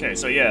spiders. Okay,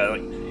 so yeah,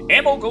 like,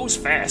 ammo goes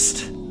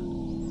fast.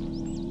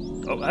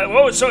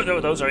 Oh, so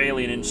those are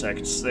alien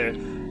insects. They're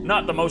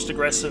not the most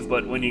aggressive,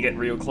 but when you get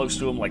real close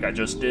to them, like I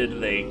just did,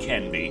 they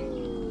can be.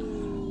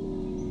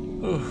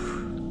 Alright.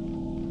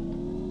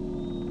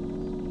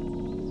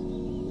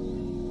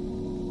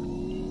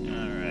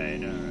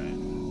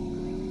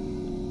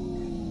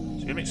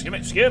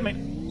 Excuse me.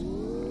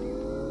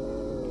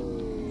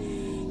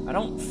 I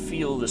don't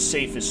feel the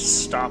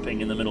safest stopping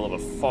in the middle of a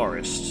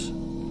forest.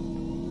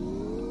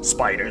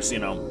 Spiders, you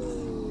know.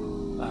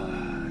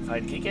 If I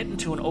could get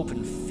into an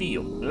open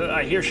field.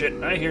 I hear shit.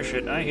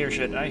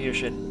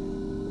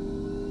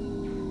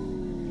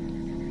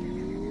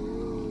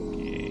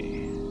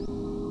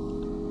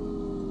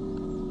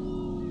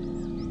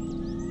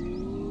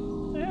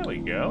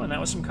 Go, and that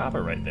was some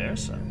copper right there,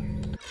 so...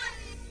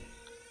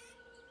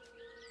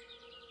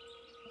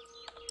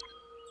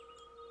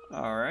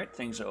 Alright,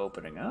 things are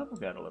opening up. We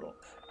got a little...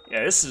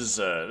 Yeah, this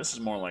is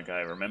more like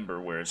I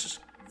remember, where it's just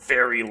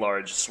very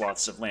large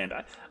swaths of land.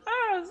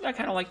 I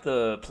kind of like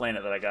the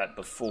planet that I got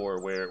before,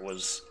 where it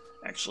was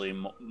actually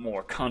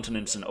more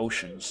continents and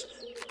oceans.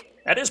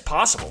 That is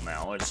possible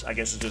now. I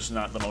guess it's just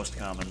not the most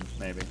common,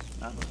 maybe.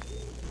 I don't know.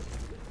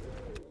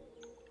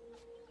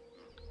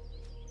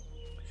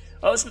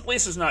 Well, at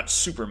least it's not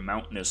super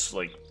mountainous,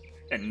 like,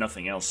 and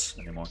nothing else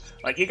anymore.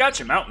 Like, you got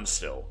your mountains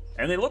still,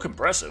 and they look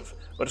impressive,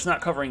 but it's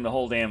not covering the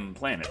whole damn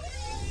planet.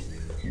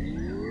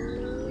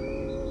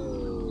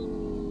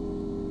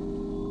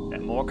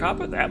 That more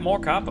copper? That more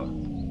copper.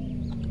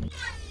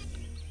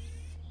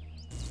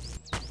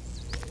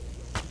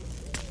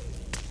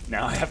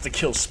 Now I have to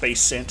kill Space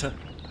Santa.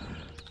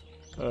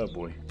 Oh,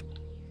 boy.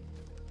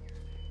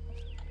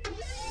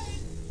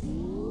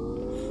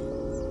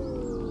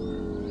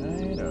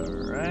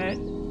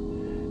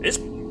 This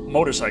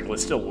motorcycle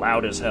is still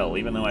loud as hell,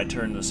 even though I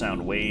turned the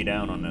sound way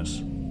down on this.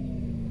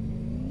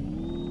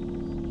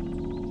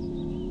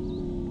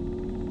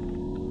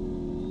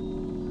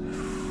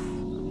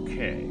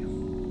 Okay.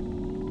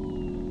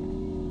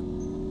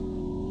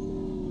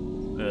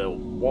 The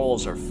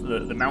walls are...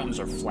 The mountains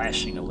are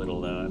flashing a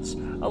little, though. It's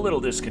a little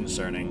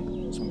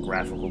disconcerting. Some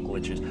graphical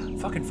glitches.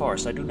 Fucking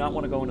forest. I do not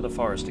want to go into the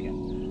forest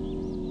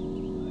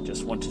again. I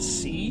just want to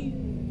see...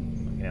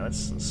 Okay,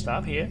 let's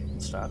stop here.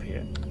 Stop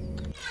here.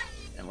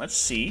 And let's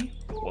see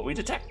what we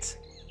detect.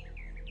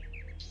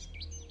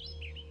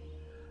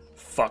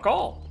 Fuck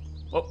all.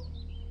 Oh.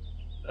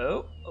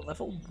 Oh,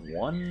 level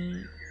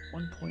 1,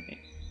 1.8.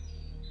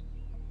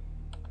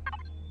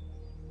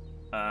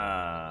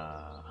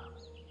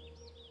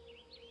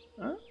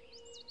 Huh?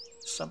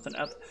 Something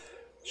up.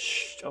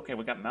 Okay,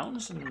 we got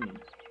mountains, and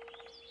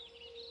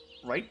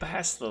right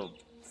past the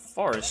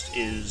forest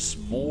is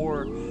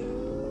more...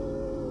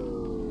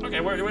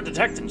 Okay, we're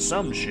detecting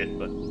some shit,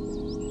 but...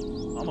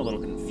 I'm a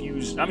little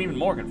confused. I'm even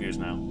more confused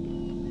now.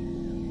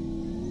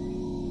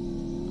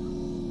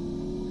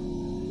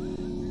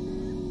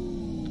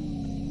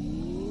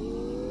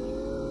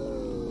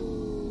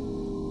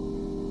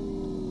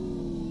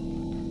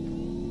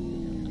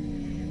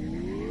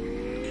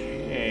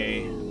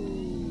 Okay.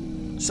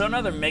 So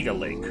another mega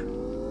lake.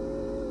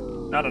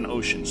 Not an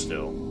ocean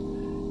still.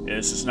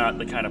 This is not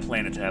the kind of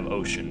planet to have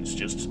oceans,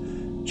 just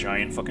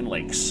giant fucking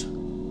lakes.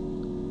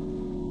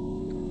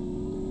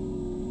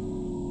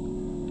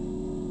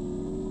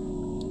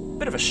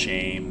 Bit of a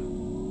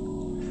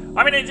shame.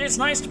 I mean, it's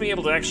nice to be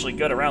able to actually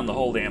gut around the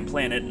whole damn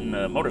planet in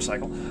a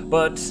motorcycle,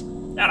 but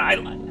I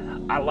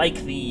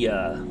like the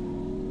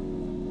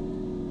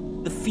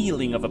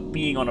feeling of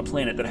being on a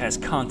planet that has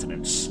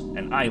continents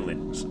and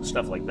islands and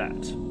stuff like that.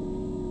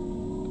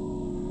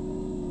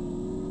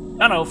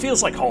 I don't know, it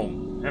feels like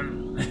home.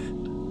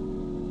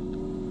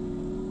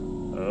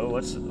 Oh,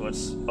 what's...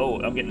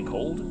 Oh, I'm getting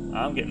cold?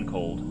 I'm getting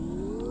cold.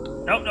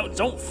 No,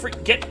 don't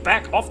get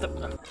back off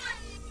the...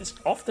 Just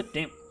off the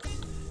damn...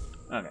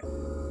 Okay.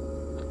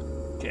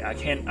 Okay,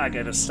 I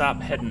gotta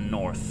stop heading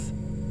north.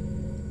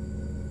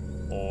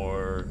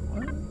 Or...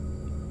 What?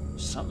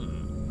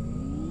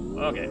 Something...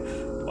 Okay.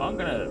 Well, I'm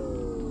gonna...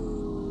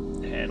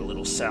 head a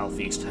little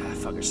southeast.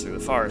 Fuck us through the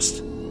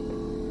forest.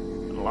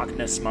 Loch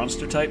Ness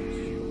monster type.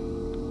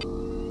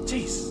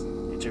 Jeez.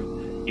 Your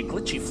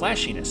glitchy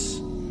flashiness.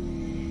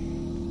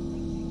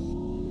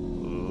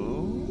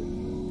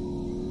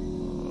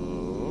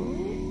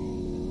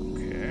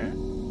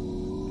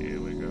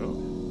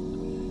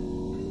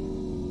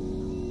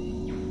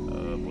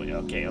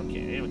 Okay,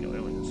 there we go.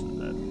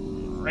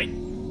 Right.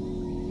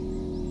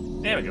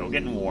 There we go,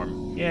 getting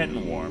warm.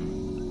 Getting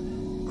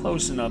warm.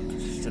 Close enough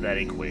to that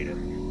equator.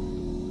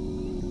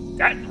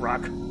 That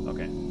rock.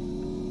 Okay.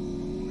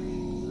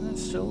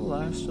 That's still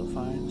alive, still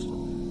fine,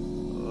 still...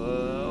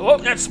 oh,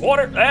 that's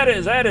water! That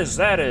is...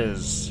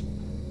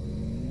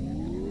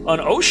 an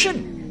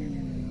ocean!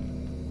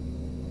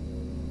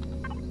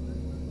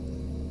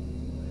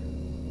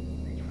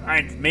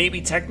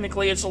 Maybe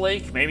technically it's a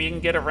lake, maybe you can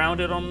get around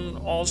it on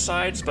all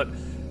sides, but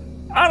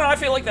I don't know, I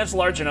feel like that's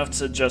large enough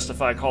to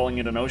justify calling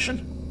it an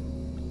ocean.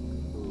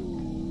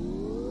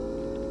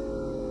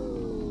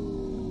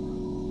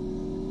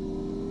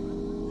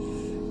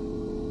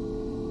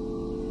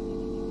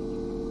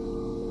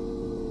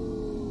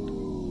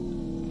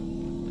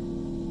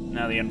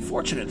 Now the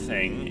unfortunate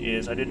thing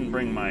is I didn't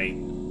bring my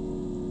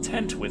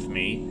tent with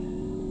me,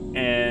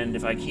 and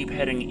if I keep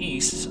heading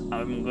east,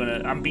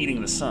 I'm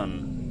beating the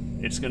sun.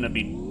 It's gonna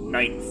be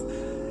night.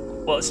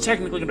 Well, it's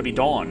technically gonna be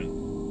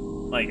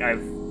dawn. Like, no,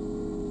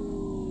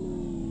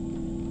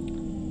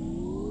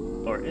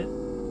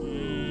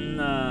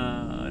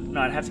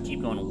 I'd have to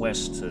keep going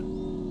west to...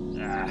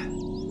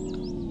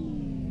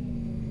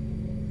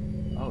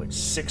 Oh, it's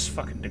 6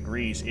 fucking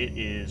degrees. It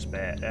is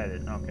bad.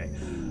 Okay.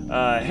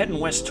 Heading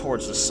west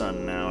towards the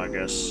sun now, I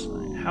guess.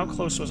 How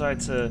close was I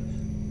to...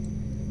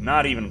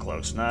 Not even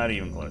close. Not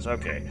even close.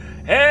 Okay.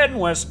 Heading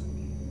west.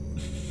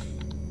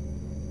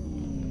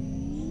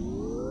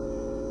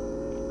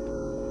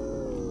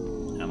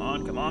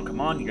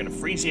 Come on, you're gonna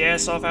freeze your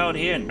ass off out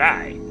here and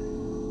die.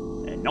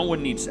 And no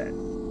one needs that.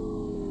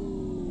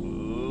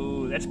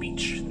 Ooh, that's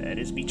beach. That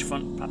is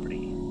beachfront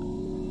property.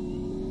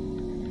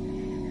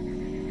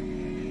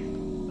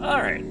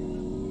 Alright.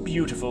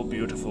 Beautiful,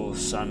 beautiful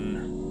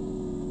sun.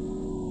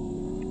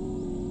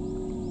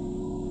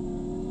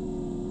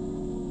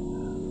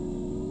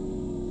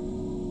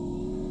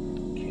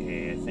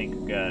 Okay, I think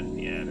we've got...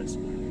 Yeah, that's...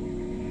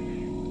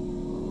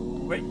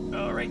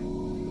 Alright.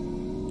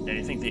 And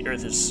you think the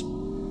Earth is...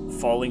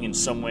 falling in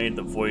some way in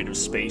the void of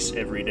space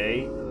every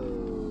day?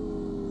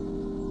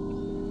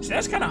 See,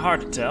 that's kind of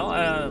hard to tell.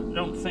 I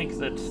don't think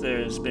that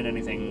there's been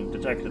anything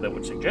detected that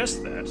would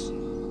suggest that.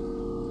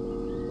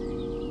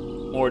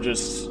 Or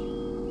just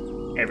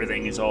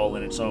everything is all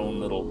in its own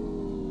little...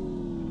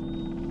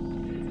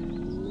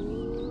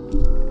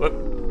 Whoop.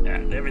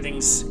 Yeah,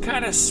 everything's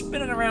kind of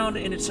spinning around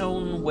in its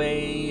own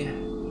way.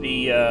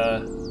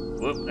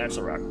 Whoop, that's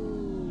a rock.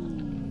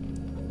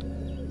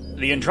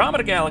 The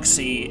Andromeda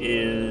Galaxy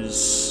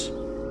is...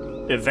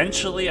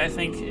 Eventually, I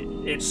think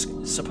it's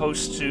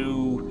supposed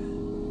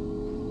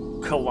to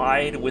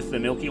collide with the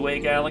Milky Way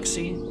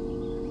Galaxy.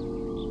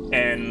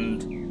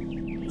 And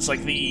it's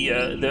like the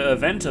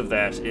event of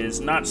that is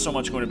not so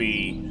much going to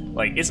be...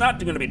 Like, it's not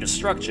going to be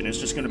destruction, it's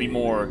just going to be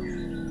more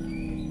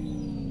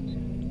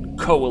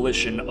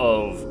coalition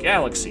of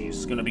galaxies.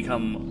 It's going to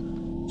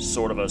become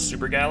sort of a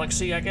super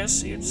galaxy, I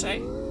guess you'd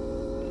say.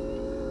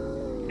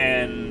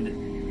 And...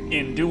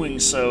 in doing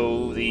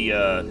so,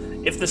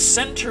 if the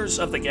centers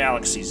of the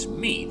galaxies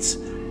meet,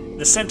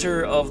 the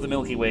center of the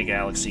Milky Way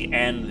Galaxy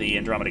and the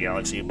Andromeda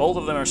Galaxy, both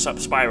of them are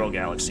spiral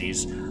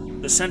galaxies.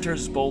 The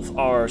centers both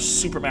are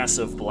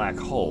supermassive black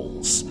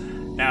holes.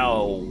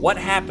 Now, what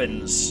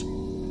happens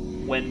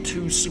when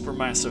 2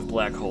 supermassive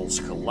black holes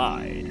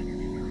collide?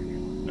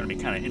 It's going to be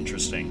kind of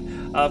interesting.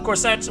 Of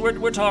course,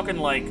 we're talking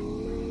like,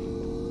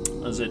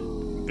 is it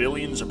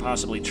billions or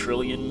possibly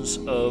trillions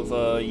of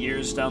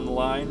years down the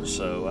line?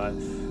 So.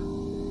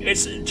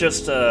 It's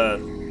just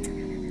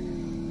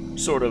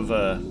sort of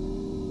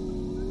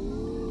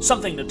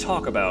something to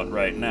talk about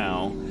right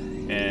now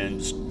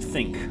and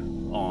think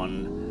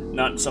on,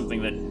 not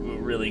something that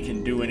really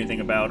can do anything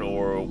about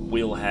or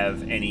will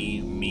have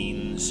any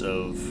means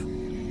of...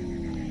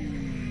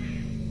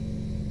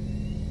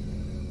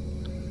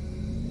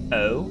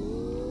 Oh?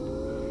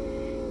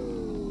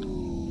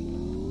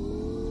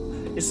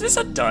 Is this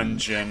a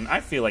dungeon? I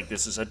feel like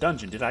this is a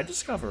dungeon. Did I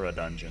discover a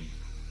dungeon?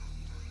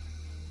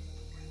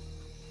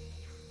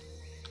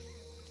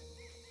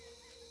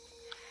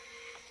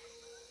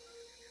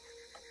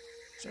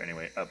 Is there any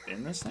way up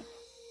in this thing?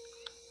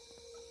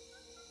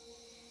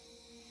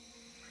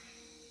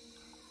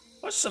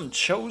 What's some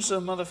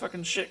Choza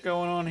motherfucking shit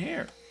going on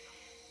here?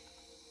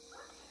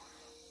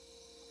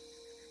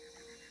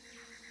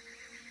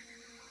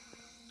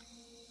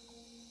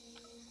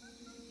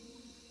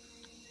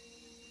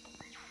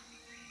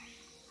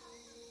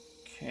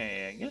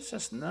 Okay, I guess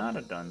that's not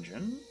a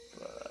dungeon,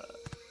 but...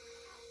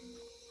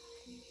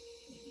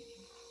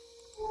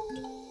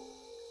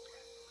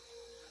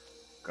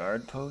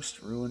 Guard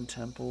post, ruined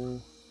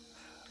temple...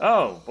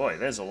 Oh, boy,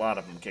 there's a lot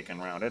of them kicking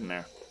around, isn't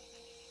there?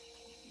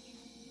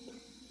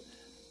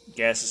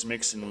 Gases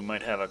mix and we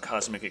might have a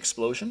cosmic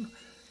explosion.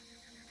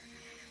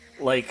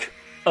 Like,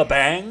 a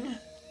bang?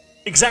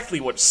 Exactly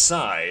what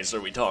size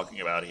are we talking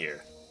about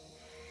here?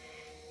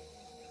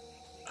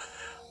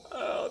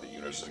 Oh, the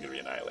universe is gonna be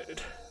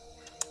annihilated.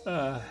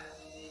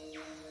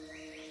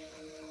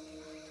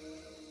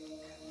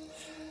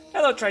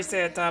 Hello,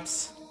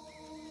 Triceratops.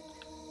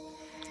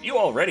 You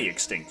already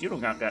extinct. You don't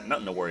got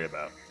nothing to worry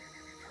about.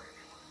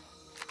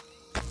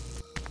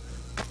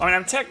 I mean,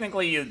 I'm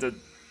technically... the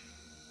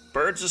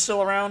birds are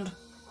still around.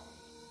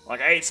 Like,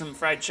 I ate some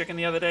fried chicken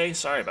the other day.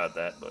 Sorry about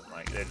that, but,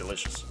 like, they're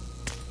delicious.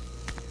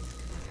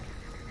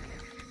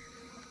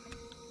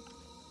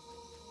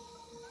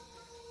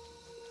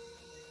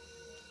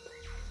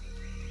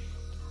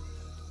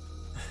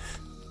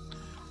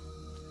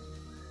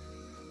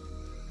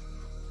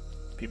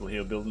 People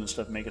here building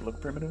stuff make it look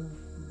primitive.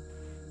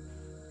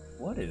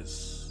 What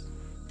is...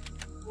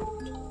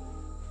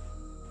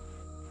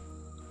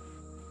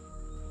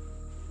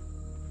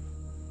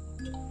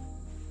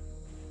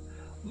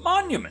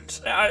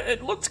 Monument.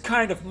 It looked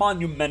kind of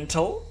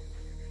monumental.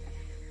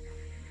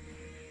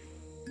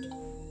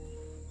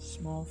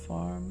 Small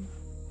farm.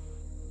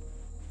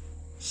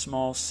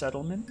 Small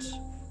settlement.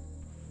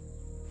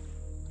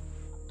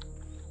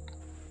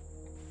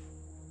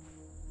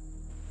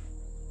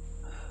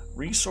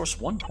 Resource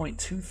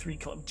 1.23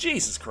 kilometers.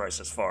 Jesus Christ,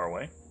 that's far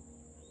away.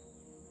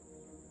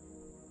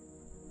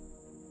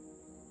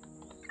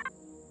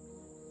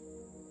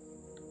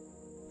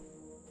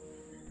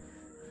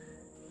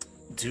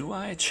 Do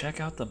I check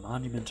out the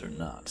monument or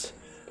not?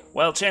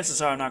 Well,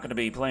 chances are I'm not going to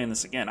be playing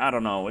this again. I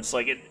don't know. It's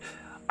like it.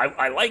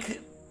 I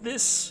like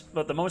this,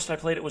 but the most I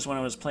played it was when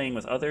I was playing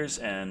with others,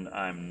 and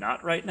I'm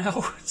not right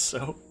now,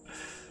 so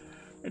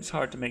it's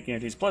hard to make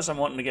guarantees. Plus, I'm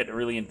wanting to get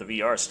really into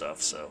VR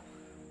stuff, so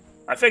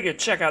I figured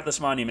check out this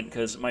monument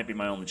because it might be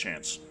my only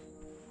chance.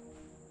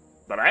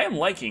 But I am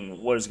liking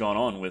what has gone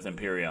on with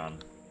Empyrion.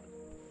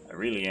 I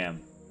really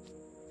am.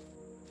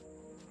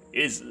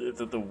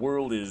 The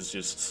world is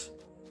just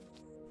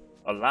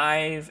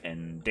alive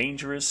and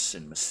dangerous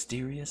and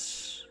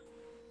mysterious.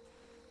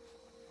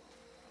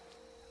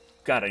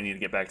 God, I need to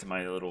get back to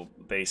my little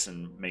base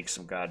and make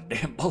some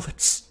goddamn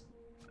bullets.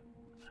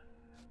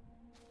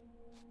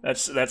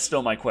 That's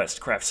still my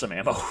quest, craft some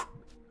ammo.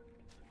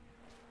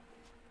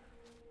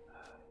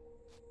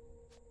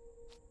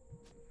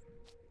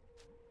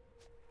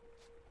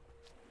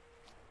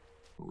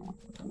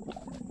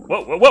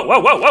 Whoa, whoa, whoa, whoa,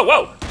 whoa, whoa,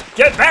 whoa!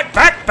 Get back,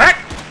 back, back!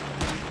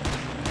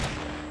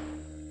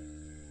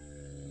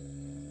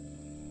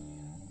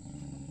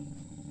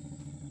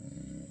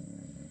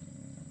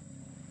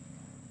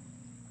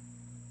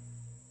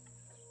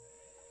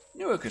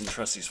 Knew I couldn't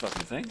trust these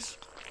fucking things.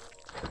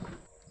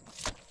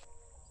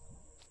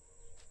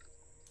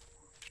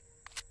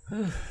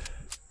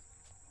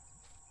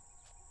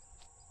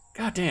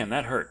 God damn,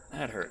 that hurt.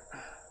 That hurt.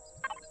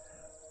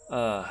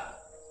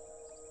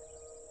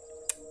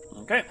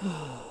 Okay.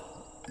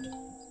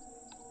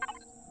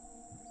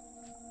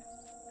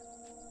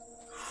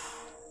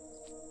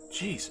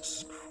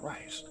 Jesus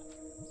Christ.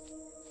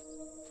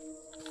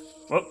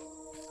 Whoop.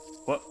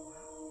 What?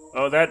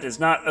 Oh, that is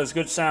not a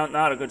good sound,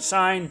 not a good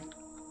sign.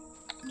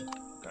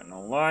 Got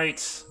no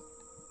lights.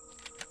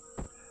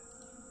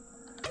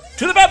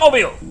 To the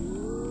Batmobile!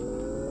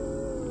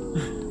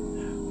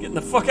 Getting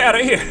the fuck out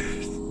of here.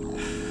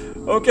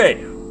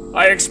 Okay,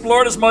 I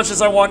explored as much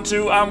as I want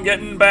to. I'm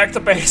getting back to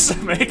base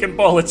and making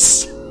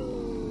bullets.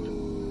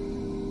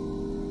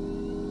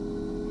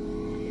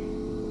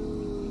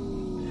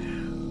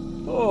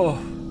 Oh.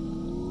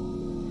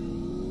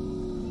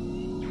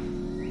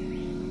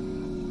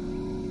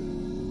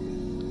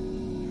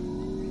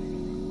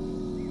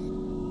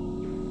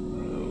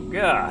 Oh,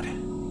 God.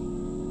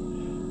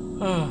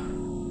 Oh.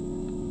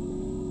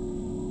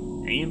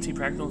 AMT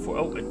practical for...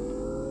 Oh,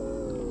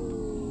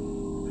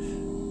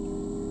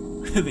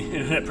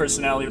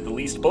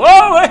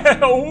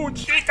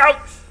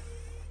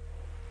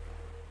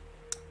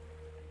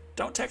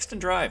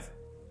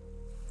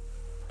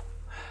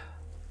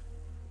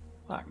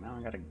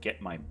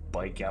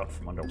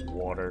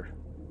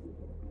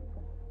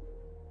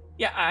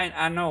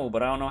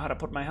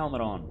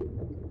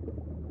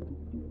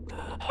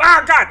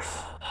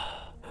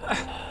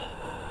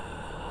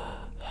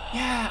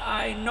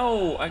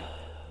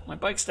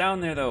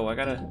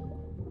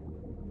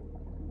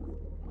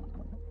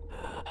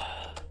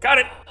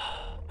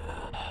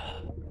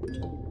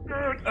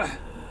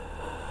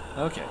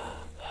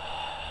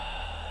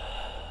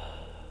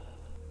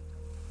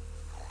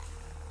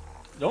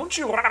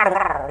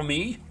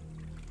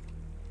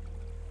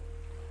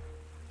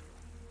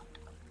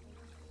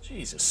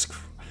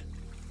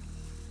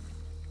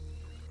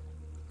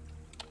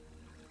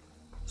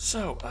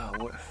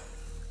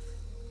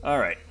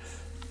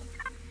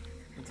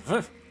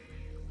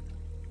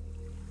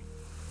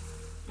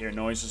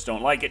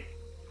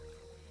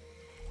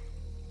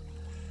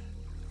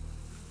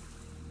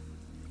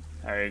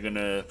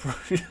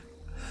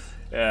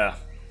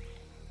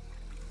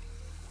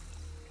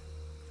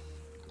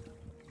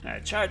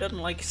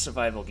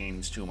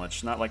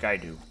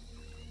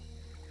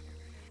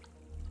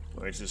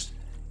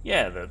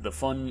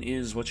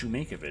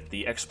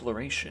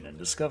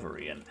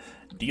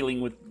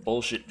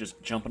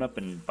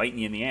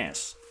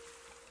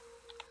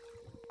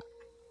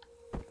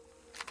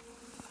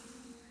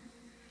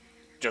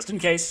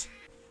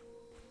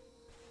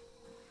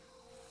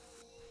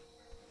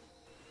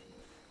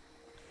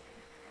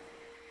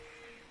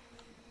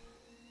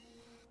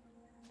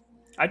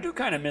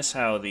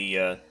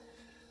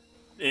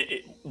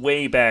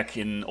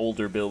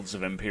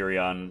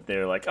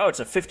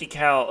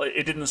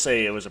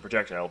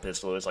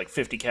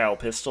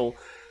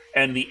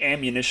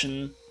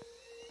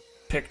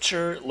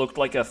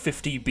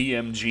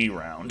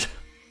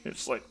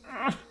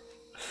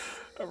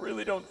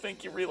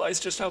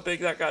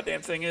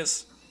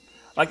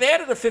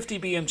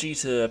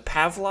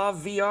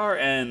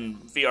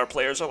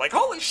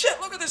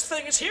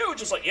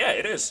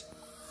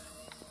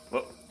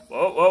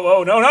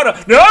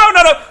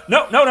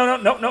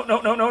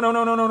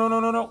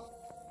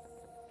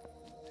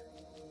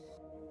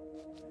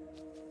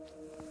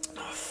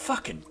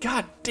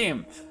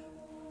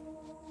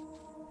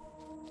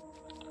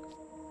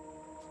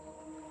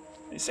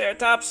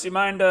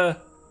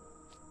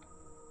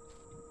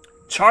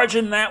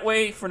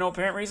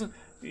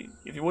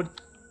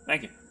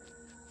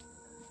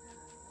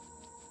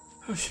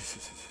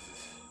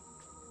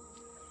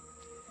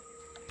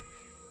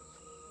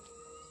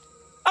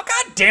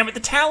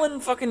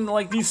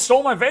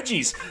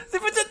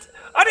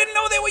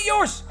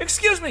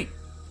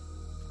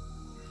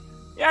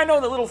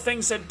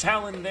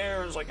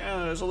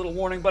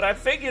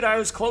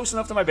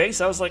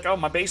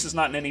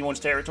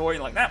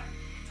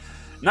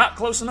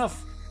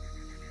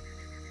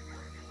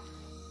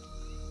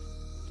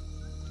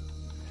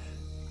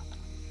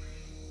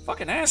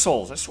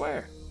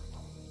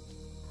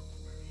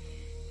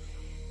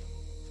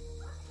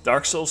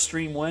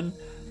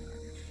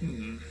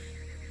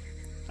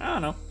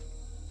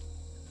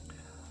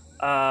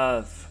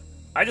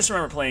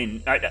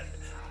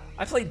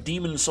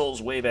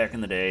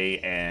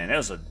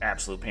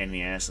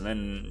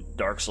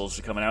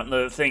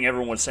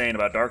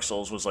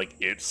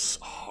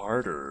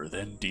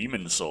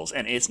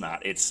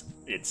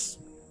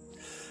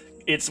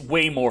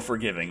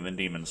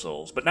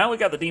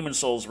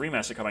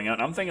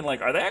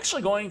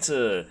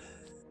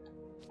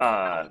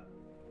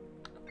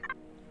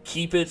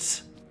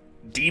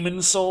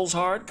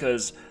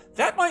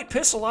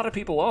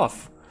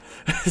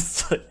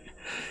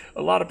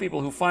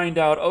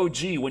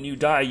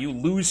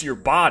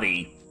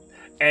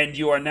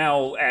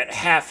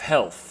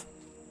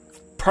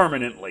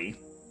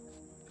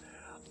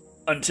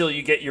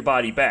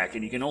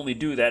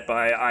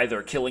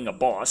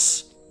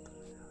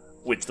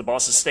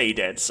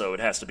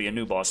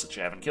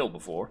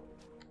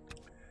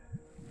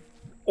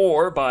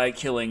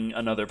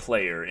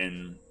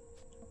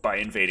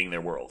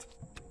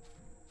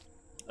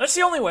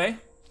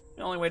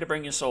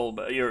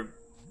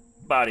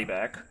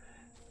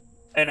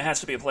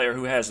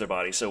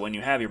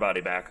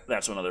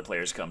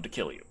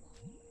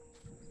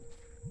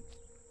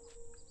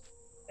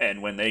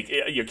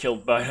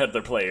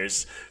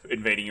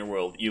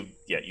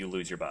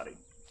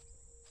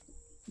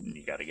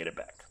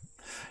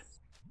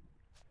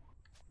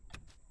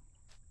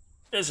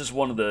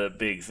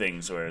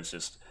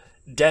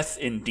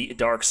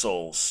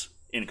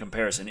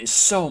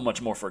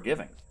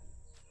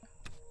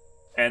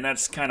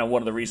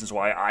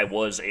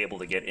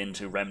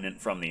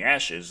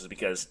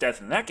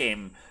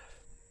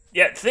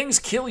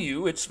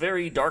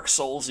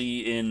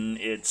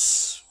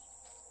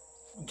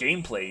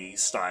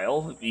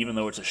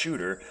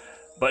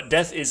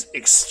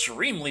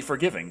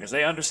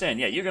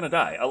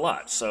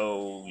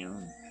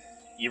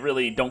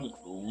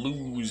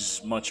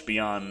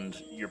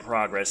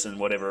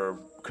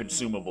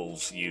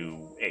 consumables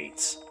you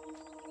ate.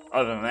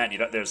 Other than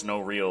that, there's no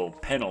real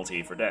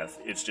penalty for death.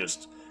 It's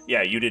just,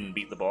 yeah, you didn't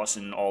beat the boss,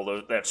 and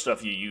all that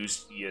stuff you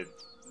used, you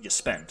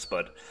spent.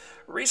 But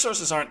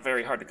resources aren't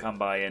very hard to come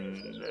by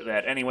in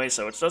that anyway,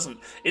 so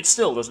it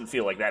still doesn't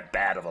feel like that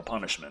bad of a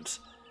punishment.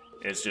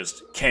 It's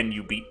just, can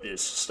you beat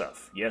this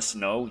stuff? Yes,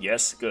 no,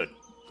 yes, good.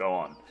 Go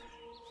on.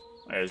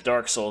 Whereas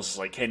Dark Souls is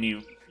like, can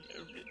you...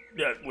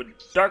 with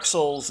Dark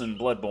Souls and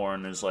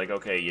Bloodborne is like,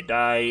 okay, you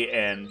die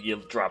and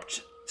you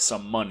dropped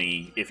some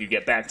money. If you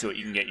get back to it,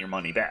 you can get your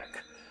money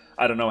back.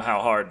 I don't know how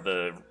hard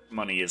the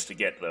money is to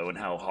get, though, and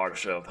how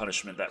harsh a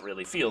punishment that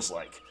really feels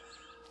like.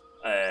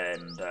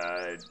 And,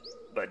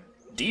 but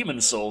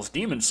Demon Souls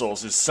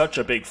is such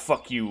a big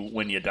fuck you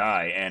when you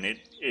die, and it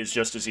is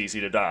just as easy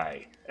to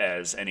die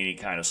as any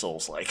kind of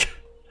Souls-like.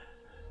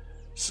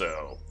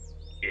 So,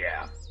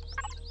 yeah.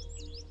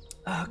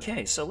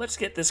 Okay, so let's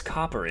get this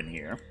copper in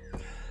here.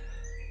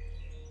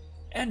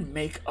 And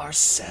make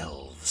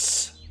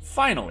ourselves,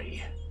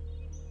 finally,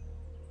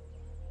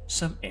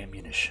 some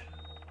ammunition.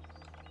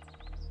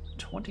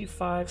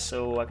 25,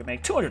 so I can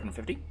make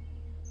 250.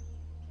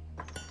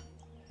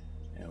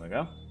 There we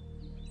go.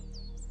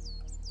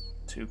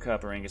 2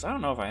 copper ingots. I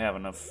don't know if I have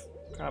enough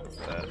copper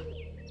for that.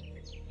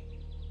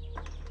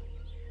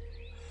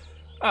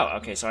 Oh,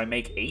 okay, so I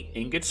make 8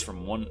 ingots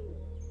from 1...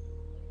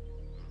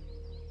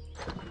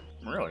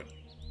 Really?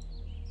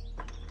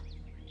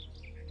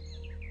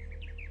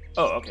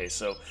 Oh, okay,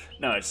 so...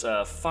 No, it's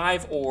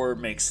 5 ore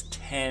makes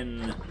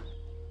 10...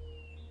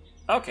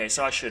 Okay,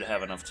 so I should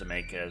have enough to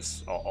make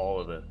as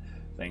all of the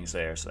things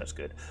there, so that's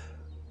good.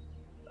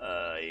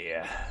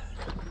 Yeah.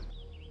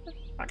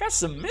 I got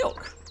some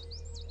milk.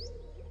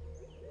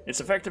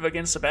 It's effective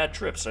against a bad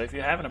trip, so if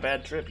you're having a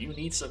bad trip, you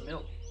need some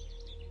milk.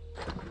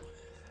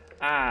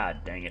 Ah,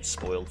 dang it,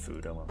 spoiled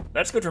food. Oh well.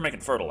 That's good for making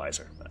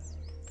fertilizer. But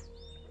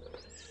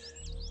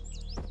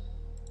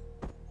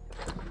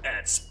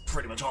that's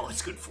pretty much all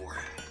it's good for.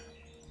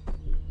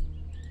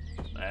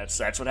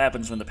 That's what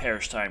happens when the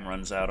perish time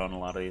runs out on a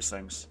lot of these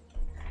things.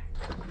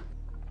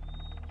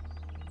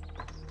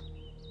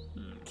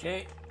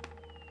 Okay.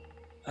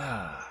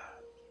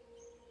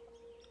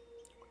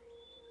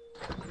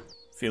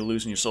 Feel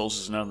losing your souls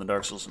is not in the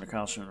Dark Souls in a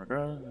constant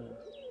regret.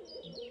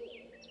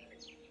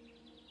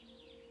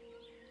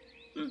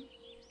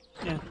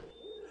 Yeah.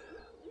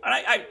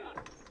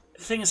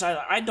 The thing is,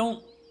 I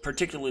don't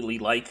particularly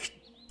like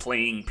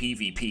playing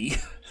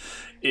PvP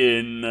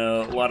in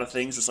a lot of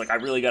things. It's like I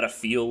really gotta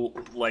feel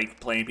like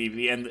playing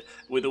PvP, and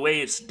with the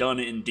way it's done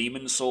in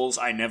Demon Souls,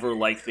 I never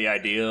like the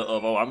idea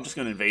of, oh, I'm just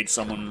gonna invade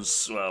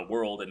someone's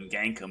world and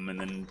gank them and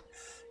then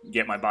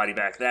get my body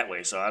back that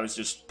way. So I was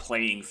just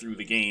playing through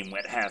the game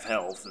at half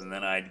health, and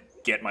then I'd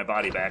get my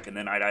body back, and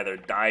then I'd either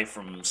die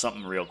from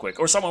something real quick,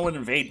 or someone would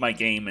invade my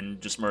game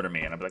and just murder me,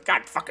 and I'd be like,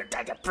 God fucking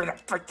damn it.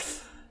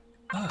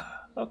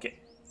 Okay.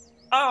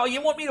 Oh,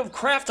 you want me to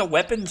craft a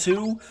weapon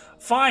too?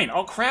 Fine,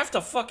 I'll craft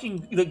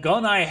the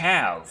gun I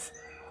have.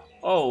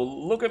 Oh,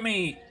 look at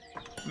me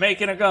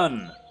making a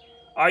gun.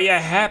 Are you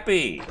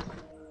happy?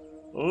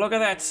 Look at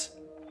that.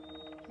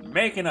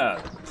 Making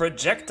a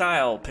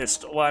projectile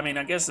pistol. Well, I mean,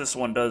 I guess this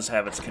one does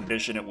have its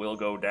condition. It will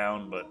go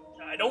down, but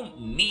I don't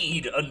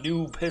need a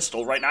new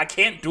pistol right now. I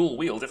can't dual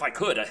wield. If I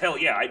could, hell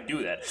yeah, I'd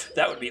do that.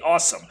 That would be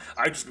awesome.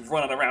 I'd just be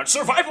running around.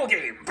 Survival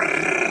game!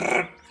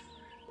 Brrr.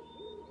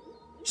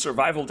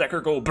 Survival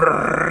decker go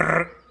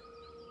brrr.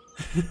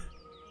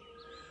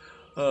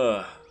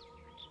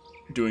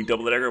 Doing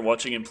double decker,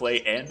 watching him play,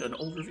 and an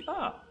overview.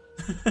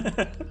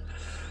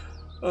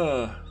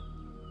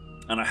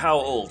 And how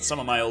old? Some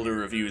of my older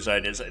reviews,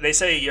 they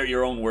say you're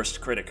your own worst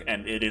critic,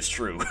 and it is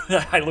true.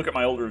 I look at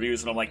my old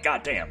reviews and I'm like,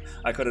 God damn,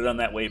 I could have done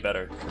that way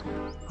better.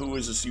 Who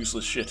is this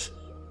useless shit?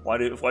 Why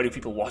do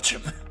people watch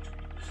him?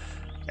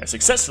 I've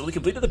successfully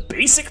completed the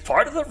basic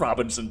part of the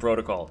Robinson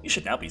Protocol. You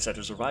should now be set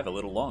to survive a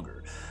little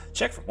longer.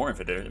 Check for more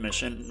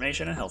information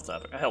and help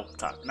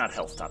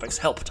topics.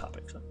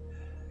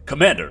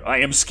 Commander, I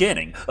am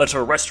scanning a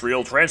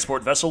terrestrial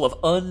transport vessel of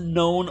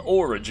unknown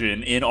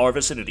origin in our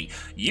vicinity.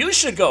 You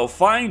should go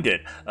find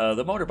it.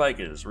 The motorbike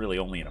is really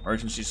only an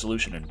emergency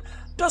solution and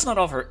does not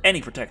offer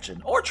any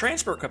protection or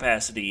transport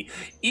capacity,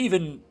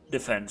 even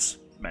defense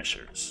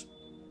measures.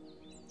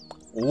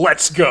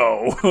 Let's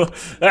go!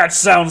 That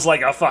sounds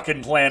like a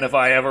fucking plan if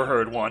I ever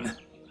heard one.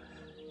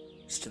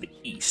 It's to the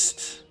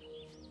east.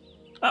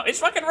 Oh, it's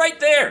fucking right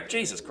there!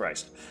 Jesus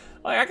Christ.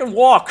 Like, I can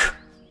walk!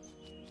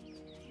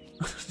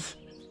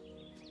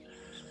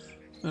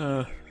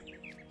 Wait,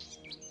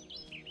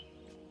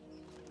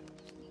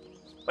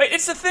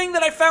 it's the thing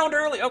that I found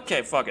earlier.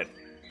 Okay, fuck it.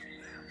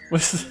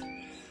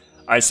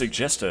 I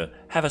suggest to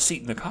have a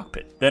seat in the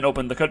cockpit, then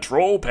open the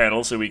control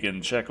panel so we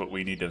can check what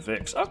we need to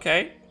fix.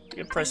 Okay, you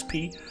can press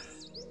P.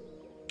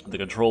 The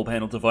control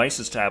panel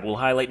devices tab will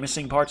highlight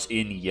missing parts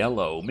in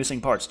yellow. Missing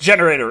parts,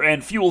 generator,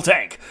 and fuel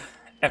tank.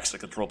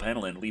 Exit the control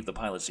panel and leave the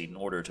pilot seat in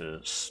order to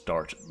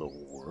start the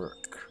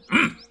work.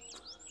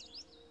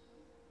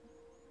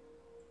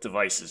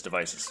 Devices.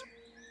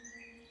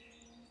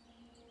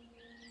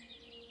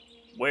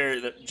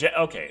 Where the...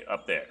 Okay,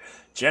 up there.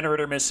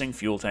 Generator missing,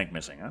 fuel tank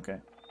missing. Okay.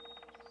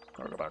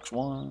 Cargo box 1.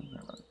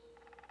 Alright.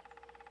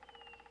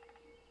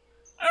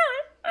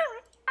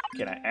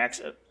 Can I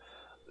access...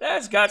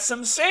 That's got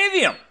some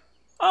Sathium.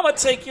 I'm gonna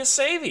take your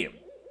Sathium.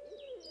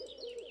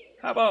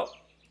 How about...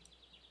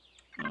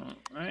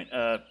 Alright,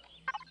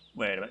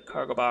 wait a minute.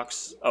 Cargo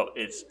box... Oh,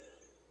 it's...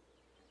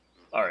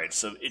 Alright,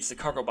 so it's the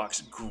cargo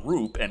box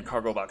group, and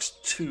cargo box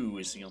 2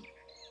 is the...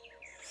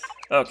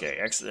 Okay,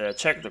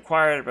 check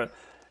required, but...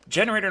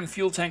 Generator and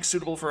fuel tank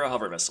suitable for a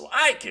hover vessel.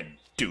 I can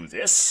do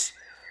this!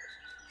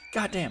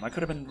 God damn, I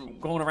could have been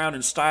going around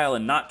in style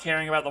and not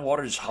caring about the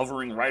water, just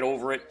hovering right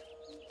over it.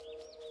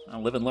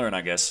 I'll live and learn,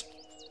 I guess.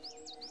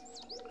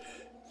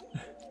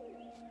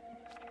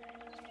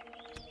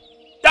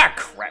 Ah,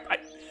 crap!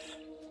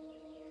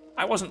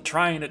 I wasn't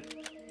trying to...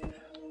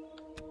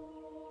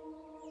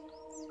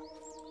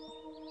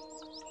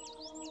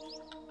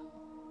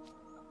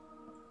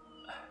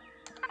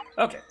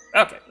 Okay.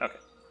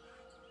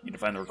 Need to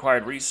find the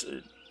required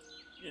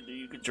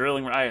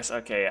drilling.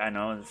 Okay, I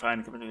know.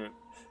 Find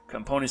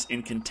components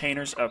in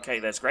containers.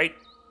 Okay, that's great.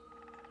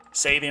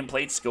 Sathium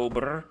plates go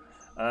brr.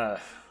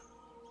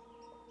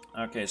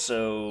 Okay,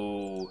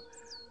 so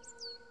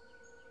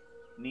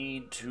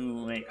need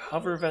to make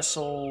hover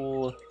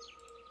vessel,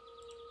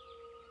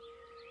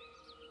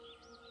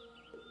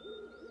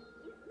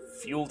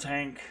 fuel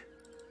tank.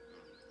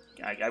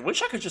 I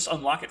wish I could just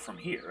unlock it from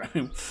here.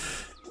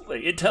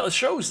 It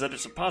shows that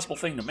it's a possible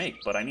thing to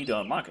make, but I need to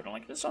unlock it. I'm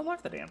like, let's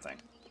unlock the damn thing.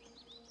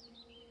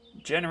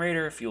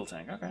 Generator, fuel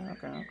tank.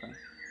 Okay.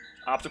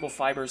 Optical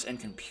fibers and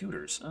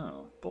computers.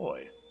 Oh,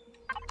 boy.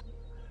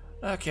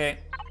 Okay.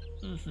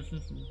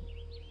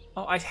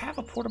 Oh, I have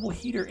a portable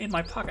heater in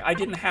my pocket. I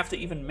didn't have to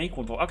even make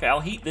one. Okay,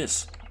 I'll heat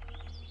this.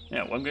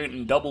 Yeah, I'm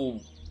getting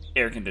double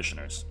air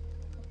conditioners.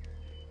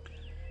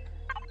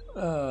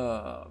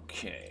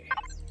 Okay.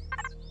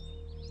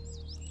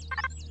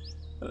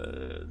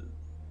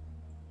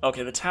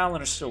 Okay, the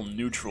Talon are still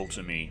neutral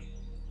to me.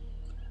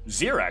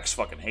 Xerax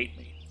fucking hate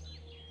me.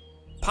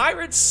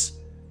 Pirates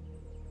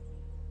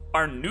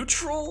are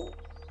neutral,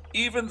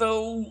 even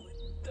though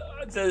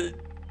the...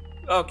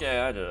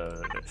 Okay,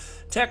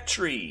 tech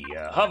tree,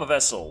 hover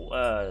vessel,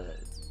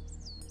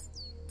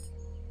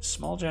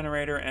 small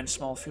generator and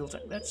small fuel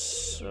tank.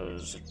 That's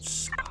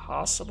it's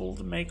possible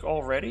to make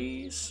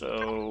already.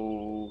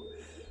 So,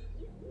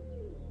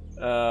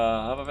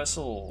 hover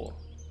vessel.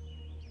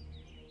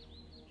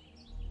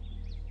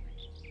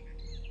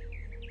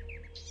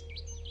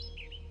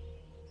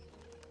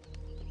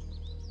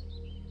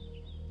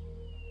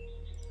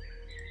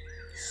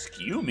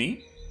 Excuse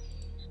me.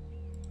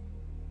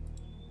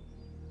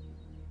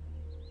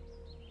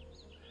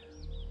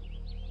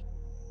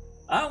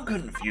 I'm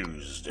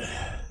confused.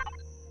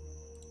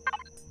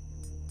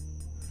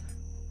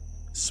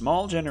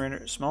 Small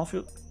generator, small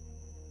fuel.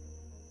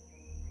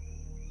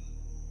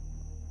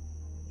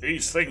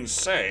 These things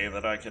say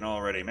that I can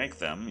already make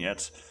them,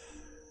 yet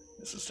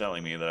this is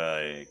telling me that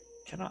I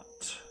cannot.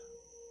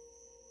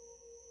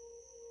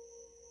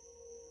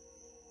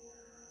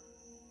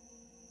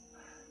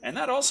 And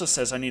that also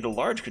says I need a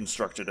large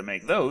constructor to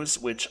make those,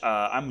 which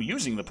I'm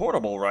using the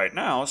portable right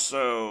now,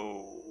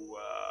 so...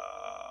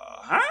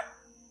 huh?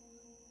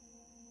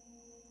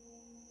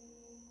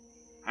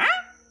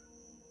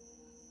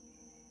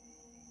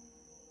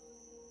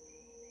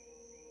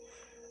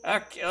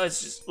 Okay,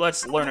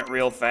 let's learn it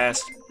real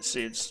fast.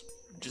 See,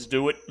 just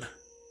do it.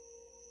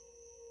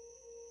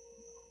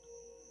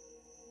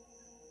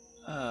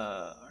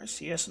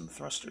 RCS and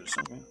thrusters.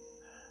 Okay.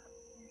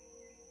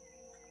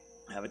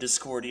 Have a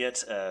Discord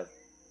yet?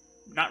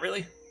 Not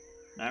really.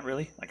 Not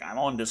really. Like, I'm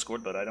on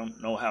Discord, but I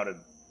don't know how to...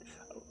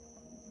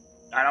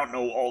 I don't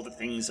know all the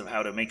things of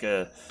how to make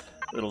a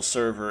little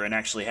server and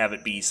actually have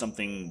it be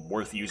something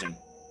worth using.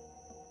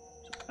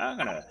 So I'm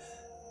gonna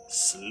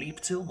sleep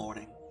till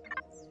morning.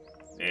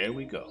 There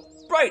we go.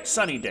 Bright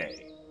sunny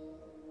day.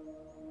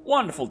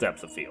 Wonderful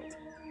depth of field.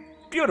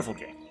 Beautiful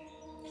game.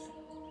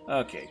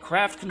 Okay,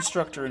 craft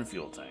constructor and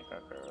fuel tank.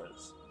 Okay.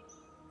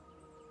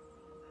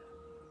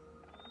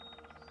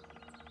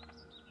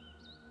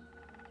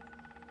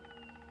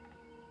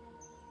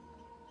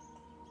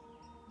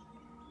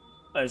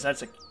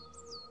 That's a...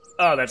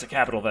 Oh, that's a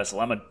capital vessel.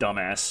 I'm a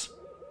dumbass.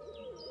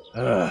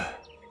 Ugh.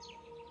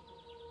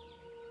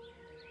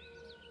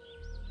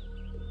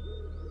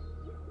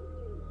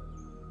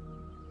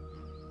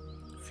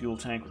 Fuel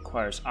tank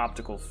requires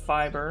optical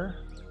fiber.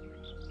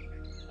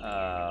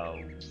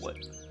 What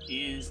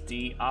is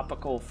the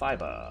optical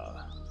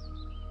fiber?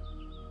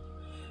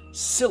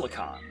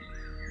 Silicon.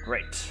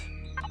 Great.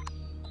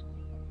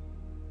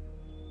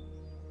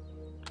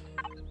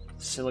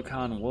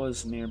 Silicon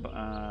was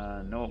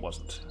nearby. No, it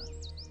wasn't.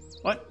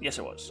 What? Yes,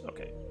 it was.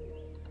 Okay.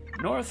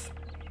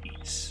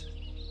 Northeast.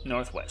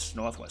 Northwest.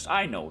 Northwest.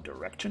 I know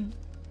direction.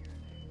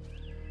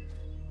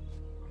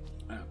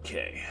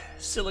 Okay.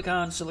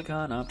 Silicon,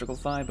 optical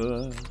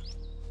fiber.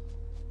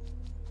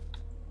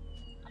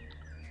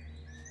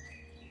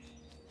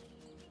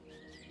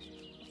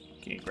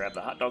 Okay, grab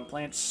the hot dog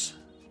plants.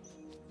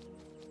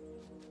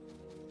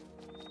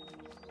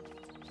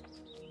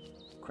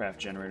 Craft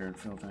generator and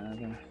filter.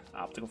 Okay.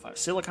 Optical fiber.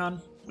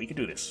 Silicon. We can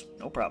do this.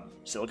 No problem.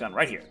 Silicon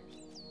right here.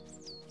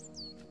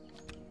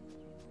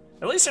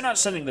 At least they're not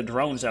sending the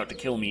drones out to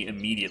kill me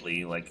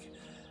immediately, like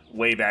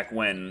way back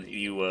when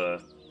you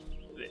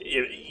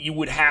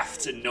would have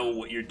to know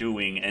what you're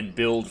doing and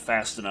build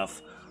fast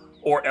enough,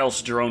 or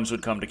else drones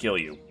would come to kill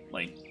you.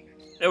 Like,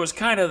 that was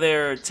kind of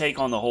their take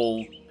on the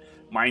whole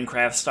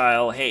Minecraft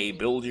style, hey,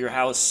 build your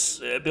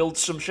house, build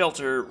some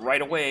shelter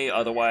right away,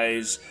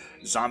 otherwise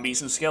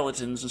zombies and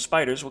skeletons and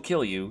spiders will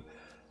kill you.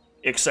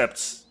 Except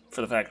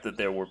for the fact that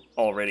there were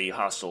already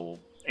hostile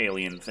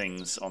alien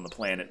things on the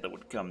planet that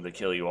would come to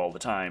kill you all the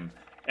time.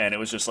 And it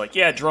was just like,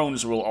 yeah,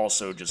 drones will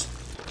also just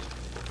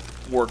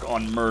work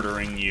on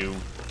murdering you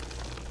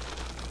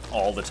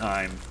all the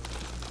time.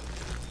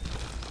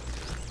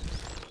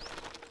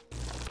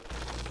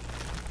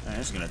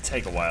 This is gonna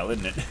take a while,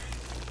 isn't it?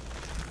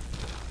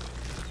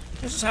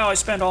 This is how I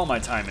spend all my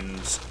time in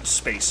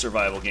space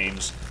survival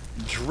games.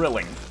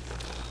 Drilling.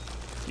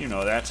 You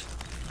know that.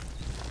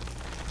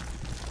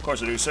 Of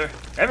course I do, sir.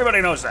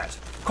 Everybody knows that.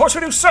 Of course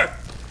we do, sir!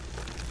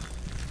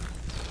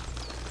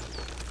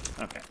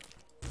 Okay.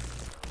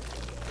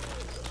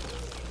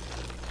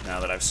 Now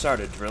that I've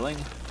started drilling,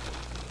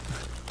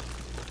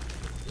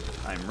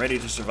 I'm ready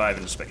to survive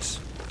in space.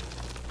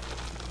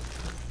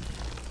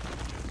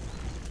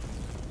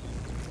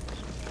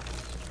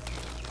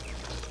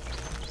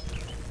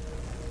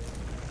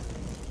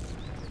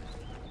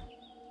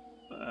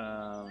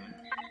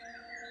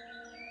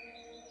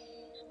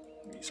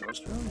 Resource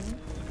drilling.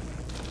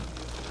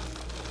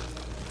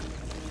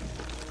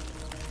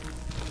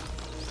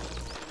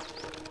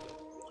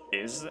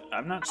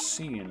 I'm not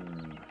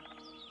seeing...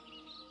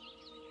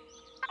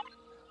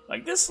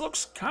 Like, this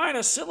looks kind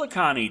of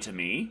silicon-y to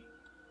me.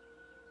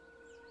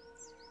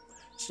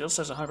 Still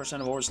says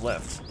 100% of ores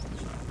left.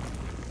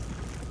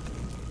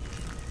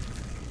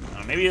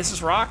 Maybe this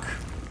is rock?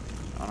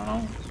 I don't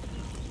know.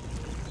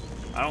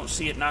 I don't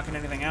see it knocking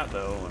anything out,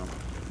 though.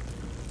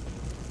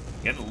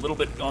 Getting a little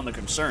bit on the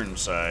concern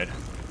side.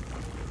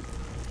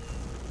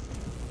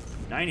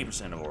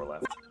 90% of ore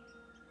left.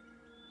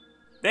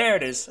 There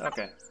it is.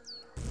 Okay.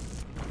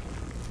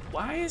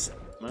 Why is it?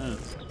 Well,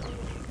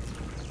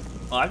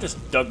 I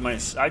just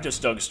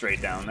dug straight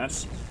down.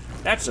 That's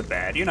a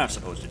bad. You're not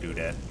supposed to do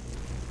that.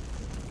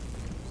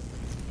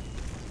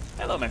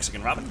 Hello,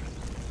 Mexican Robin.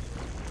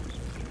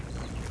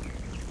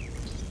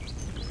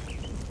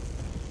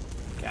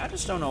 Okay, I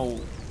just don't know.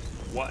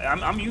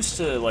 I'm used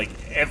to, like,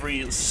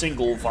 every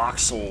single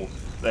voxel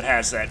that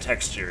has that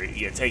texture.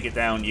 You take it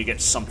down, you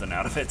get something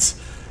out of it.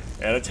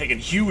 And I've taken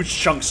huge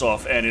chunks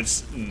off, and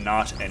it's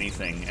not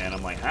anything. And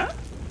I'm like, huh?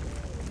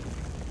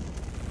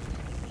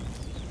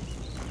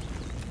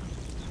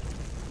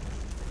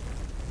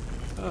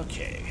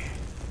 Okay.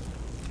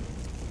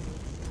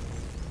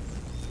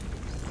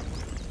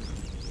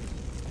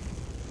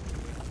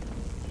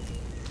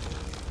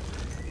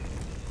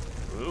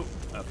 Ooh,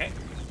 okay.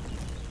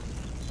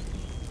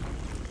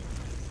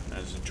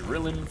 That's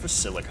drilling for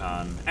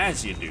silicon,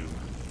 as you do.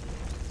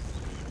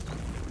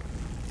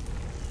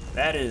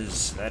 That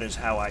is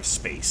how I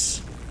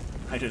space.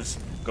 I just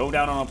go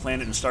down on a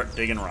planet and start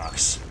digging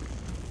rocks.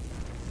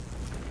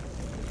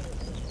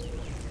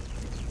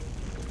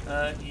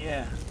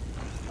 Yeah.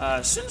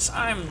 Since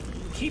I'm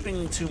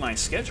keeping to my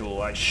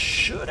schedule, I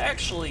should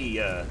actually,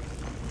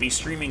 be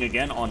streaming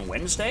again on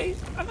Wednesday,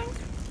 I think?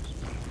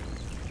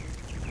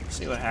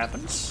 See what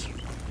happens.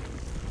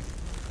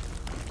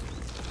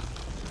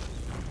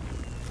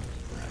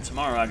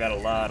 Tomorrow I got a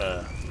lot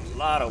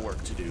of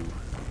work to do.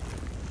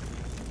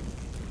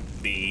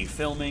 Be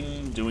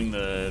filming, doing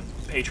the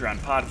Patreon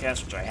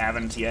podcast, which I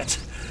haven't yet.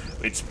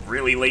 It's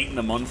really late in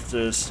the month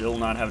to still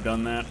not have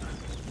done that.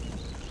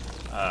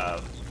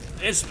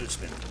 It's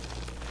been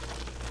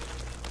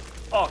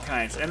all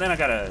kinds, and then I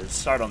gotta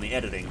start on the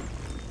editing.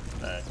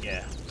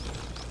 Yeah.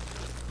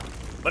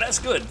 But that's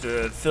good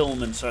to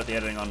film and start the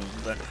editing on.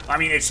 But I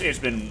mean, it's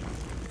been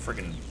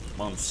freaking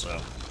months, so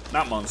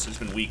not months. It's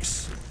been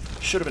weeks.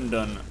 Should have been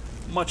done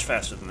much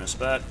faster than this,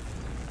 but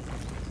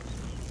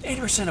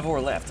 80% of ore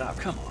left. Oh,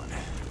 come on.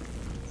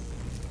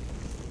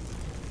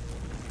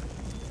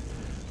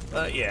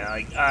 Yeah,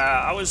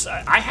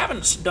 I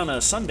haven't done a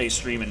Sunday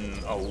stream in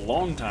a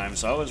long time,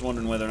 so I was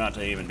wondering whether or not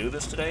to even do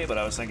this today, but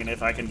I was thinking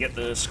if I can get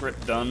the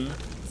script done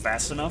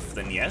fast enough,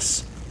 then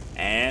yes,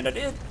 and I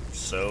did.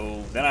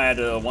 So then I had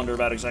to wonder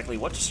about exactly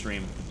what to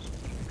stream,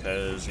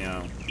 because, you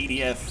know,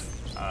 EDF,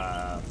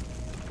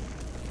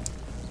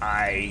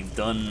 I've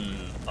done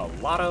a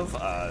lot of.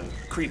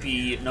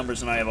 Creepy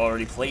Numbers and I have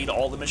already played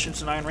all the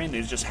missions in Iron Rain.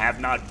 They just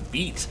have not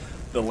beat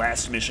the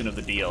last mission of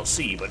the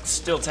DLC, but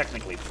still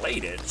technically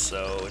played it,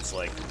 so it's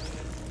like,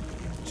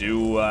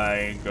 do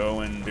I go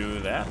and do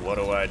that? What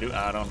do I do?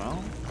 I don't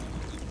know.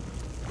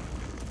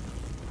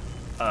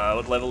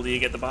 What level do you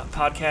get the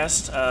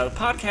podcast? The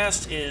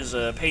podcast is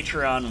a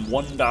Patreon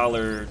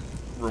 $1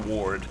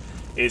 reward.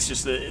 It's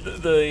just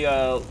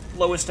the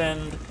lowest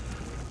end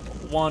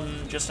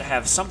one, just to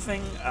have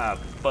something,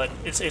 but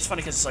it's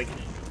funny because it's like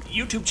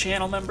YouTube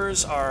channel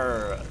members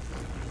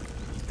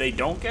they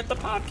don't get the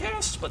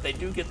podcast, but they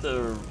do get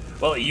the...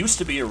 Well, it used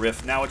to be a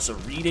riff, now it's a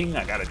reading.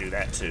 I gotta do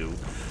that, too.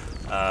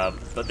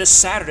 But this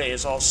Saturday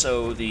is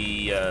also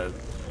the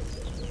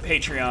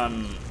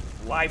Patreon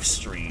live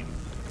stream.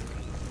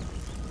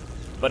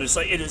 But it's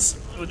like, it is...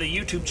 The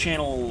YouTube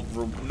channel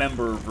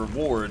member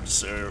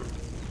rewards are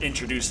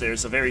introduced there.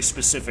 It's a very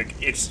specific...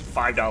 It's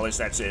 $5,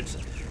 that's it.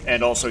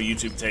 And also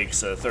YouTube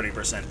takes a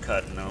 30%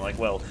 cut. And I'm like,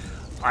 well,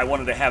 I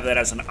wanted to have that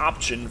as an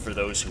option for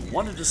those who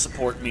wanted to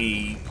support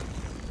me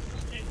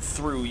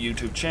through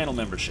YouTube channel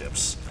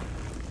memberships.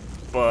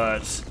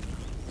 But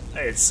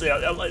it's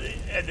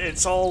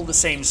all the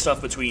same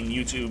stuff between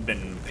YouTube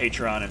and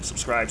Patreon and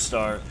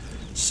Subscribestar.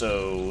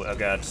 So I've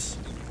got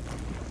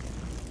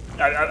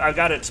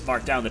it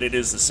marked down that it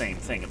is the same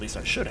thing. At least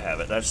I should have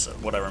it. That's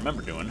what I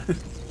remember doing.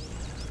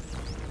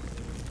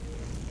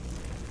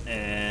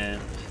 And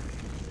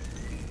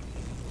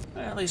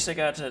at least I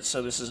got it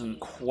so this isn't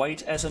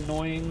quite as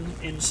annoying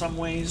in some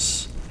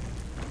ways.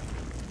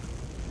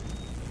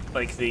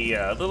 Like the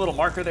little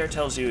marker there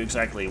tells you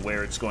exactly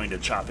where it's going to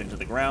chop into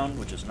the ground,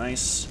 which is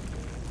nice.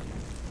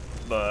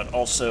 But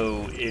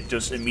also, it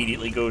just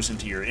immediately goes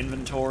into your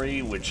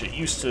inventory, which it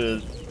used to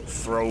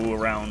throw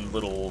around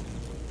little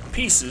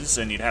pieces,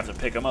 and you'd have to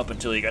pick them up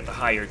until you got the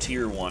higher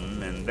tier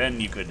one, and then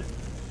you could...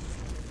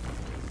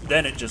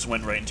 Then it just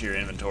went right into your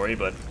inventory,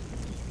 but...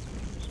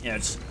 Yeah,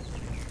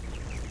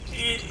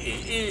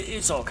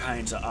 it's all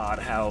kinds of odd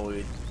how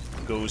it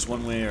goes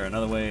one way or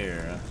another way,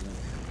 or...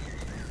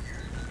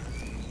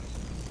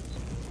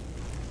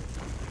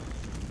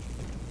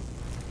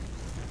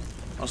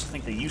 I also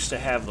think they used to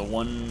have the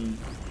one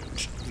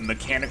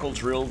mechanical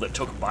drill that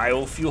took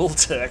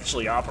biofuel to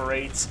actually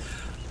operate,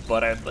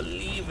 but I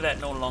believe that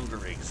no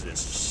longer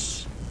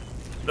exists.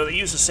 Though they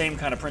use the same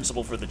kind of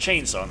principle for the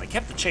chainsaw, and they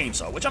kept the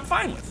chainsaw, which I'm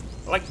fine with.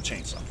 I like the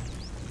chainsaw.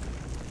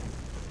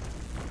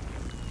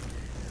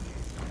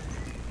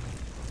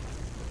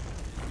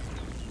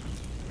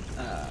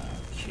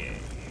 Okay.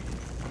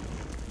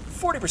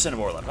 40% of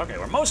ore left. Okay,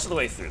 we're most of the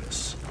way through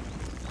this.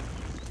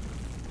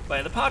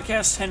 But the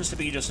podcast tends to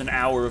be just an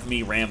hour of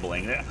me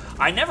rambling.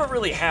 I never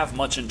really have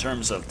much in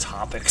terms of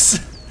topics,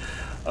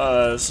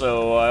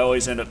 so I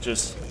always end up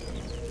just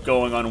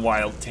going on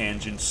wild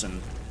tangents.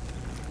 And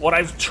what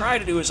I've tried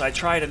to do is I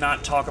try to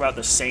not talk about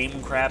the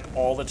same crap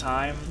all the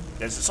time.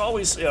 It's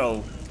always, you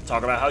know,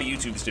 talk about how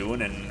YouTube's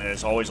doing, and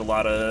there's always a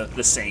lot of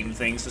the same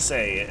things to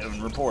say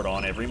and report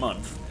on every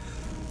month,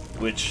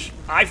 which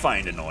I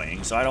find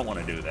annoying, so I don't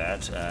want to do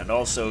that. And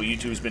also,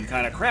 YouTube's been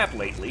kind of crap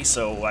lately,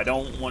 so I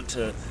don't want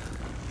to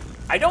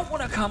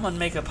come and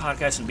make a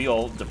podcast and be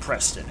all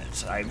depressed in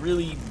it. I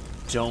really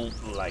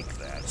don't like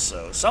that.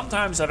 So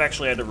sometimes I've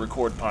actually had to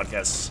record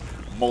podcasts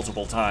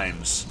multiple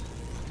times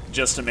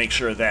just to make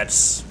sure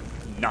that's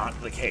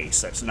not the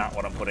case. That's not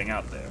what I'm putting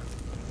out there.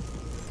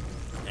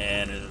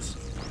 And it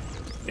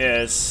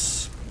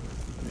is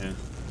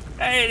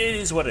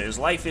what it is.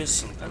 Life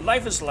is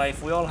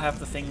life. We all have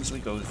the things we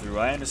go through.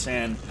 I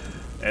understand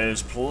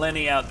there's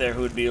plenty out there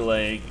who would be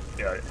like...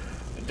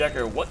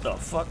 Decker, what the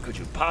fuck could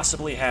you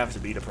possibly have to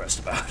be depressed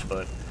about?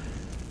 But,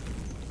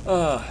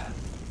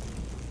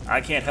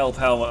 I can't help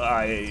how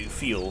I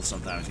feel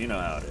sometimes. You know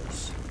how it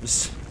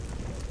is.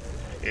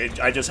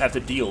 I just have to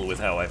deal with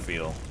how I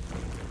feel.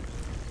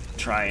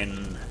 Try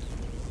and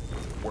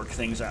work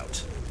things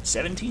out.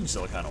 17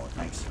 silicon ore,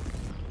 nice.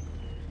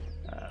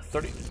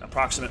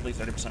 Approximately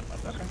 30%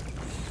 left. Okay.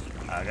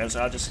 I guess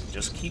I'll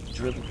just keep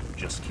drilling.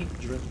 Just keep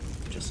drilling.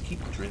 Just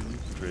keep drilling.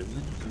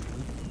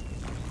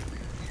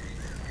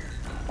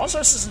 Also,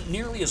 this isn't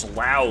nearly as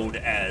loud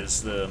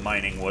as the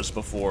mining was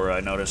before, I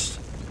noticed.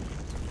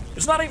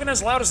 It's not even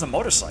as loud as the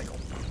motorcycle.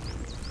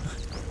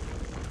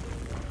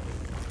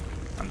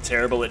 I'm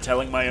terrible at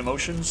telling my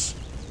emotions.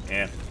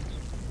 Yeah.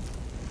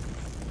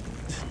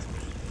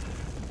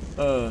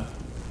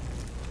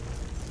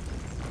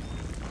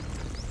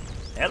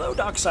 Hello,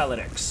 Doc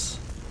Silentix.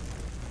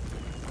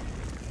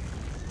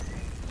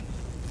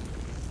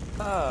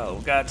 Oh,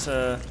 we got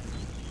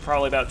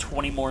probably about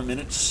 20 more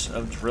minutes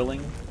of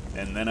drilling.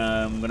 And then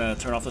I'm gonna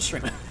turn off the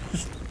stream.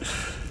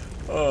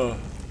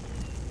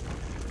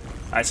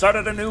 I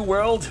started a new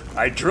world,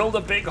 I drilled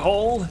a big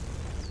hole,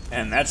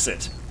 and that's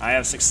it. I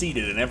have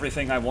succeeded in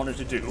everything I wanted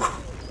to do.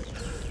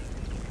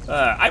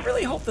 I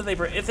really hope that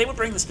if they would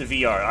bring this to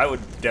VR, I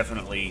would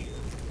definitely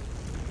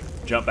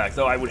jump back.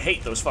 Though I would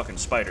hate those fucking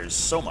spiders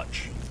so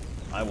much.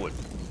 I would.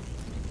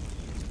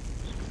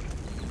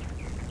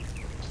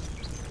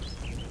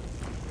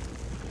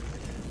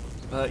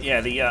 But yeah,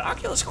 the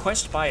Oculus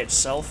Quest by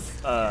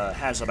itself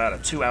has about a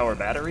 2-hour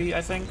battery,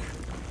 I think.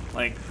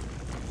 Like,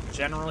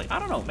 generally, I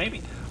don't know,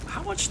 maybe.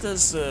 How much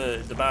does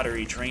the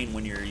battery drain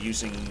when you're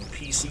using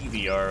PC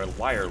VR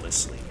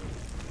wirelessly?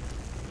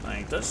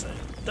 Like, does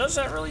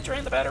that really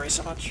drain the battery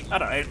so much? I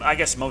don't know. I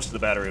guess most of the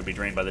battery would be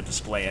drained by the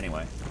display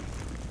anyway.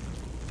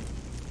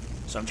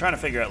 So I'm trying to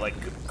figure out,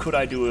 like, could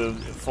I do a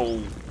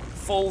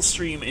full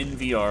stream in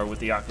VR with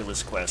the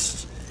Oculus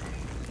Quest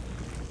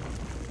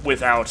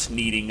without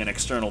needing an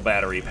external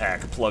battery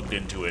pack plugged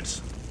into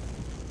it?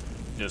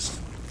 Just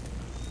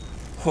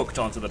hooked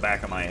onto the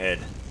back of my head.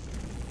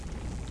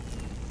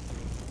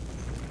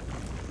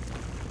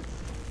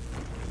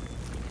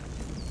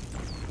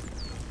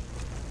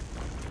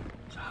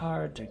 It's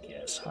hard to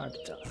guess, hard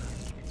to tell.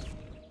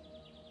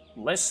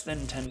 Less than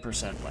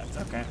 10% left,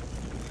 okay.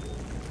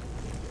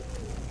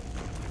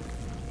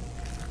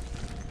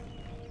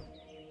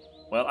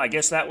 Well, I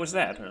guess that was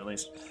that, or at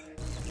least...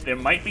 There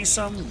might be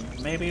some,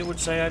 maybe it would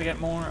say I'd get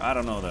more, I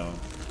don't know though.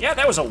 Yeah,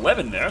 that was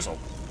 11 there, that's a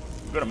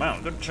good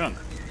amount, good chunk.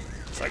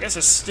 So I guess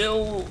there's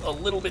still a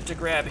little bit to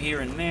grab here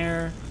and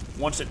there,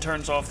 once it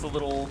turns off the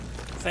little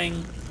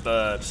thing,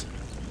 but...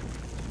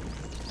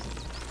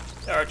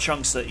 There are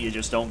chunks that you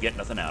just don't get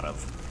nothing out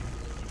of.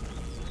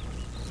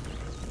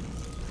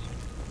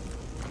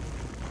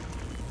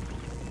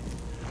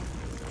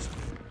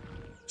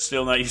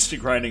 Still not used to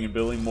grinding and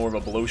building, more of a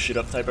blow shit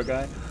up type of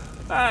guy?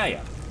 Ah,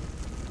 yeah.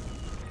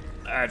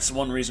 That's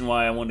one reason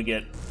why I want to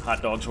get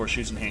hot dogs,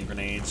 horseshoes, and hand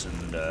grenades,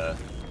 and I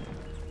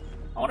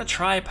want to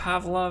try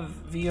Pavlov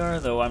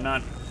VR, though I'm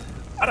not...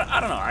 I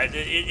don't know,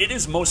 it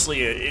is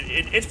mostly...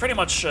 It's pretty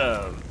much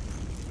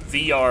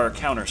VR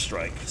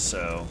Counter-Strike,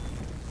 so...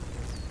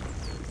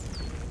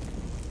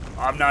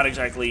 I'm not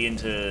exactly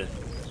into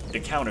the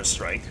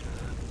Counter-Strike,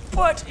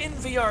 but in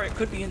VR it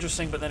could be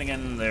interesting, but then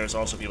again, there's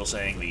also people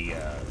saying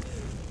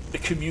the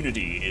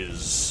community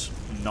is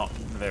not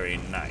very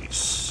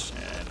nice,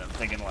 and I'm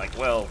thinking like,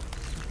 well,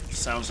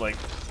 sounds like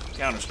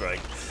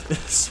Counter-Strike,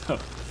 so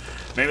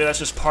maybe that's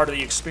just part of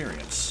the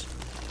experience.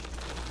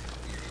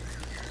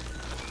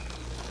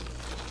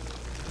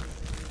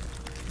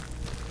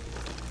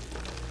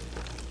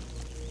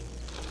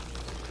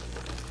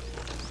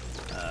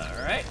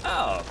 Alright,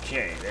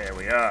 okay, there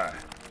we are.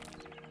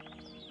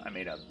 I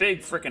made a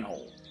big frickin'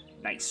 hole.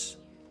 Nice.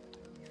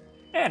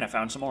 And I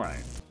found some more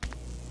iron.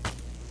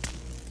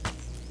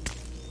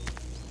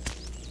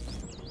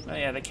 Oh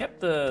yeah, they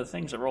kept the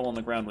things that roll on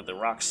the ground with the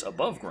rocks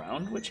above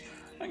ground, which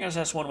I guess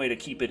that's one way to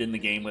keep it in the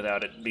game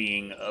without it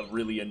being a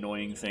really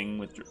annoying thing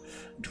with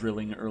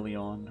drilling early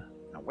on.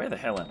 Now, where the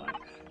hell am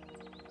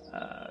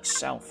I?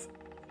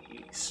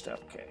 Southeast,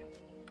 okay.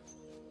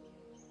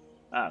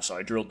 Ah, so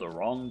I drilled the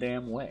wrong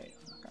damn way.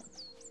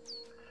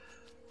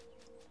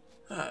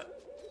 Okay.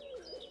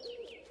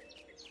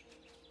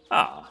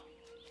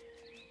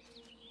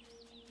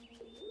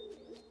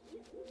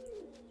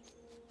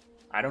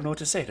 I don't know what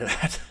to say to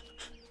that.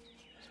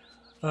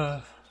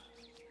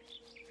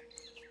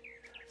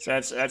 So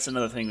that's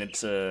another thing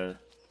that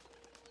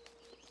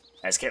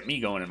has kept me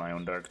going in my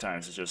own dark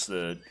times. It's just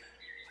the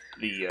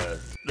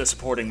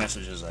supporting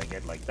messages I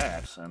get like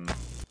that, and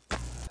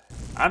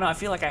I don't know. I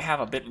feel like I have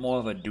a bit more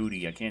of a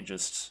duty. I can't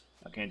just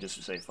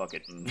say fuck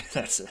it and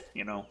that's it.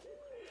 You know,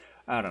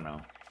 I don't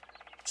know.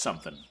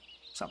 Something.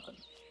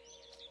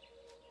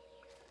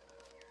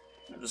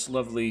 This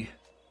lovely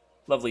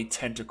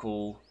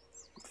tentacle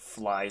with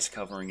flies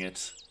covering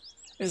it.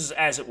 This is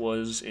as it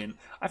was in...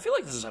 I feel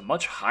like this is a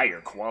much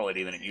higher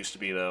quality than it used to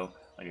be, though.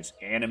 Like, it's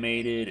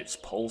animated, it's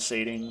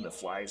pulsating, the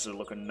flies are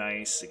looking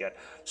nice, they got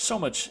so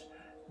much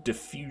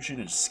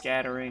diffusion and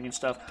scattering and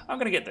stuff. I'm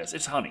gonna get this.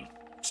 It's honey.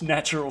 It's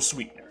natural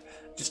sweetener.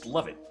 Just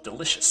love it.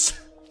 Delicious.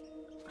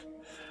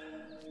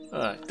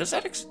 Does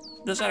that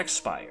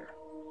expire?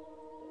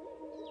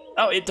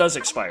 Oh, it does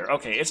expire.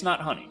 Okay, it's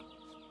not honey.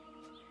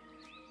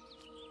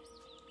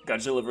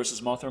 Godzilla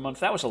vs. Mothra month.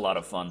 That was a lot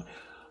of fun.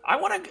 I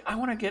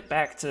want to get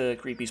back to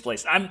Creepy's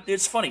place.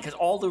 It's funny because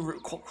all the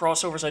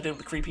crossovers I did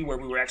with Creepy, where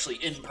we were actually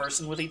in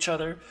person with each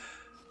other,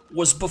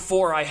 was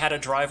before I had a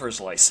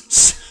driver's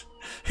license.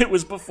 It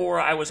was before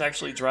I was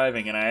actually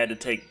driving, and I had to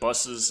take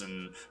buses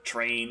and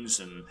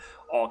trains and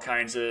all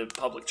kinds of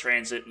public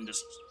transit, and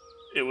just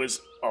it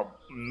was a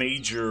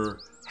major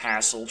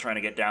hassle trying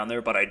to get down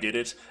there. But I did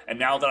it, and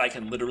now that I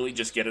can literally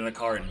just get in a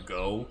car and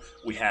go,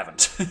 we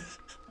haven't.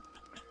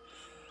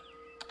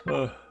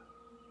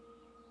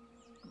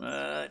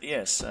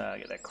 Yes,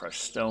 get that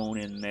crushed stone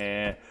in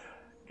there.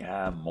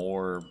 Yeah,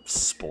 more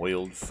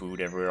spoiled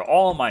food everywhere.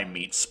 All my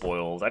meat's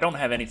spoiled. I don't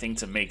have anything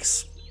to make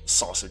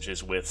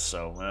sausages with,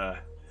 so,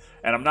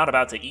 and I'm not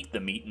about to eat the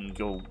meat and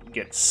go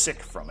get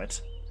sick from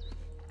it.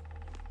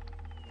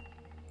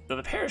 Though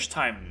the perish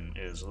time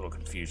is a little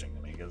confusing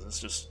to me, because it's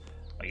just,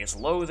 like, it's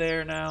low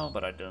there now,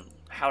 but I don't...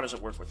 How does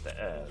it work with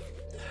the...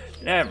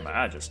 Never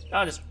mind,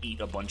 I'll just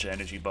eat a bunch of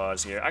energy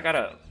bars here. I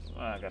gotta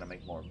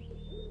make more...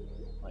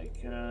 Like,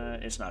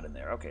 it's not in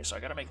there. Okay, so I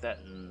gotta make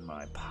that in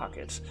my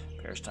pocket.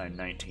 Perish time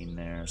 19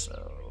 there,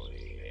 so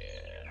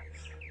yeah.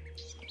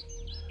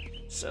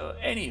 So,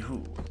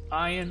 anywho,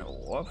 iron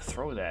ore,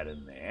 throw that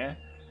in there.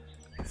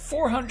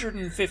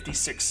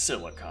 456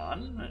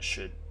 silicon. That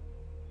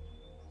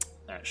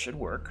should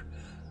work.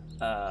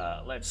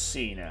 Let's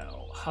see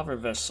now. Hover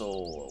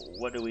vessel.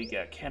 What do we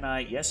got? Can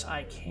I? Yes,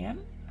 I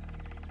can.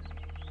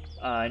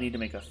 I need to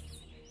make a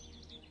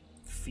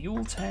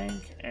fuel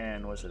tank,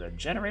 and was it a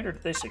generator?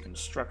 Did they say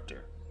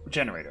constructor?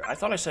 Generator. I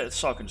thought I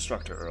saw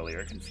constructor earlier.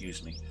 It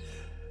confused me.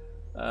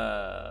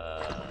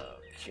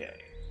 Okay.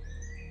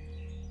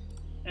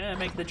 And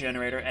make the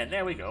generator, and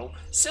there we go.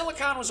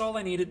 Silicon was all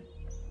I needed.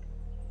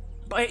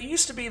 But it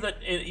used to be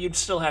that you'd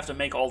still have to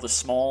make all the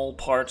small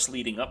parts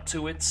leading up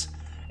to it,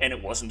 and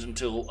it wasn't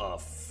until a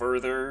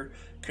further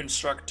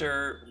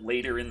constructor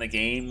later in the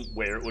game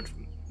where it would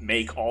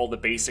make all the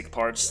basic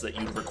parts that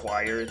you'd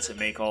require to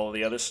make all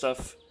the other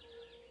stuff.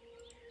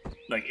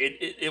 Like,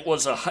 it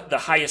was the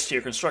highest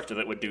tier constructor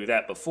that would do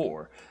that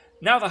before.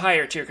 Now the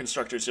higher tier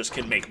constructors just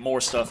can make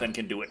more stuff and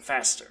can do it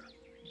faster.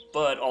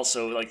 But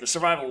also, like, the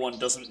survival one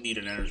doesn't need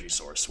an energy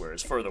source,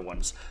 whereas further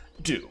ones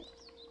do.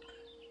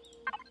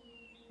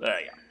 Yeah.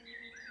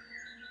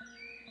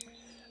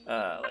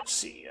 Let's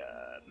see.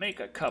 Make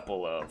a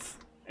couple of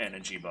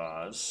energy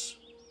bars.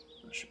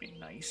 That should be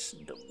nice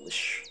and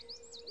delish.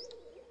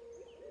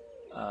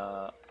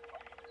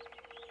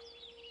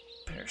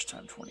 Perish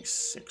time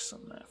 26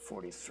 on that,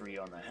 43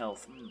 on the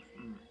health.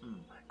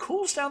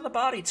 Cools down the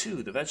body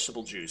too. The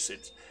vegetable juice.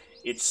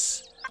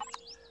 It's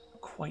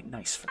quite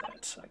nice for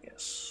that, I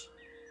guess.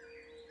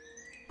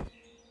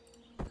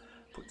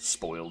 Put the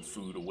spoiled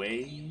food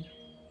away.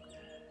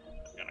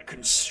 We're gonna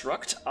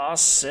construct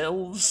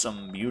ourselves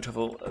some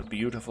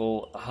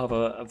beautiful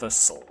hover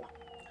vessel.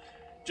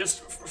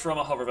 Just from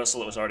a hover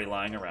vessel that was already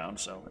lying around,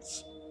 so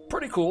it's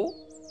pretty cool.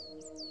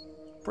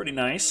 Pretty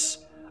nice.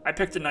 I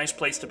picked a nice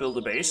place to build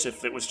a base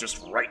if it was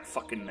just right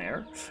fucking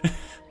there.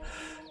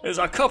 There's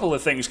a couple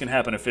of things can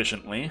happen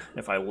efficiently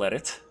if I let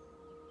it.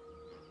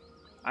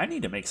 I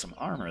need to make some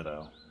armor,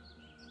 though.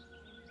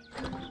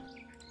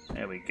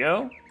 There we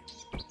go.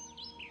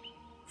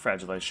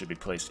 Fragilize should be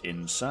placed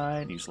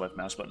inside. Use left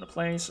mouse button to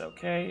place.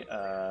 Okay.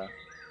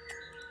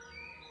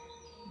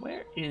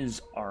 Where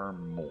is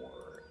armor?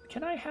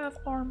 Can I have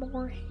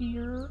armor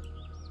here?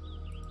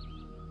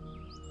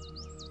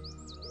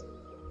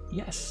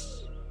 Yes.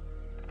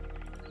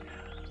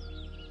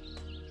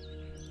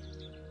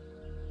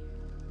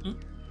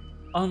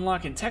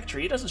 Unlocking tech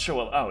tree. It doesn't show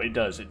up. Oh, it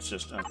does. It's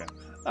just... Okay.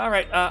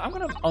 Alright, I'm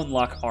gonna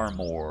unlock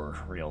armor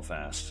real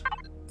fast.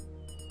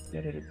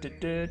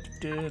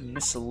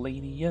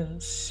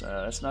 Miscellaneous.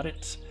 That's not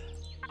it.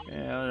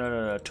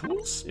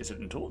 Tools? Is it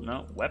in tools?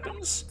 No.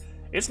 Weapons?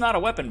 It's not a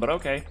weapon, but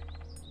okay.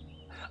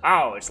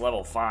 Oh, it's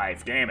level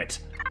 5. Damn it.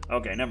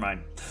 Okay, never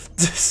mind.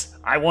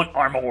 I want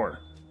armor.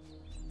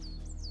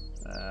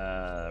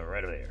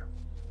 Right over there.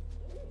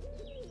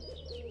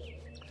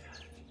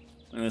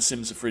 The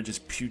Sims the fridge is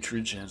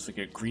putrid, has like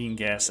a green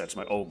gas. That's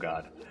my... Oh,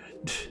 God.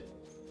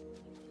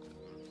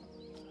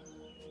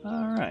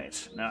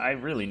 Alright. Now, I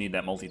really need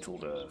that multi-tool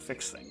to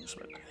fix things,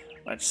 but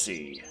let's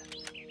see.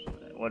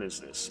 What is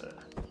this?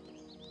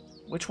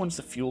 Which one's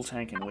the fuel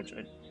tank and which...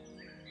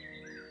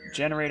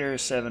 generator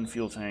is 7,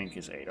 fuel tank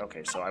is 8.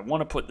 Okay, so I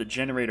want to put the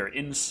generator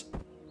in...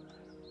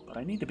 But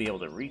I need to be able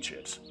to reach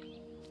it.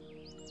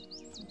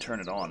 And turn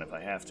it on if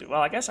I have to.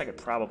 Well, I guess I could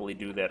probably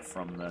do that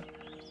from the...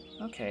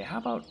 Okay, how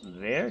about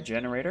there?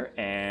 Generator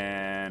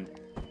and...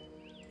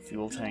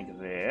 fuel tank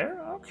there.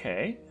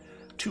 Okay.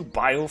 2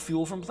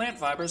 biofuel from plant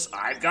fibers.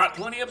 I've got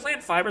plenty of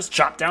plant fibers.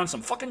 Chop down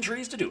some fucking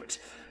trees to do it.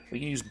 We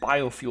can use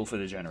biofuel for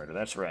the generator.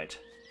 That's right.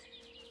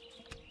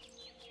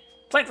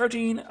 Plant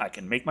protein. I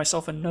can make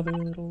myself another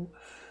little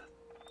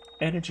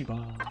energy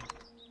bar.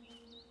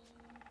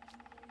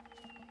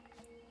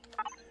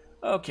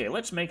 Okay,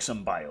 let's make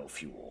some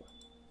biofuel.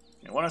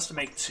 I want us to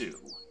make 2.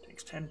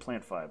 Takes 10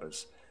 plant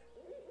fibers.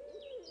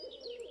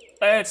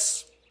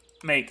 Let's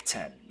make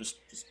 10. Just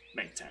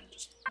make 10.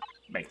 Just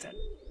make 10.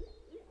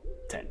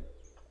 10.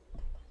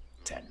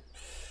 10.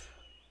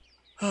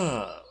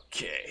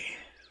 Okay.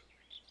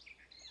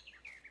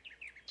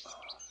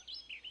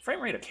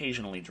 Frame rate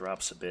occasionally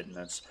drops a bit, and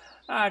that's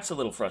it's a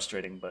little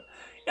frustrating, but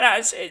yeah,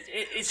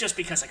 it's just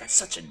because I got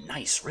such a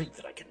nice rig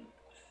that I can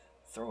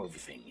throw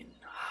everything in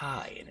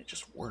high, and it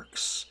just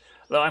works.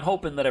 Though I'm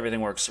hoping that everything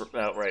works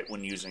out right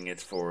when using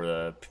it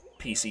for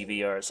PC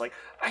VR. It's like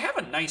I have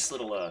a nice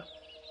little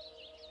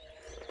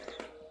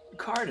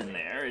card in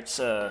there. It's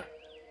what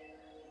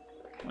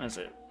is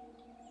it?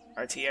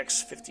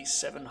 RTX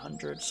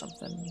 5700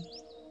 something.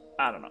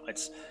 I don't know.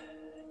 It's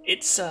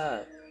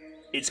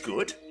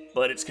good,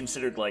 but it's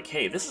considered like,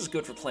 hey, this is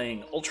good for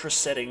playing ultra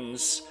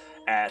settings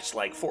at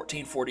like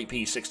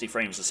 1440p 60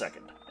 frames a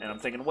second. And I'm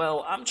thinking,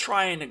 well, I'm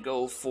trying to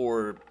go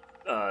for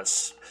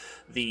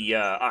the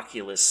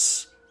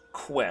Oculus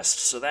Quest,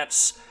 so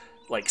that's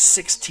like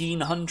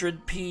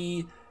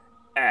 1600p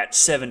at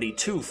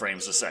 72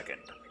 frames a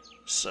second.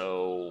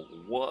 So,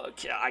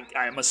 what?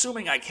 I'm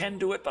assuming I can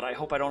do it, but I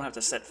hope I don't have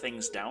to set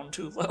things down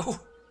too low.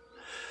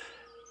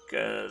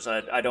 Because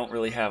I don't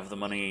really have the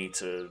money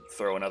to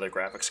throw another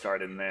graphics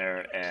card in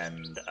there,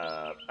 and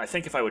I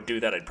think if I would do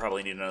that, I'd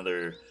probably need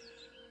another...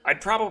 I'd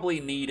probably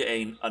need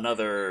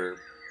another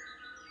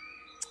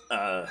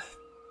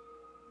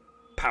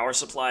power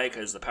supply,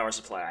 because the power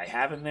supply I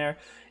have in there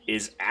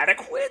is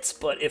adequate,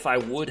 but if I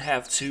would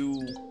have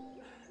 2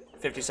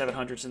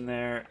 5700s in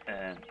there,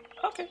 and...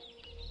 Okay.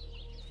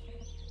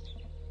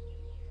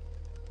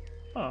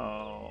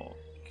 Oh,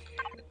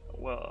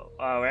 well,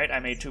 alright, I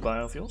made 2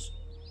 biofuels.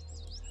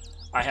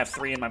 I have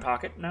 3 in my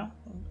pocket now.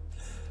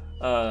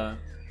 Yeah,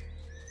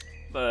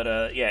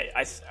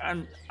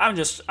 I'm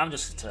just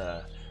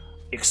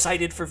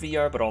excited for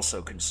VR, but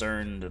also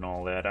concerned and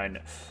all that.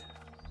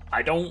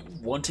 I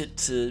don't want it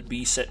to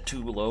be set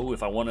too low.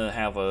 If I want to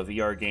have a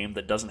VR game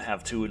that doesn't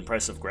have too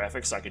impressive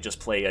graphics, I could just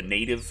play a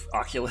native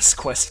Oculus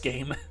Quest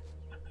game.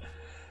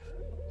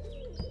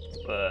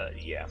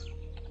 But, yeah.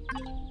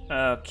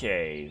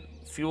 Okay.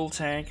 Fuel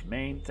tank,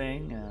 main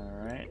thing.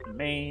 Alright.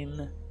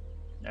 Main.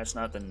 That's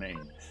not the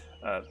main.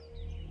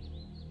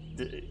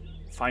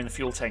 Find the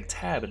fuel tank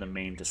tab in the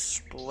main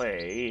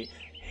display.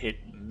 Hit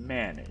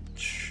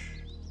manage.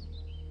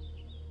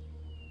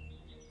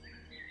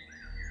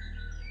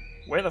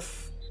 Where the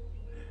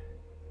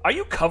are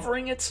you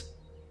covering it?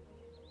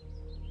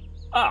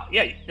 Ah,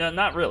 yeah,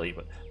 not really,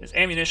 but there's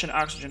ammunition,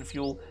 oxygen,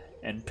 fuel,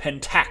 and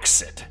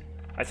pentaxid.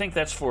 I think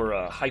that's for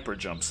hyper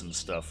jumps and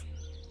stuff.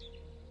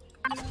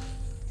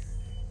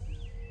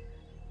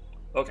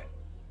 Okay.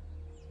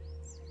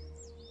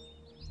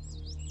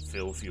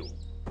 Fill fuel.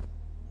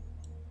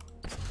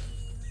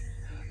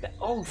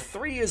 Oh,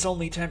 3 is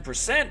only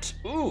 10%.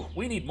 Ooh,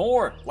 we need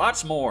more.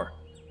 Lots more.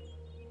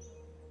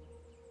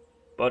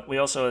 But we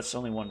also, it's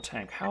only 1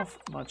 tank. How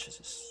much is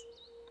this?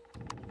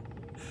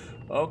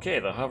 Okay,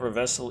 the hover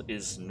vessel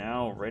is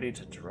now ready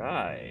to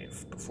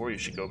drive. Before you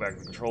should go back to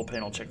the control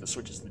panel, check the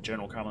switches to the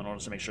general common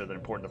orders to make sure that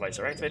important devices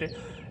are activated.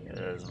 As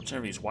an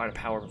alternative, use wider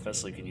power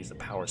vessel. You can use the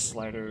power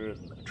slider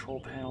in the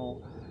control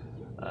panel.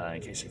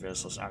 In case your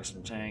vessel's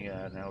oxygen tank,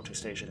 an O2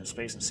 station in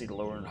space and see the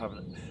lower and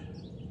hover.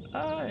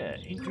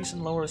 Increase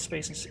and lower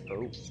space and see.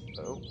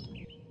 Oh.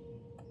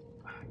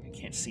 I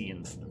can't see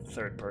in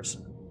third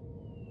person.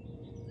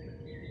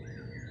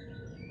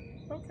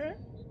 Okay.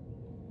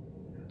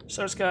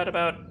 So it's got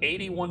about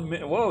 81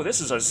 minutes. Whoa,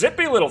 this is a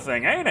zippy little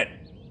thing, ain't it?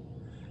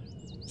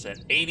 Is that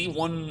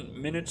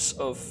 81 minutes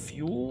of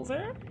fuel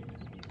there?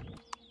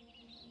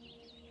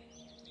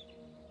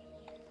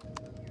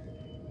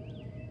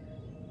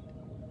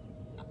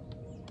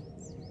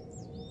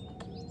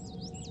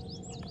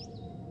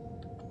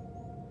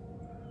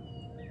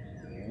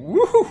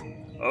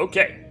 Woohoo!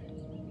 Okay.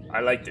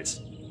 I like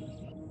this.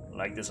 I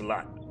like this a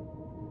lot.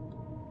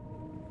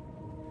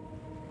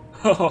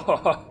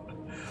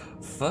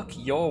 Fuck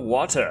your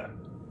water.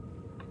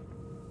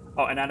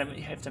 Oh, and I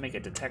have to make a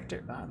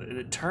detector.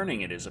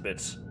 Turning it is a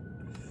bit,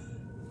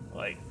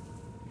 like,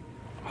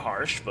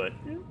 harsh, but...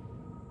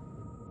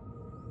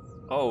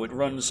 Oh, it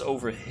runs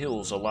over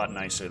hills a lot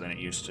nicer than it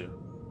used to.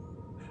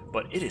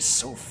 But it is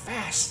so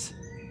fast.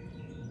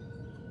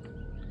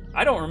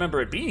 I don't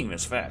remember it being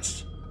this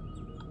fast.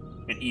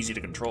 And easy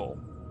to control.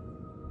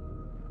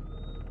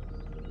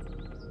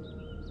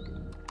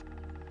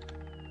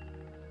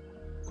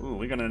 Ooh,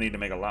 we're gonna need to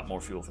make a lot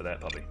more fuel for that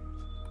puppy.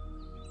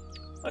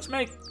 Let's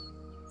make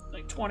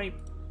like 20,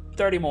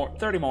 30 more.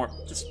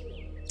 Just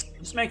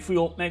make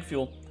fuel,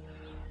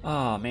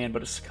 Oh man,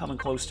 but it's coming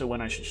close to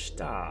when I should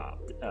stop.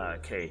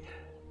 Okay.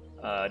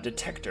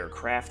 Detector,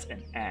 craft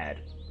and add.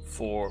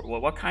 For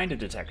what kind of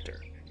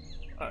detector?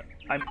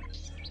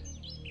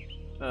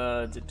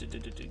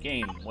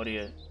 Game, what do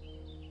you...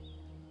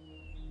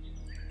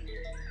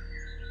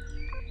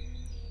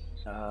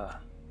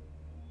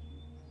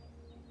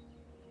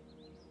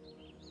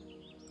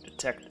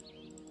 Detect.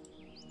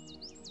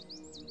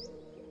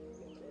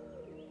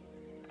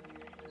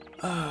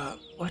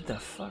 What the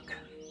fuck?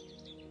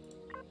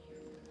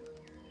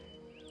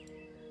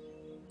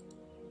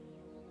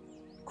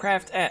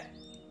 Craft at.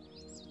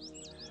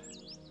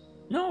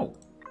 No.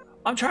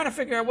 I'm trying to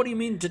figure out what do you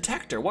mean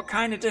detector? What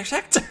kind of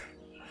detector?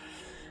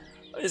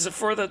 Is it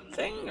for the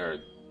thing or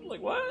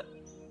like what?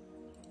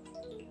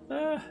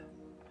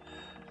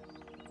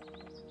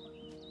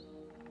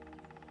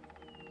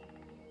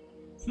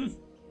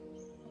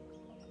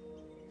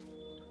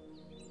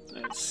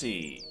 Let's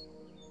see.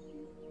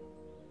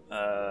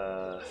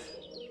 Where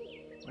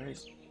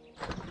is...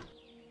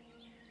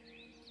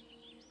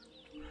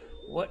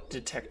 What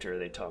detector are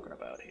they talking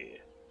about here?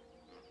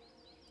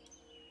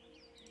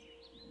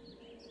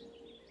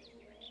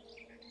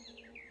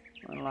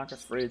 Unlock a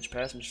fridge,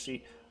 passenger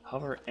seat,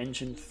 hover,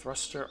 engine,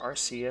 thruster,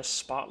 RCS,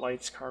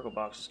 spotlights, cargo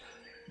boxes.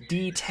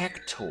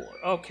 Detector.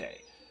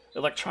 Okay.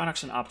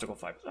 Electronics and optical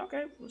fibers.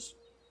 Okay.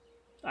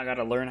 I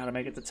gotta learn how to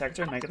make a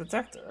detector and make a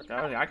detector.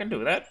 Okay, I can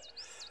do that.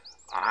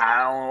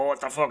 I don't know what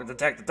the fuck a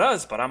detector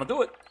does, but I'm gonna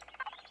do it.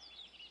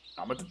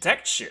 I'm gonna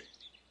detect shit.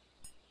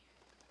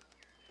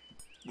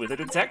 With a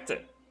detector.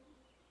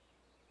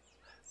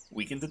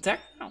 We can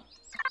detect now.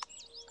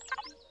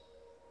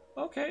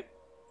 Okay.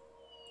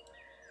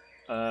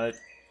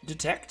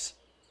 Detect.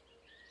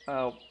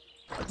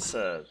 Let's,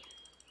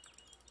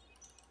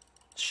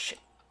 shit.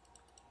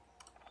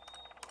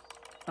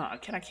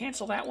 Can I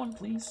cancel that one,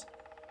 please?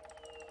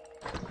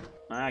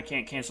 I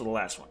can't cancel the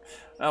last one.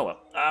 Oh well,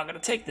 I'm gonna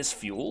take this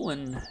fuel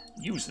and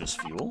use this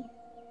fuel.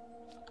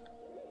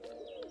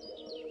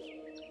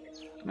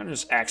 I'm gonna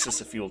just access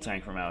the fuel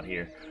tank from out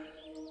here.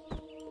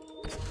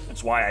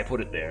 That's why I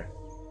put it there.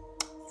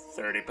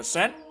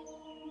 30%.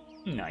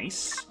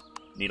 Nice.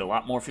 Need a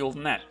lot more fuel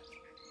than that.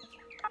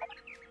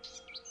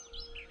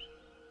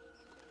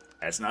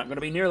 That's not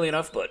gonna be nearly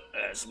enough, but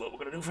that's what we're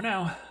gonna do for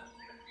now.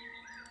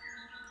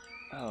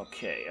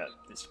 Okay,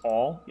 it's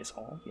all? Yes,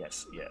 all?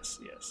 Yes, yes,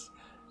 yes.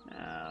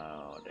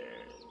 Now, there.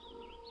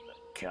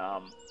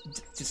 Come.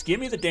 Just give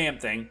me the damn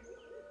thing.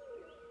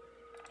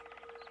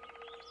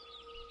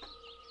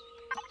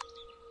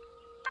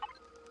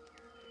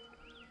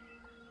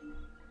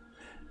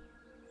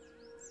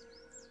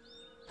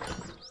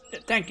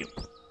 Thank you.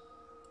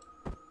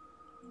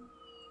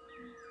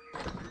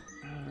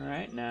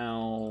 Alright,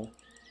 now...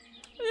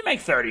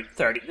 Make 30.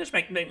 30. Just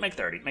make 30. Make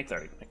 30. Make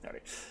 30.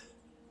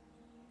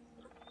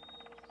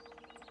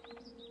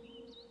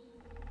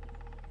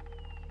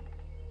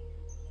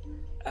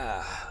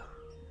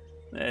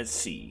 Let's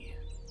see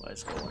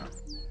what's going on.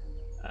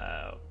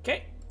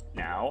 Okay,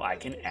 now I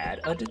can add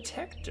a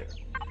detector.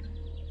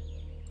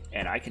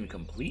 And I can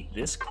complete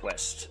this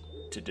quest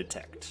to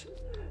detect.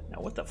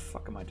 Now, what the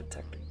fuck am I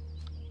detecting?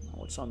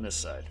 What's on this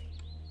side?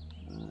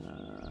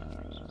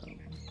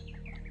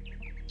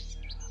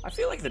 I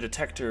feel like the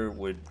detector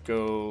would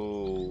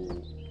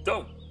go...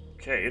 Oh,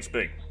 okay, it's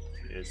big.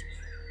 It is.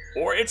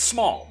 Or it's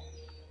small.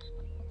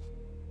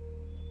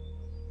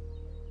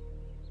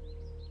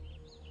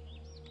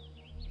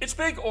 It's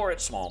big or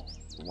it's small.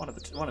 One of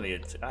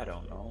the. I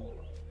don't know.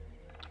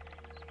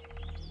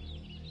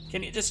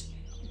 Can you just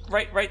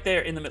right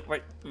there in the middle?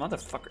 Right,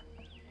 motherfucker.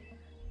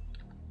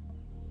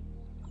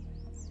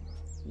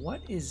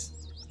 What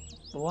is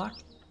block?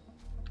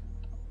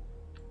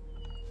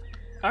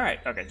 All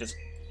right. Okay. Just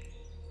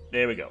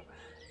there we go.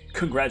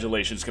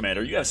 Congratulations,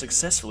 Commander. You have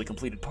successfully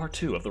completed Part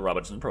 2 of the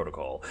Robinson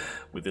Protocol.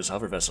 With this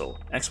hover vessel,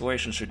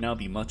 exploration should now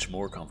be much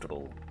more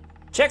comfortable.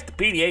 Check the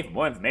PDA for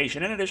more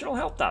information and additional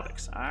help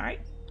topics. All right.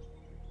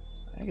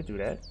 I can do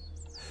that.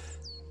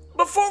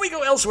 Before we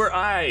go elsewhere,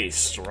 I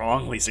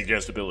strongly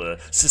suggest to build a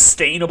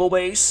sustainable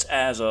base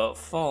as a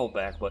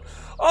fallback, but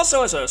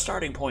also as a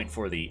starting point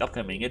for the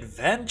upcoming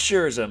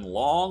adventures and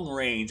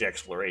long-range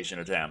exploration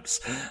attempts.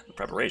 The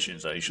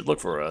preparations, you should look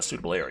for a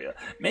suitable area.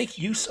 Make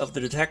use of the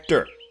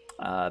detector.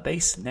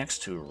 Base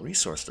next to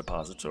resource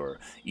deposits or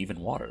even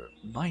water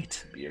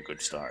might be a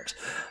good start.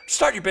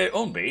 Start your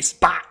own base,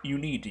 but you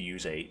need to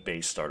use a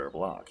base starter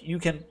block. You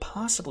can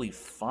possibly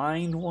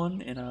find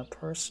one in a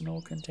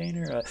personal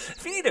container.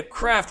 If you need to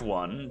craft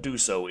one, do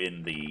so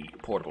in the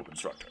portable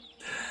constructor.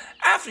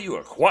 After you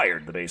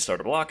acquired the base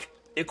starter block,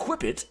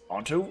 equip it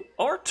onto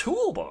our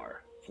toolbar.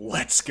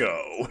 Let's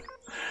go.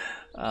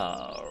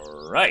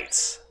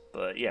 Alright.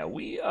 But yeah,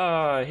 we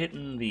are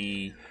hitting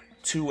the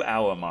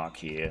 2-hour mark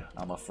here.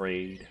 I'm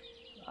afraid.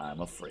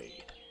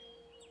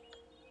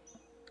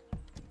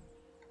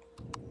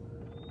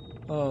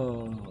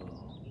 Oh,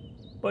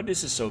 but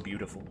this is so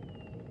beautiful.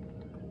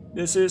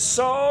 This is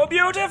so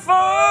beautiful!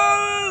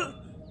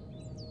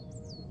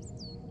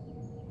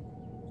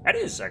 That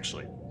is,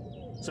 actually.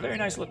 It's a very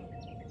nice look.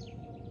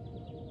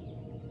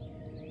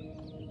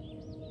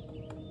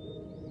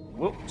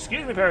 Whoop,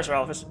 excuse me,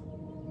 Parasaurolophus.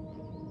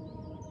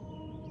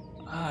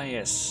 Ah,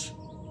 yes.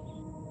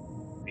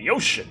 The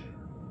ocean.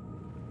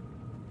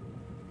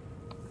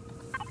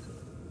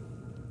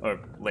 Or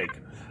lake.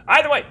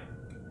 Either way.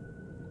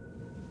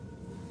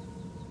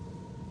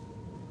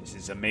 This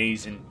is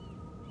amazing.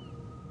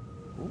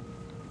 Ooh.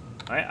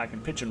 I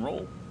can pitch and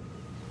roll.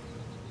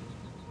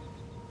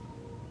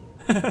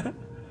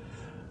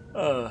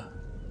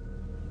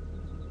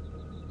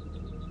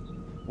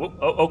 Whoop.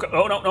 Oh, okay.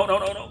 Oh, no.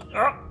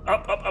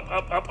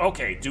 Up.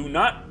 Okay, do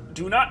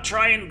not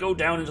try and go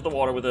down into the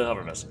water with a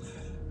hover vessel.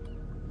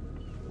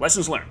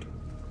 Lessons learned.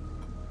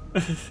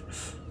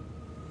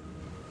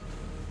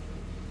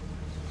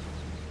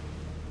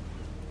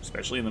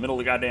 Especially in the middle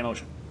of the goddamn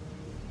ocean.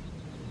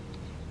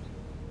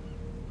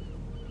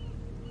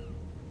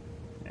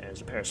 There's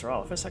a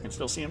Parasaurolophus. I can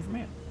still see him from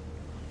here.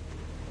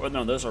 Well,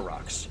 no, those are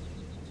rocks.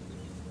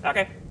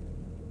 Okay.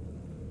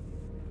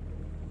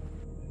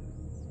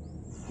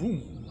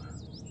 Whoom.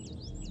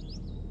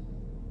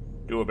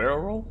 Do a barrel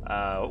roll?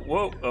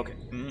 Whoa, okay.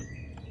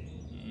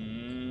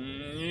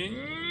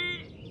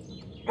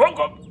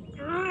 Whoa,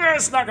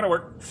 it's not gonna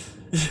work.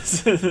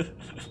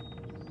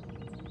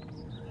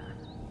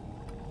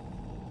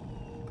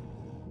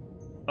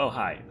 Oh,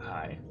 hi.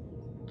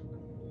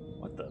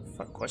 What the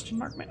fuck? Question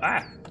mark?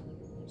 Ah!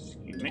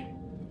 Excuse me.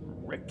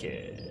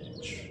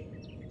 Wreckage.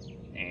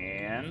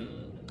 And...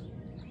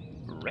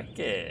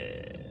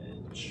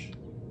 wreckage.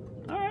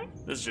 Alright.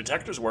 This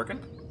detector's working.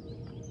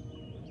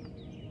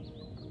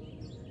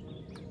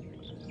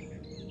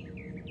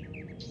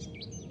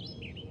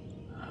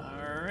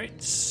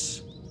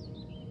 Alright.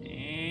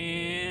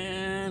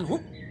 And...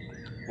 whoop.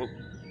 Whoop.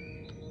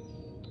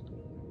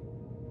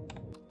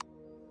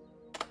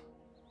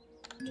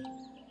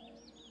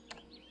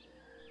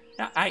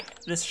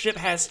 This ship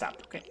has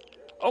stopped, okay.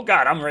 Oh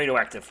god, I'm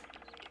radioactive.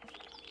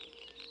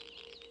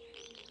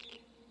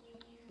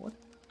 What?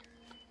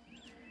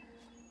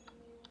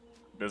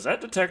 Does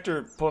that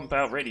detector pump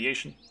out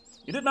radiation?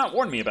 You did not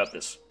warn me about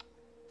this.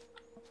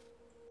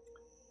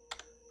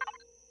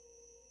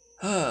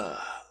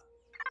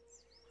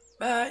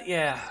 But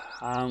yeah,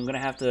 I'm gonna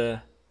have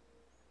to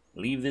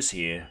leave this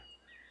here.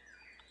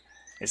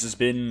 This has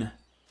been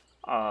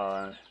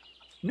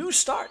New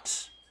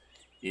Start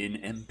in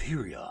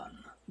Empyrion,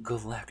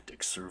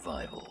 Galactic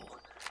Survival.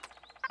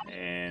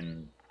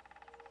 And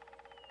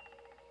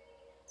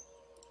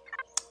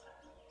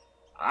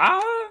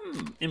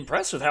I'm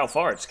impressed with how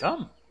far it's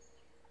come.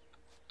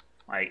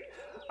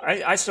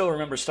 I still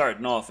remember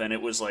starting off, and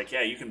it was like,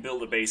 yeah, you can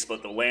build a base,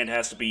 but the land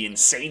has to be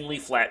insanely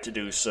flat to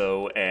do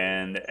so,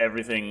 and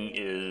everything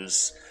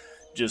is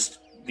just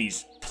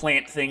these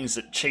plant things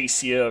that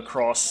chase you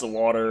across the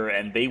water,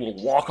 and they will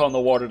walk on the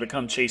water to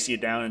come chase you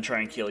down and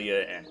try and kill you,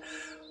 and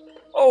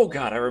oh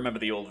god, I remember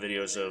the old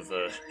videos of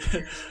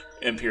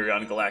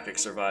Empyrion Galactic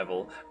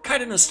Survival.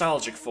 Kind of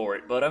nostalgic for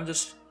it, but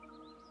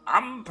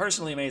I'm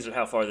personally amazed at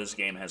how far this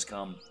game has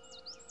come.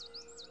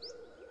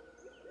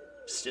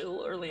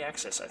 Still early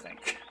access, I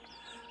think.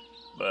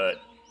 But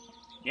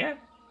yeah,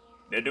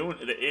 they're doing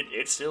it.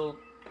 It's still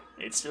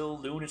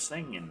doing its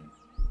thing, and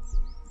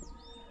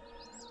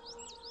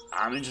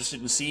I'm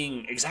interested in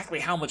seeing exactly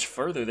how much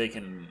further they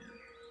can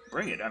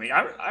bring it. I mean,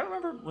 I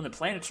remember when the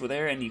planets were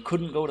there, and you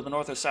couldn't go to the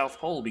North or South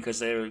Pole because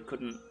they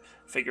couldn't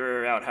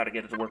figure out how to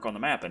get it to work on the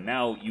map, and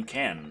now you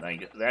can.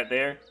 Like that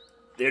there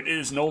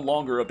is no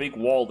longer a big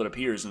wall that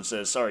appears and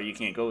says, "Sorry, you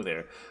can't go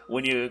there."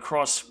 When you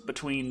cross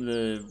between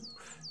the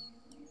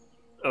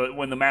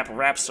when the map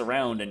wraps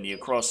around and you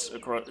cross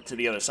to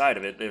the other side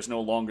of it, there's no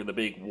longer the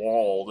big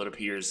wall that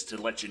appears to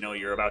let you know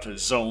you're about to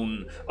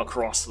zone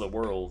across the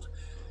world.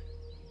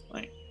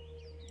 Like,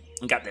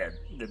 you got the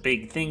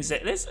big things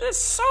that there's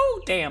so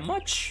damn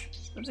much.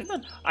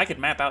 I could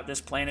map out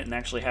this planet and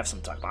actually have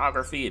some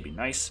topography. It'd be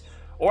nice.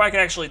 Or I could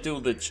actually do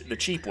the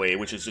cheap way,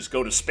 which is just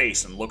go to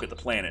space and look at the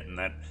planet, and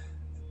that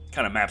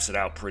kind of maps it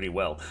out pretty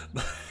well.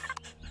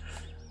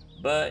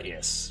 But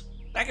yes,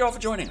 thank you all for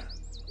joining.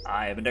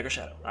 I have been Decker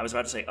Shado. I was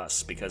about to say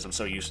us because I'm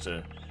so used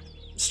to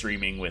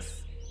streaming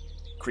with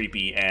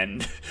Creepy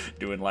and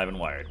doing Live and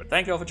Wired. But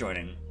thank you all for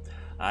joining.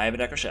 I have been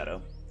Decker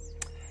Shado.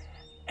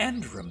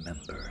 And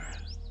remember,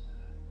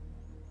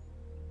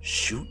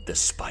 shoot the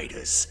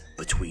spiders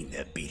between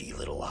their beady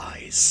little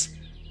eyes.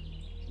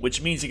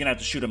 Which means you're going to have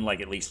to shoot them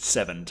like at least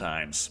 7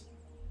 times.